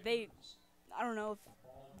 They I don't know if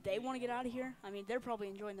they want to get out of here. I mean, they're probably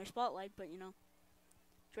enjoying their spotlight, but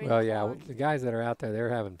drain Well, the yeah, clock. the guys that are out there,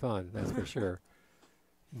 they're having fun. That's for sure.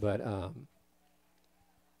 But All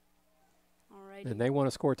right. and they want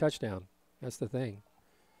to score a touchdown. That's the thing.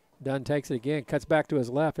 Dunn takes it again, cuts back to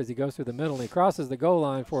his left as he goes through the middle, and he crosses the goal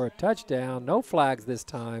line for a touchdown. No flags this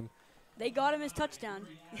time. They got him his touchdown.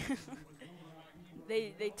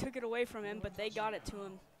 They took it away from him, but they got it to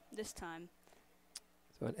him this time.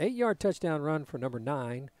 So an 8-yard touchdown run for number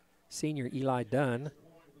 9, senior Eli Dunn.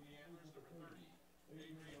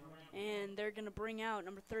 And they're going to bring out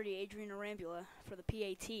number 30, Adrian Arambula, for the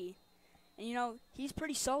PAT. And, he's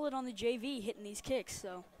pretty solid on the JV hitting these kicks,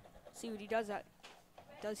 so see what he does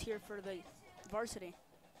here for the varsity.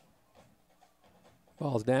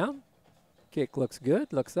 Ball's down. Kick looks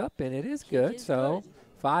good, looks up, and it is good. is So good.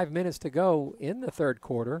 5 minutes to go in the third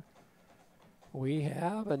quarter. We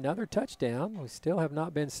have another touchdown. We still have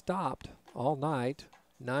not been stopped all night.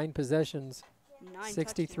 9 possessions, 9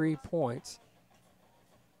 63 touchdowns. points.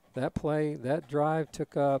 That drive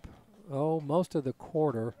took up, most of the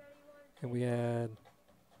quarter. And we had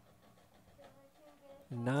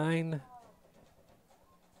 9-play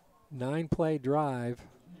drive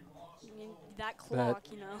That clock,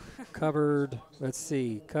 covered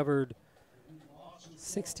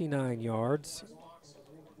 69 yards.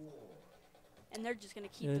 And they're just going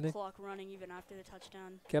to keep And the it- clock running even after the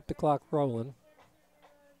touchdown. Kept the clock rolling.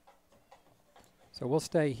 So we'll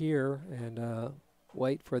stay here and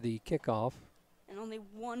wait for the kickoff. And only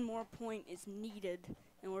one more point is needed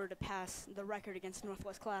in order to pass the record against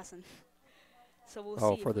Northwest Classen. So we'll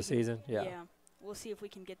see. For if the we can- season? Yeah. We'll see if we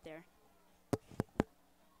can get there.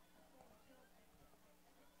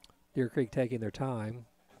 Deer Creek taking their time.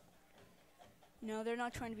 No, they're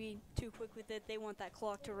not trying to be too quick with it. They want that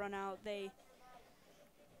clock to run out. They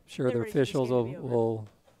Sure, They're the ready for this officials game to be over. will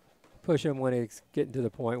push them when it's getting to the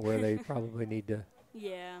point where they probably need to.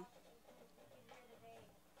 Yeah.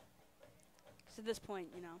 'Cause at this point,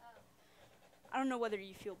 you know, I don't know whether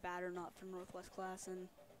you feel bad or not for Northwest Classen.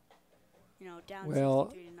 You know, down Well,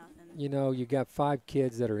 63 to nothing. you know, you got 5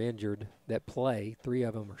 kids that are injured that play. 3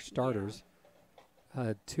 of them are starters.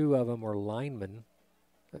 2 of them are linemen.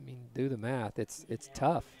 I mean, do the math. It's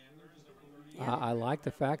tough. Yeah. I like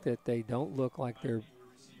the fact that they don't look like they're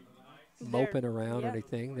moping around or yeah.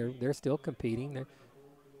 anything. They're still competing.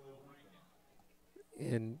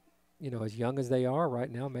 And you know, as young as they are right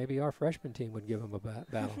now, maybe our freshman team would give them a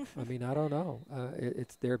battle. I mean, I don't know.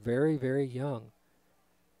 They're very, very young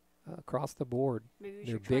across the board. Maybe we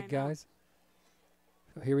They're should try big 'em out. guys.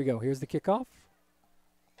 So here we go. Here's the kickoff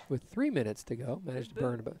with 3 minutes to go. Managed to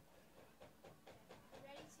burn about.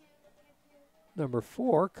 Number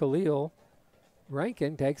 4, Khalil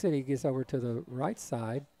Rankin takes it. He gets over to the right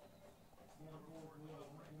side.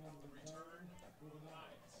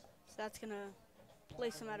 So that's going to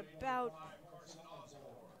place him at about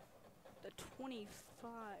the 20-ish,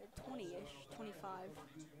 25.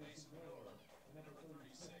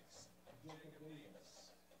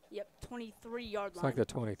 Yep, 23-yard It's line. like the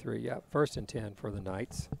 23. Yeah, 1st and 10 for the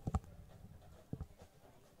Knights.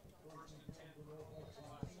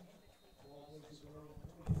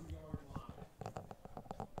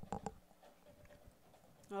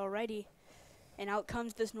 Alrighty. And out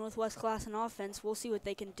comes this Northwest Classen offense. We'll see what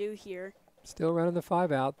they can do here. Still running the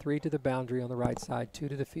 5 out, 3 to the boundary on the right side, 2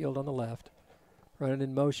 to the field on the left. Running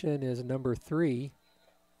in motion is number 3.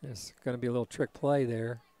 It's going to be a little trick play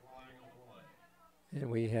there. And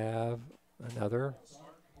we have another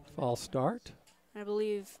false start. I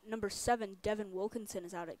believe number 7, Devin Wilkinson,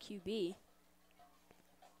 is out at QB.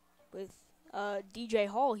 With DJ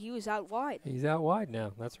Hall, he was out wide. He's out wide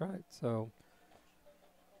now. That's right. So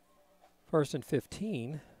 1st and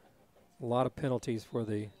 15. A lot of penalties for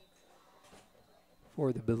the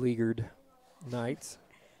beleaguered Knights.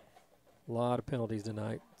 A lot of penalties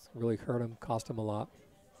tonight. It's really hurt them, cost them a lot.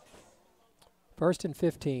 1st and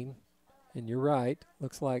 15. And you're right.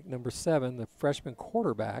 Looks like number 7, the freshman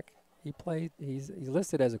quarterback. He's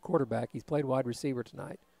listed as a quarterback. He's played wide receiver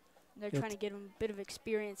tonight. They're trying to get him a bit of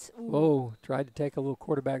experience. Ooh. Whoa, tried to take a little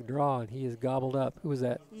quarterback draw, and he is gobbled up. Who was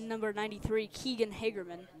that? Number 93, Keegan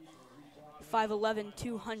Hagerman. 5'11",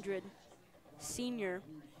 200, senior.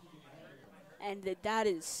 And that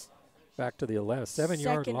is Back to the 11.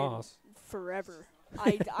 7-yard second in loss. forever.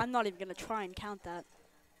 I'm not even going to try and count that.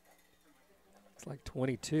 It's like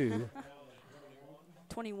 22.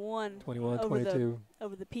 21. 21, over 22.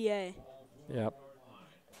 Over the PA. Yep.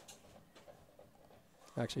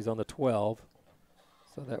 Actually, he's on the 12,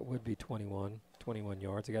 so that would be 21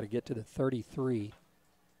 yards. I got to get to the 33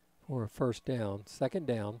 for a 1st down. 2nd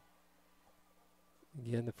down.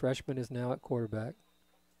 Again, the freshman is now at quarterback.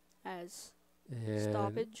 As And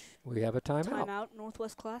stoppage. we have a timeout. Timeout,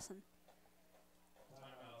 Northwest Classen.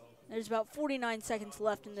 There's about 49 seconds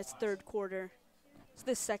left in this 3rd quarter. So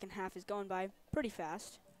this 2nd half is going by pretty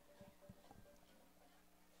fast.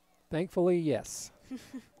 Thankfully, yes.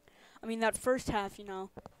 I mean, that 1st half, you know,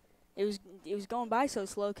 it was going by so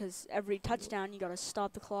slow because every touchdown you got to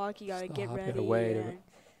stop the clock, you got to get Stop, ready. gotta wait. and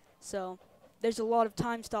so there's a lot of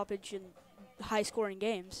time stoppage in high-scoring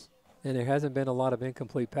games. And there hasn't been a lot of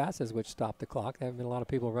incomplete passes, which stop the clock. There haven't been a lot of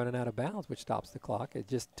people running out of bounds, which stops the clock. It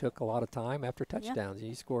just took a lot of time after touchdowns.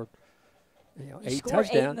 You scored, You 8 score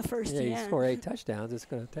touchdowns. 8 in the first, You yeah. score 8 touchdowns. It's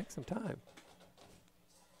going to take some time.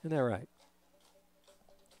 Isn't that right?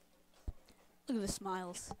 Look at the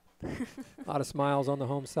smiles. A lot of smiles on the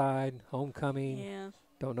home side. Homecoming. Yeah.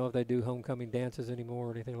 Don't know if they do homecoming dances anymore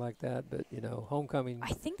or anything like that, but, you know, homecoming.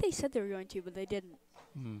 I think they said they were going to, but they didn't.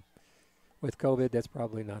 With COVID, that's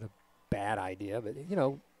probably not a bad idea. But, you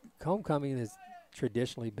know, homecoming has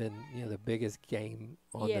traditionally been, you know, the biggest game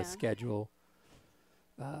on Yeah. the schedule.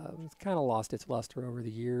 It's kind of lost its luster over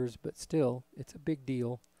the years, but still, it's a big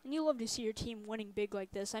deal. And you love to see your team winning big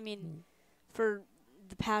like this. I mean, for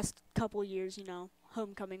the past couple years, you know,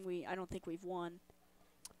 homecoming, I don't think we've won.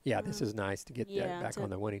 Yeah, this is nice to get yeah, that back on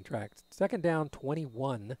the winning track. 2nd down,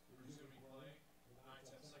 21.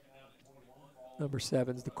 Number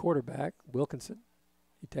 7's the quarterback, Wilkinson.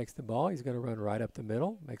 He takes the ball. He's going to run right up the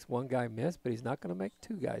middle. Makes one guy miss, but he's not going to make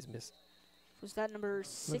 2 guys miss. Was that number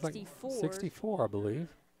Looks like 64? 64, I believe.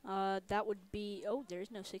 That would be, there's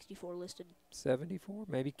no 64 listed. 74,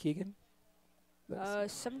 maybe Keegan.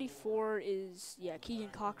 74 is, Keegan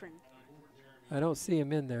Cochran. I don't see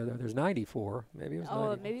him in there, though. There's 94. Maybe it was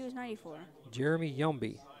 90. Maybe it was 94. Jeremy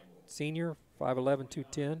Yumby, senior, 5'11",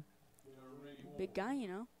 210. Big guy, you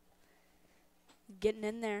know. Getting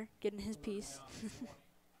in there, getting his piece.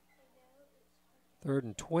 3rd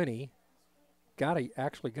and 20.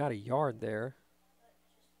 Actually got a yard there.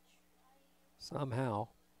 Somehow.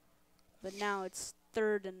 But now it's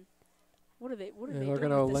 3rd and what are they doing They're with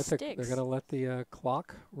gonna the let sticks? they're gonna let the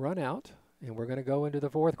clock run out, and we're gonna go into the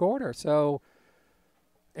 4th quarter. So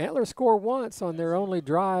Antlers score once on their only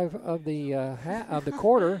drive of the of the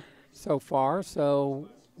quarter so far. So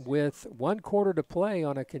with 1 quarter to play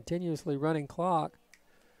on a continuously running clock,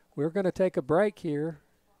 we're going to take a break here.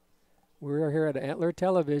 We're here at Antler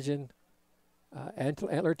Television,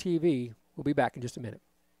 Antler TV. We'll be back in just a minute.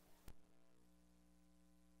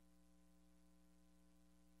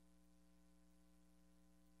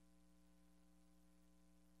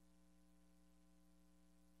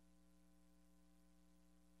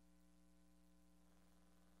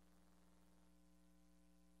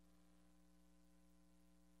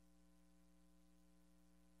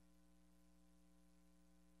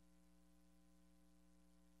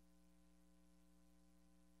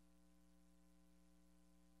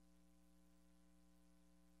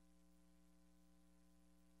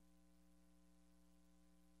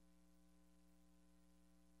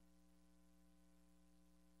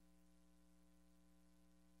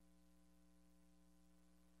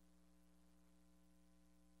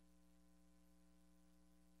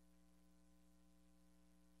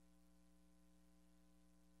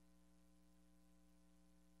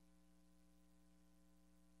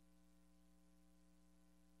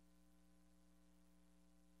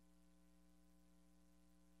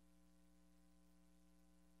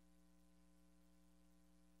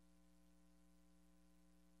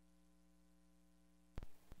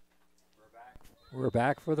 We're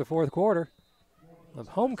back for the 4th quarter of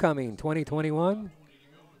Homecoming 2021.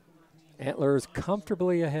 Antlers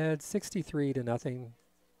comfortably ahead, 63-0.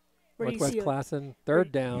 Northwest Classen,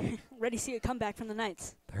 3rd down. Ready to see a comeback from the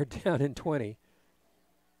Knights. 3rd down and 20.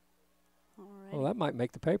 Alrighty. Well, that might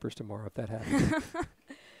make the papers tomorrow if that happens.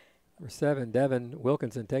 Number 7, Devin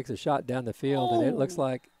Wilkinson takes a shot down the field, and it looks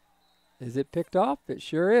like, is it picked off? It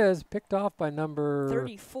sure is. Picked off by number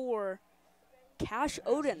 34, Cash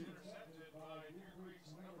Odin.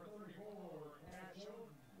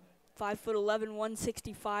 5'11",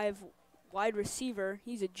 165 wide receiver.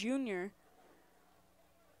 He's a junior.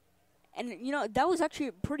 And, you know, that was actually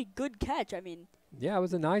a pretty good catch. I mean, yeah, it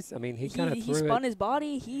was a nice, he kind of he threw spun it. his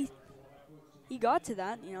body. He got to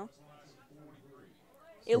that, you know.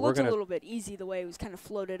 It So looked a little bit easy the way it was kind of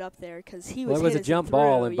floated up there because he was Well, it was a hit as jump he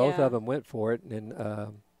ball, threw, and both yeah. of them went for it. And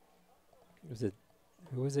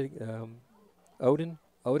who was it? Odin?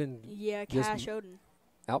 Odin Yeah, just Cash Odin.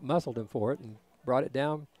 out-muscled him for it and brought it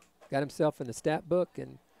down, got himself in the stat book,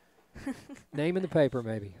 and name in the paper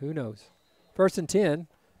maybe. Who knows? 1st and 10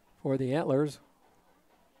 for the Antlers.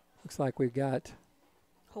 Looks like we've got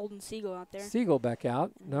Holden Siegel out there. Siegel back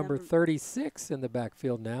out. And Number 36 in the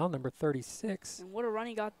backfield now. Number 36. And what a run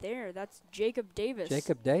he got there. That's Jacob Davis.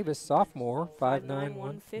 Jacob Davis, sophomore, 5'9",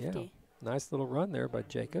 150. Yeah, nice little run there by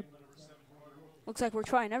Jacob. Looks like we're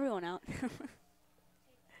trying everyone out.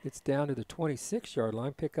 It's down to the 26-yard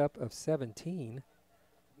line, pickup of 17.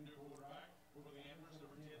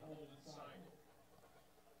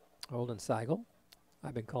 Holden Seigel.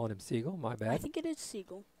 I've been calling him Siegel, my I bad. think it is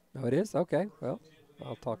Siegel. No, it is? Okay, well,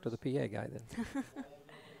 I'll talk to the PA guy then.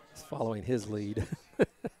 He's following his lead.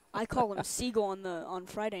 I call him Siegel on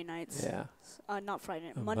Friday nights. Yeah. Not Friday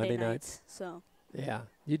night, On Monday Monday nights. So Yeah,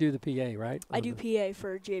 you do the PA, right? I do PA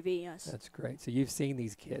for JV, yes. That's great. So you've seen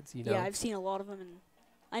these kids, you know. Yeah, I've seen a lot of them, and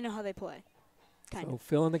I know how they play. Kind So of.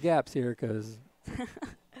 fill in the gaps here because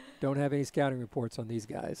don't have any scouting reports on these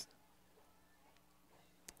guys.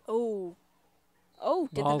 Oh. Oh,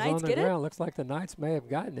 did Ball's the Knights on the get ground. Looks like the Knights may have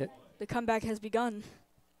gotten it. it? The comeback has begun.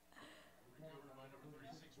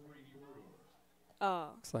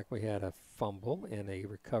 Looks like we had a fumble and a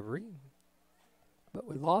recovery, but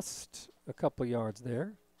we lost a couple yards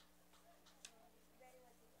there.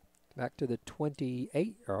 Back to the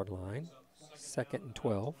 28-yard line, 2nd and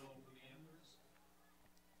 12.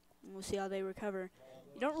 We'll see how they recover.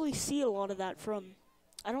 You don't really see a lot of that from.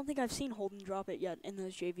 I don't think I've seen Holden drop it yet in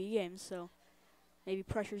those JV games, so maybe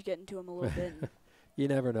pressure's getting to him a little bit. You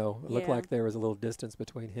never know. It looked Yeah. like there was a little distance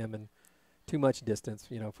between him and too much distance,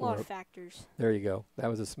 you know. A For lot of factors. there you go. That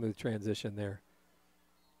was a smooth transition there.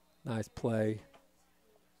 Nice play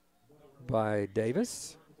by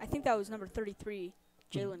Davis. I think that was number 33,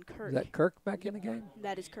 Jalen Kirk. Is that Kirk back in the game?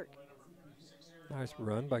 That is Kirk. Nice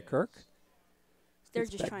run by Kirk. They're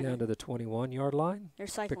Gets just back trying down to the 21-yard line. They're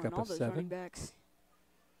cycling up all of those 7. running backs.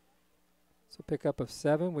 So pickup of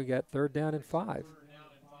 7. We got 3rd down and 5.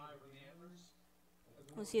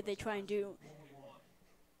 We'll see if they try and do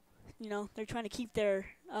they're trying to keep their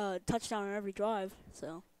touchdown on every drive.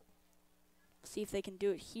 So see if they can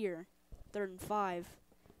do it here. 3rd and 5.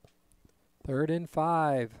 3rd and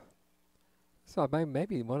 5. So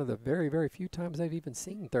maybe one of the very, very few times they've even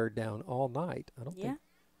seen 3rd down all night. I don't think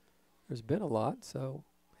there's been a lot. So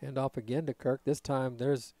hand off again to Kirk. This time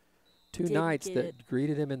there's two Knights that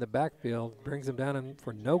greeted him in the backfield, brings him down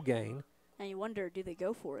for no gain. And you wonder, do they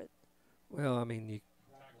go for it? Well, I mean,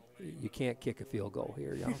 you can't kick a field goal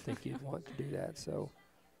here. I don't think you'd want to do that. So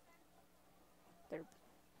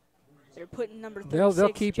they're putting number 36. They'll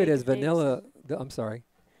keep Jacob it as Davis. vanilla. I'm sorry.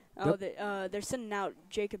 Oh, they're sending out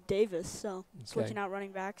Jacob Davis, so switching out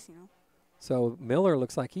running backs, So Miller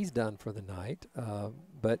looks like he's done for the night.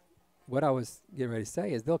 But what I was getting ready to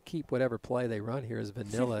say is they'll keep whatever play they run here as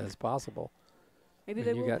vanilla as possible. Maybe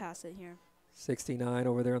they will pass it here. 69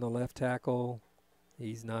 over there on the left tackle.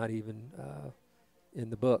 He's not even in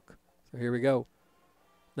the book. So here we go.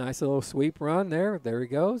 Nice little sweep run there. There he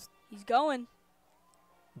goes. He's going.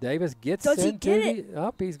 Davis gets Does he into get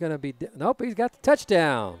it? He's going to be nope, he's got the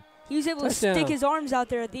touchdown. He was able to stick his arms out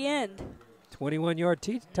there at the end. 21-yard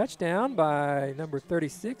touchdown by number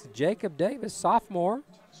 36, Jacob Davis, sophomore.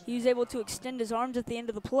 He was able to extend his arms at the end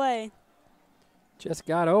of the play. Just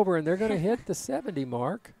got over, and they're going to hit the 70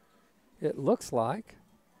 mark, it looks like.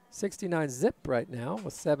 69 zip right now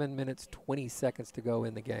with 7 minutes, 20 seconds to go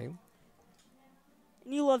in the game.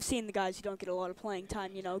 And you love seeing the guys who don't get a lot of playing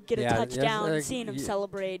time, get a touchdown, seeing them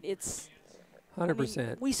celebrate. It's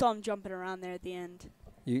 100%. We saw him jumping around there at the end.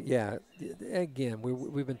 Again,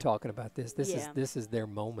 we've been talking about this. This is their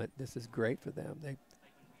moment. This is great for them. They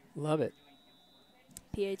love it.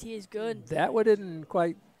 PAT is good. That one didn't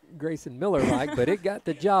quite Grayson Miller like, but it got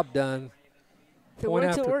the job done. Point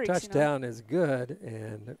after touchdown is good,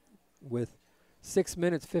 and with 6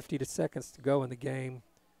 minutes, 50 seconds to go in the game,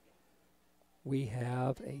 we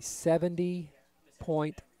have a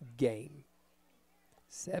 70-point game.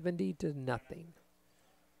 70-0.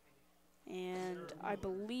 And I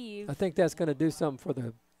think that's going to do something for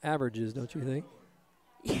the averages, don't you think?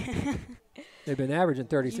 They've been averaging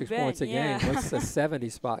 36 points a game. What's the 70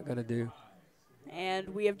 spot going to do? And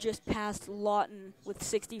we have just passed Lawton with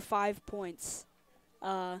 65 points.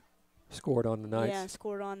 Scored on the Knights. Yeah,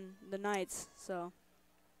 scored on the Knights. So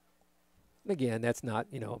again, that's not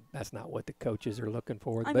what the coaches are looking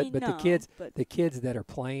for. I but mean, the kids that are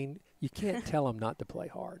playing, you can't tell them not to play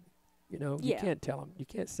hard. You can't tell them. You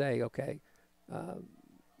can't say, okay,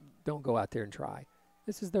 don't go out there and try.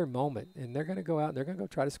 This is their moment, and they're going to go out and they're going to go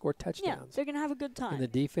try to score touchdowns. Yeah, they're going to have a good time. And the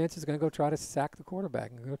defense is going to go try to sack the quarterback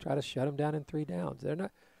and go try to shut them down in 3 downs. They're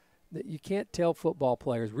not. You can't tell football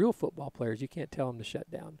players, real football players, you can't tell them to shut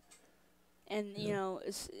down. And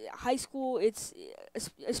it's high school. It's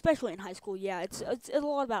especially in high school. Yeah, it's a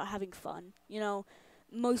lot about having fun.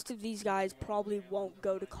 Most of these guys probably won't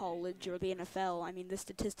go to college or the NFL. I mean, the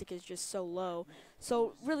statistic is just so low.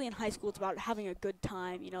 So really, in high school, it's about having a good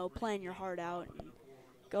time. Playing your heart out and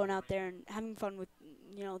going out there and having fun with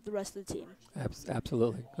the rest of the team.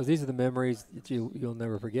 Absolutely, because these are the memories that you'll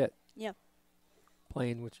never forget. Yeah.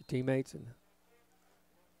 Playing with your teammates. And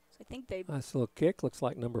so I think they. Nice little kick. Looks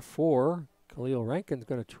like number 4. Khalil Rankin's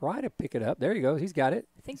going to try to pick it up. There he goes. He's got it.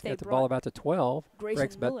 I think He's got the ball about to 12.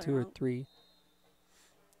 Breaks about 2 or 3.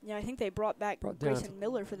 Yeah, I think they brought back Grayson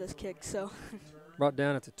Miller for this kick. So brought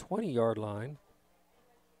down at the 20-yard line.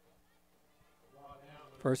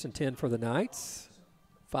 1st and 10 for the Knights.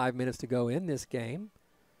 5 minutes to go in this game.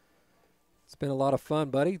 It's been a lot of fun,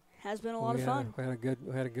 buddy. Has been a lot of fun.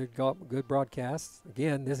 We had a good broadcast.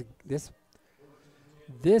 Again,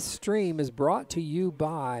 this stream is brought to you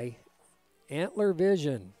by Antler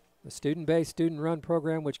Vision, a student-based, student-run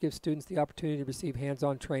program which gives students the opportunity to receive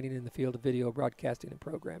hands-on training in the field of video broadcasting and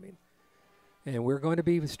programming. And we're going to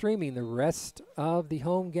be streaming the rest of the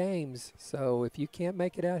home games. So if you can't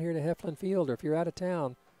make it out here to Heflin Field, or if you're out of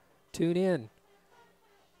town, tune in.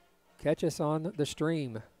 Catch us on the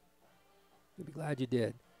stream. You'll be glad you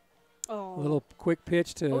did. Oh. A little quick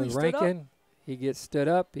pitch to Rankin. He gets stood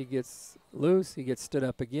up. He gets loose. He gets stood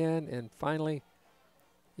up again. And finally,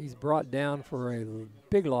 he's brought down for a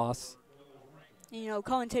big loss.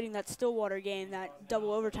 Commentating that Stillwater game, that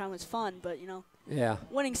double overtime was fun, but, yeah,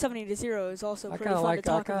 winning 70-0 is also pretty fun to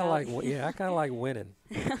talk about. I kind of like winning.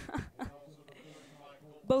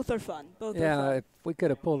 Both are fun. Both are fun. Yeah, if we could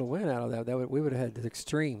have pulled a win out of that, we would have had the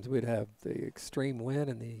extremes. We'd have the extreme win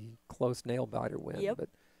and the close nail-biter win. Yep. But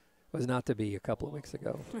it was not to be a couple of weeks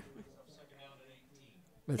ago.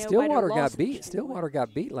 But Stillwater Stillwater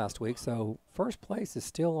got beat last week, so first place is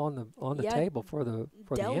still on the table for the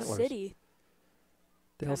Antlers. City.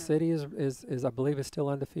 Dell City is I believe is still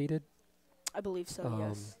undefeated. I believe so.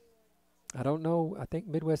 Yes. I don't know. I think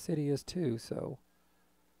Midwest City is too. So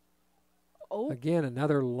Oh, again,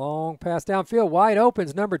 another long pass downfield. Wide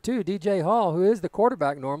opens number 2, DJ Hall, who is the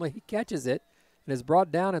quarterback normally. He catches it and is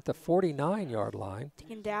brought down at the 49-yard line.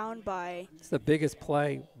 taken down by, It's the biggest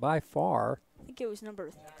play by far. I think it was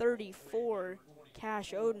number 34,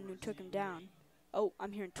 Cash Oden, who took him down. Oh,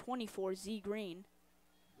 I'm hearing 24, Z Green.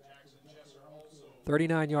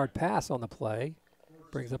 39-yard pass on the play.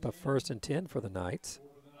 Brings up a 1st and 10 for the Knights.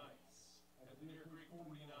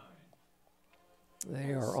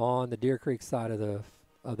 They are on the Deer Creek side of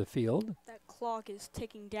the field. That clock is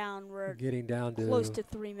ticking down. We're Getting down to close to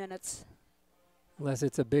 3 minutes. unless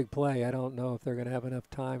it's a big play. I don't know if they're going to have enough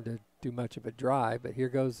time to do much of a drive. But here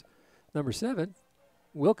goes number 7,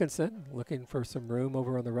 Wilkinson, looking for some room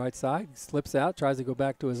over on the right side. Slips out, tries to go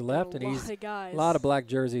back to his left, and he's a lot of black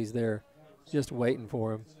jerseys there just waiting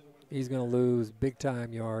for him. He's going to lose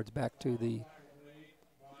big-time yards back to the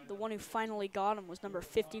The one who finally got him was number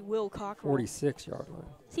 50, Will Cockrell. 46-yard line.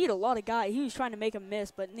 He had a lot of guys. He was trying to make him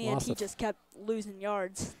miss, but in the end, Loss he of- just kept losing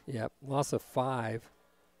yards. Yep, loss of 5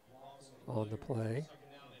 on the play.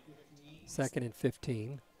 2nd and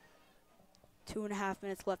 15. 2.5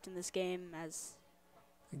 minutes left in this game as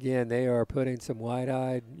Again, they are putting some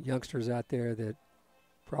wide-eyed youngsters out there that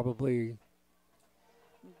probably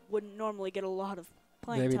wouldn't normally get a lot of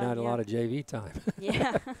playing maybe time. not a lot of JV time.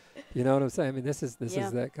 Yeah. You know what I'm saying? I mean, this is Yeah.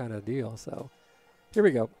 that kind of deal. So here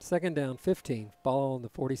we go. 2nd down, 15. Ball on the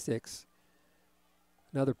 46.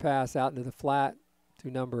 Another pass out into the flat to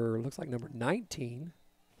looks like number 19.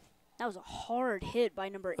 That was a hard hit by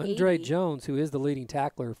number 80. Andre Jones, who is the leading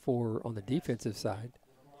tackler on the defensive side.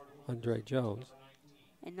 Andre Jones.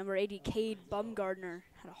 And number 80, Cade Bumgardner,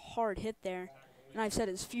 had a hard hit there. And I've said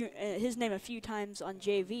his name a few times on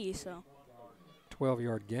JV, so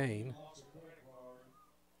 12-yard gain.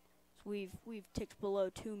 we've ticked below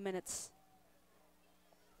 2 minutes.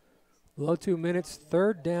 Below 2 minutes.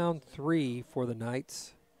 3rd down, 3 for the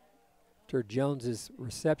Knights after Jones's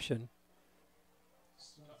reception.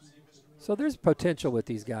 So there's potential with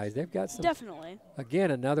these guys. They've got some. Definitely.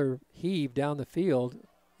 Again, another heave down the field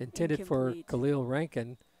intended for Incomplete. Khalil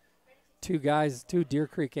Rankin. Two Deer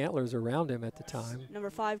Creek Antlers around him at the time.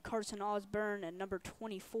 Number 5, Carson Osborne, and number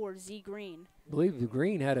 24, Z Green. I believe the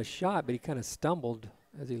Green had a shot, but he kind of stumbled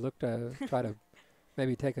as he looked to try to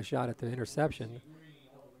maybe take a shot at the interception.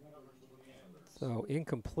 So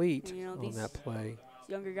incomplete You know, on these- that play.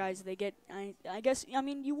 Younger guys, they get, I guess, I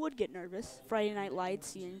mean, you would get nervous. Friday Night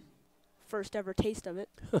Lights, first ever taste of it.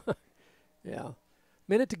 Yeah.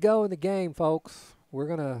 Minute to go in the game, folks. We're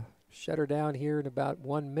going to shut her down here in about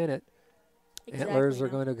 1 minute. Antlers are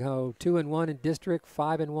going to go 2-1 in district,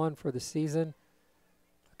 5-1 for the season.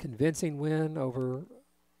 Convincing win over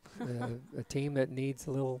a team that needs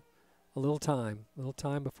a little time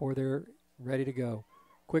before they're ready to go.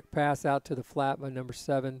 Quick pass out to the flat by number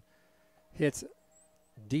 7, hits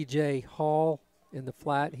DJ Hall in the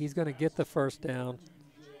flat. He's going to get the 1st down.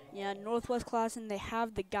 Yeah, Northwest Classen, they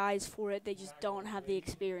have the guys for it. They just don't have the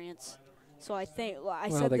experience. So I think,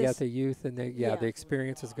 Well, they got the youth, and Yeah. the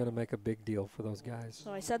experience is going to make a big deal for those guys.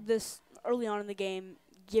 So I said this early on in the game,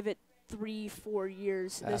 give it 3-4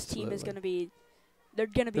 years. This team is Absolutely. going to be, they're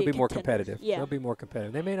going to be They'll a be more contender. competitive. Yeah. They'll be more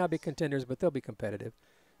competitive. They may not be contenders, but they'll be competitive.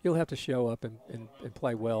 You'll have to show up and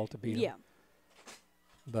play well to beat them. Yeah.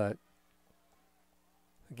 But,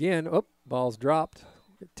 again, ball's dropped.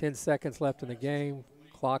 10 seconds left in the game.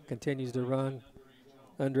 Clock continues to run.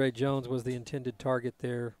 Andre Jones was the intended target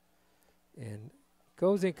there and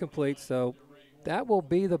goes incomplete. So that will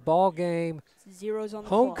be the ball game. Zeros on the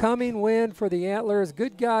Homecoming win for the Antlers.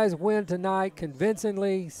 Good guys win tonight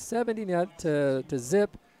convincingly, 70-0 clock.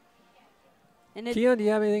 And it, Keon, do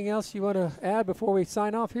you have anything else you want to add before we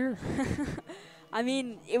sign off here? I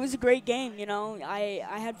mean, it was a great game, I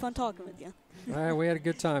had fun talking with you. All right, we had a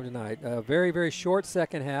good time tonight. Very, very short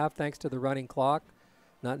second half thanks to the running clock.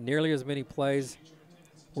 Not nearly as many plays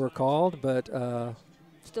were called, but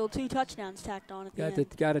Still 2 touchdowns tacked on at the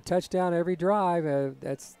end. got a touchdown every drive.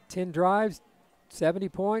 That's 10 drives, 70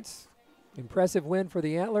 points. Impressive win for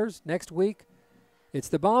the Antlers. Next week, it's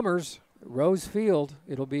the Bombers, Rose Field.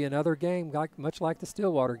 It'll be another game, much like the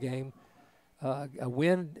Stillwater game. A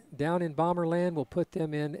win down in Bomberland will put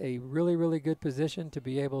them in a really, really good position to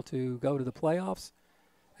be able to go to the playoffs.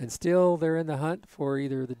 And still they're in the hunt for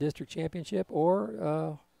either the district championship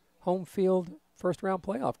or home field first-round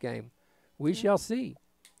playoff game. We shall see.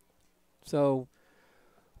 So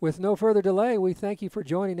with no further delay, we thank you for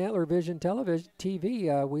joining Antler Vision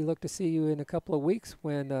TV. We look to see you in a couple of weeks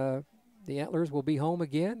when the Antlers will be home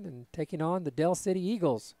again and taking on the Del City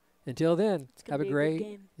Eagles. Until then, It's gonna have a be a good great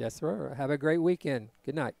game. Yes, sir. Have a great weekend.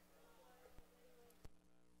 Good night.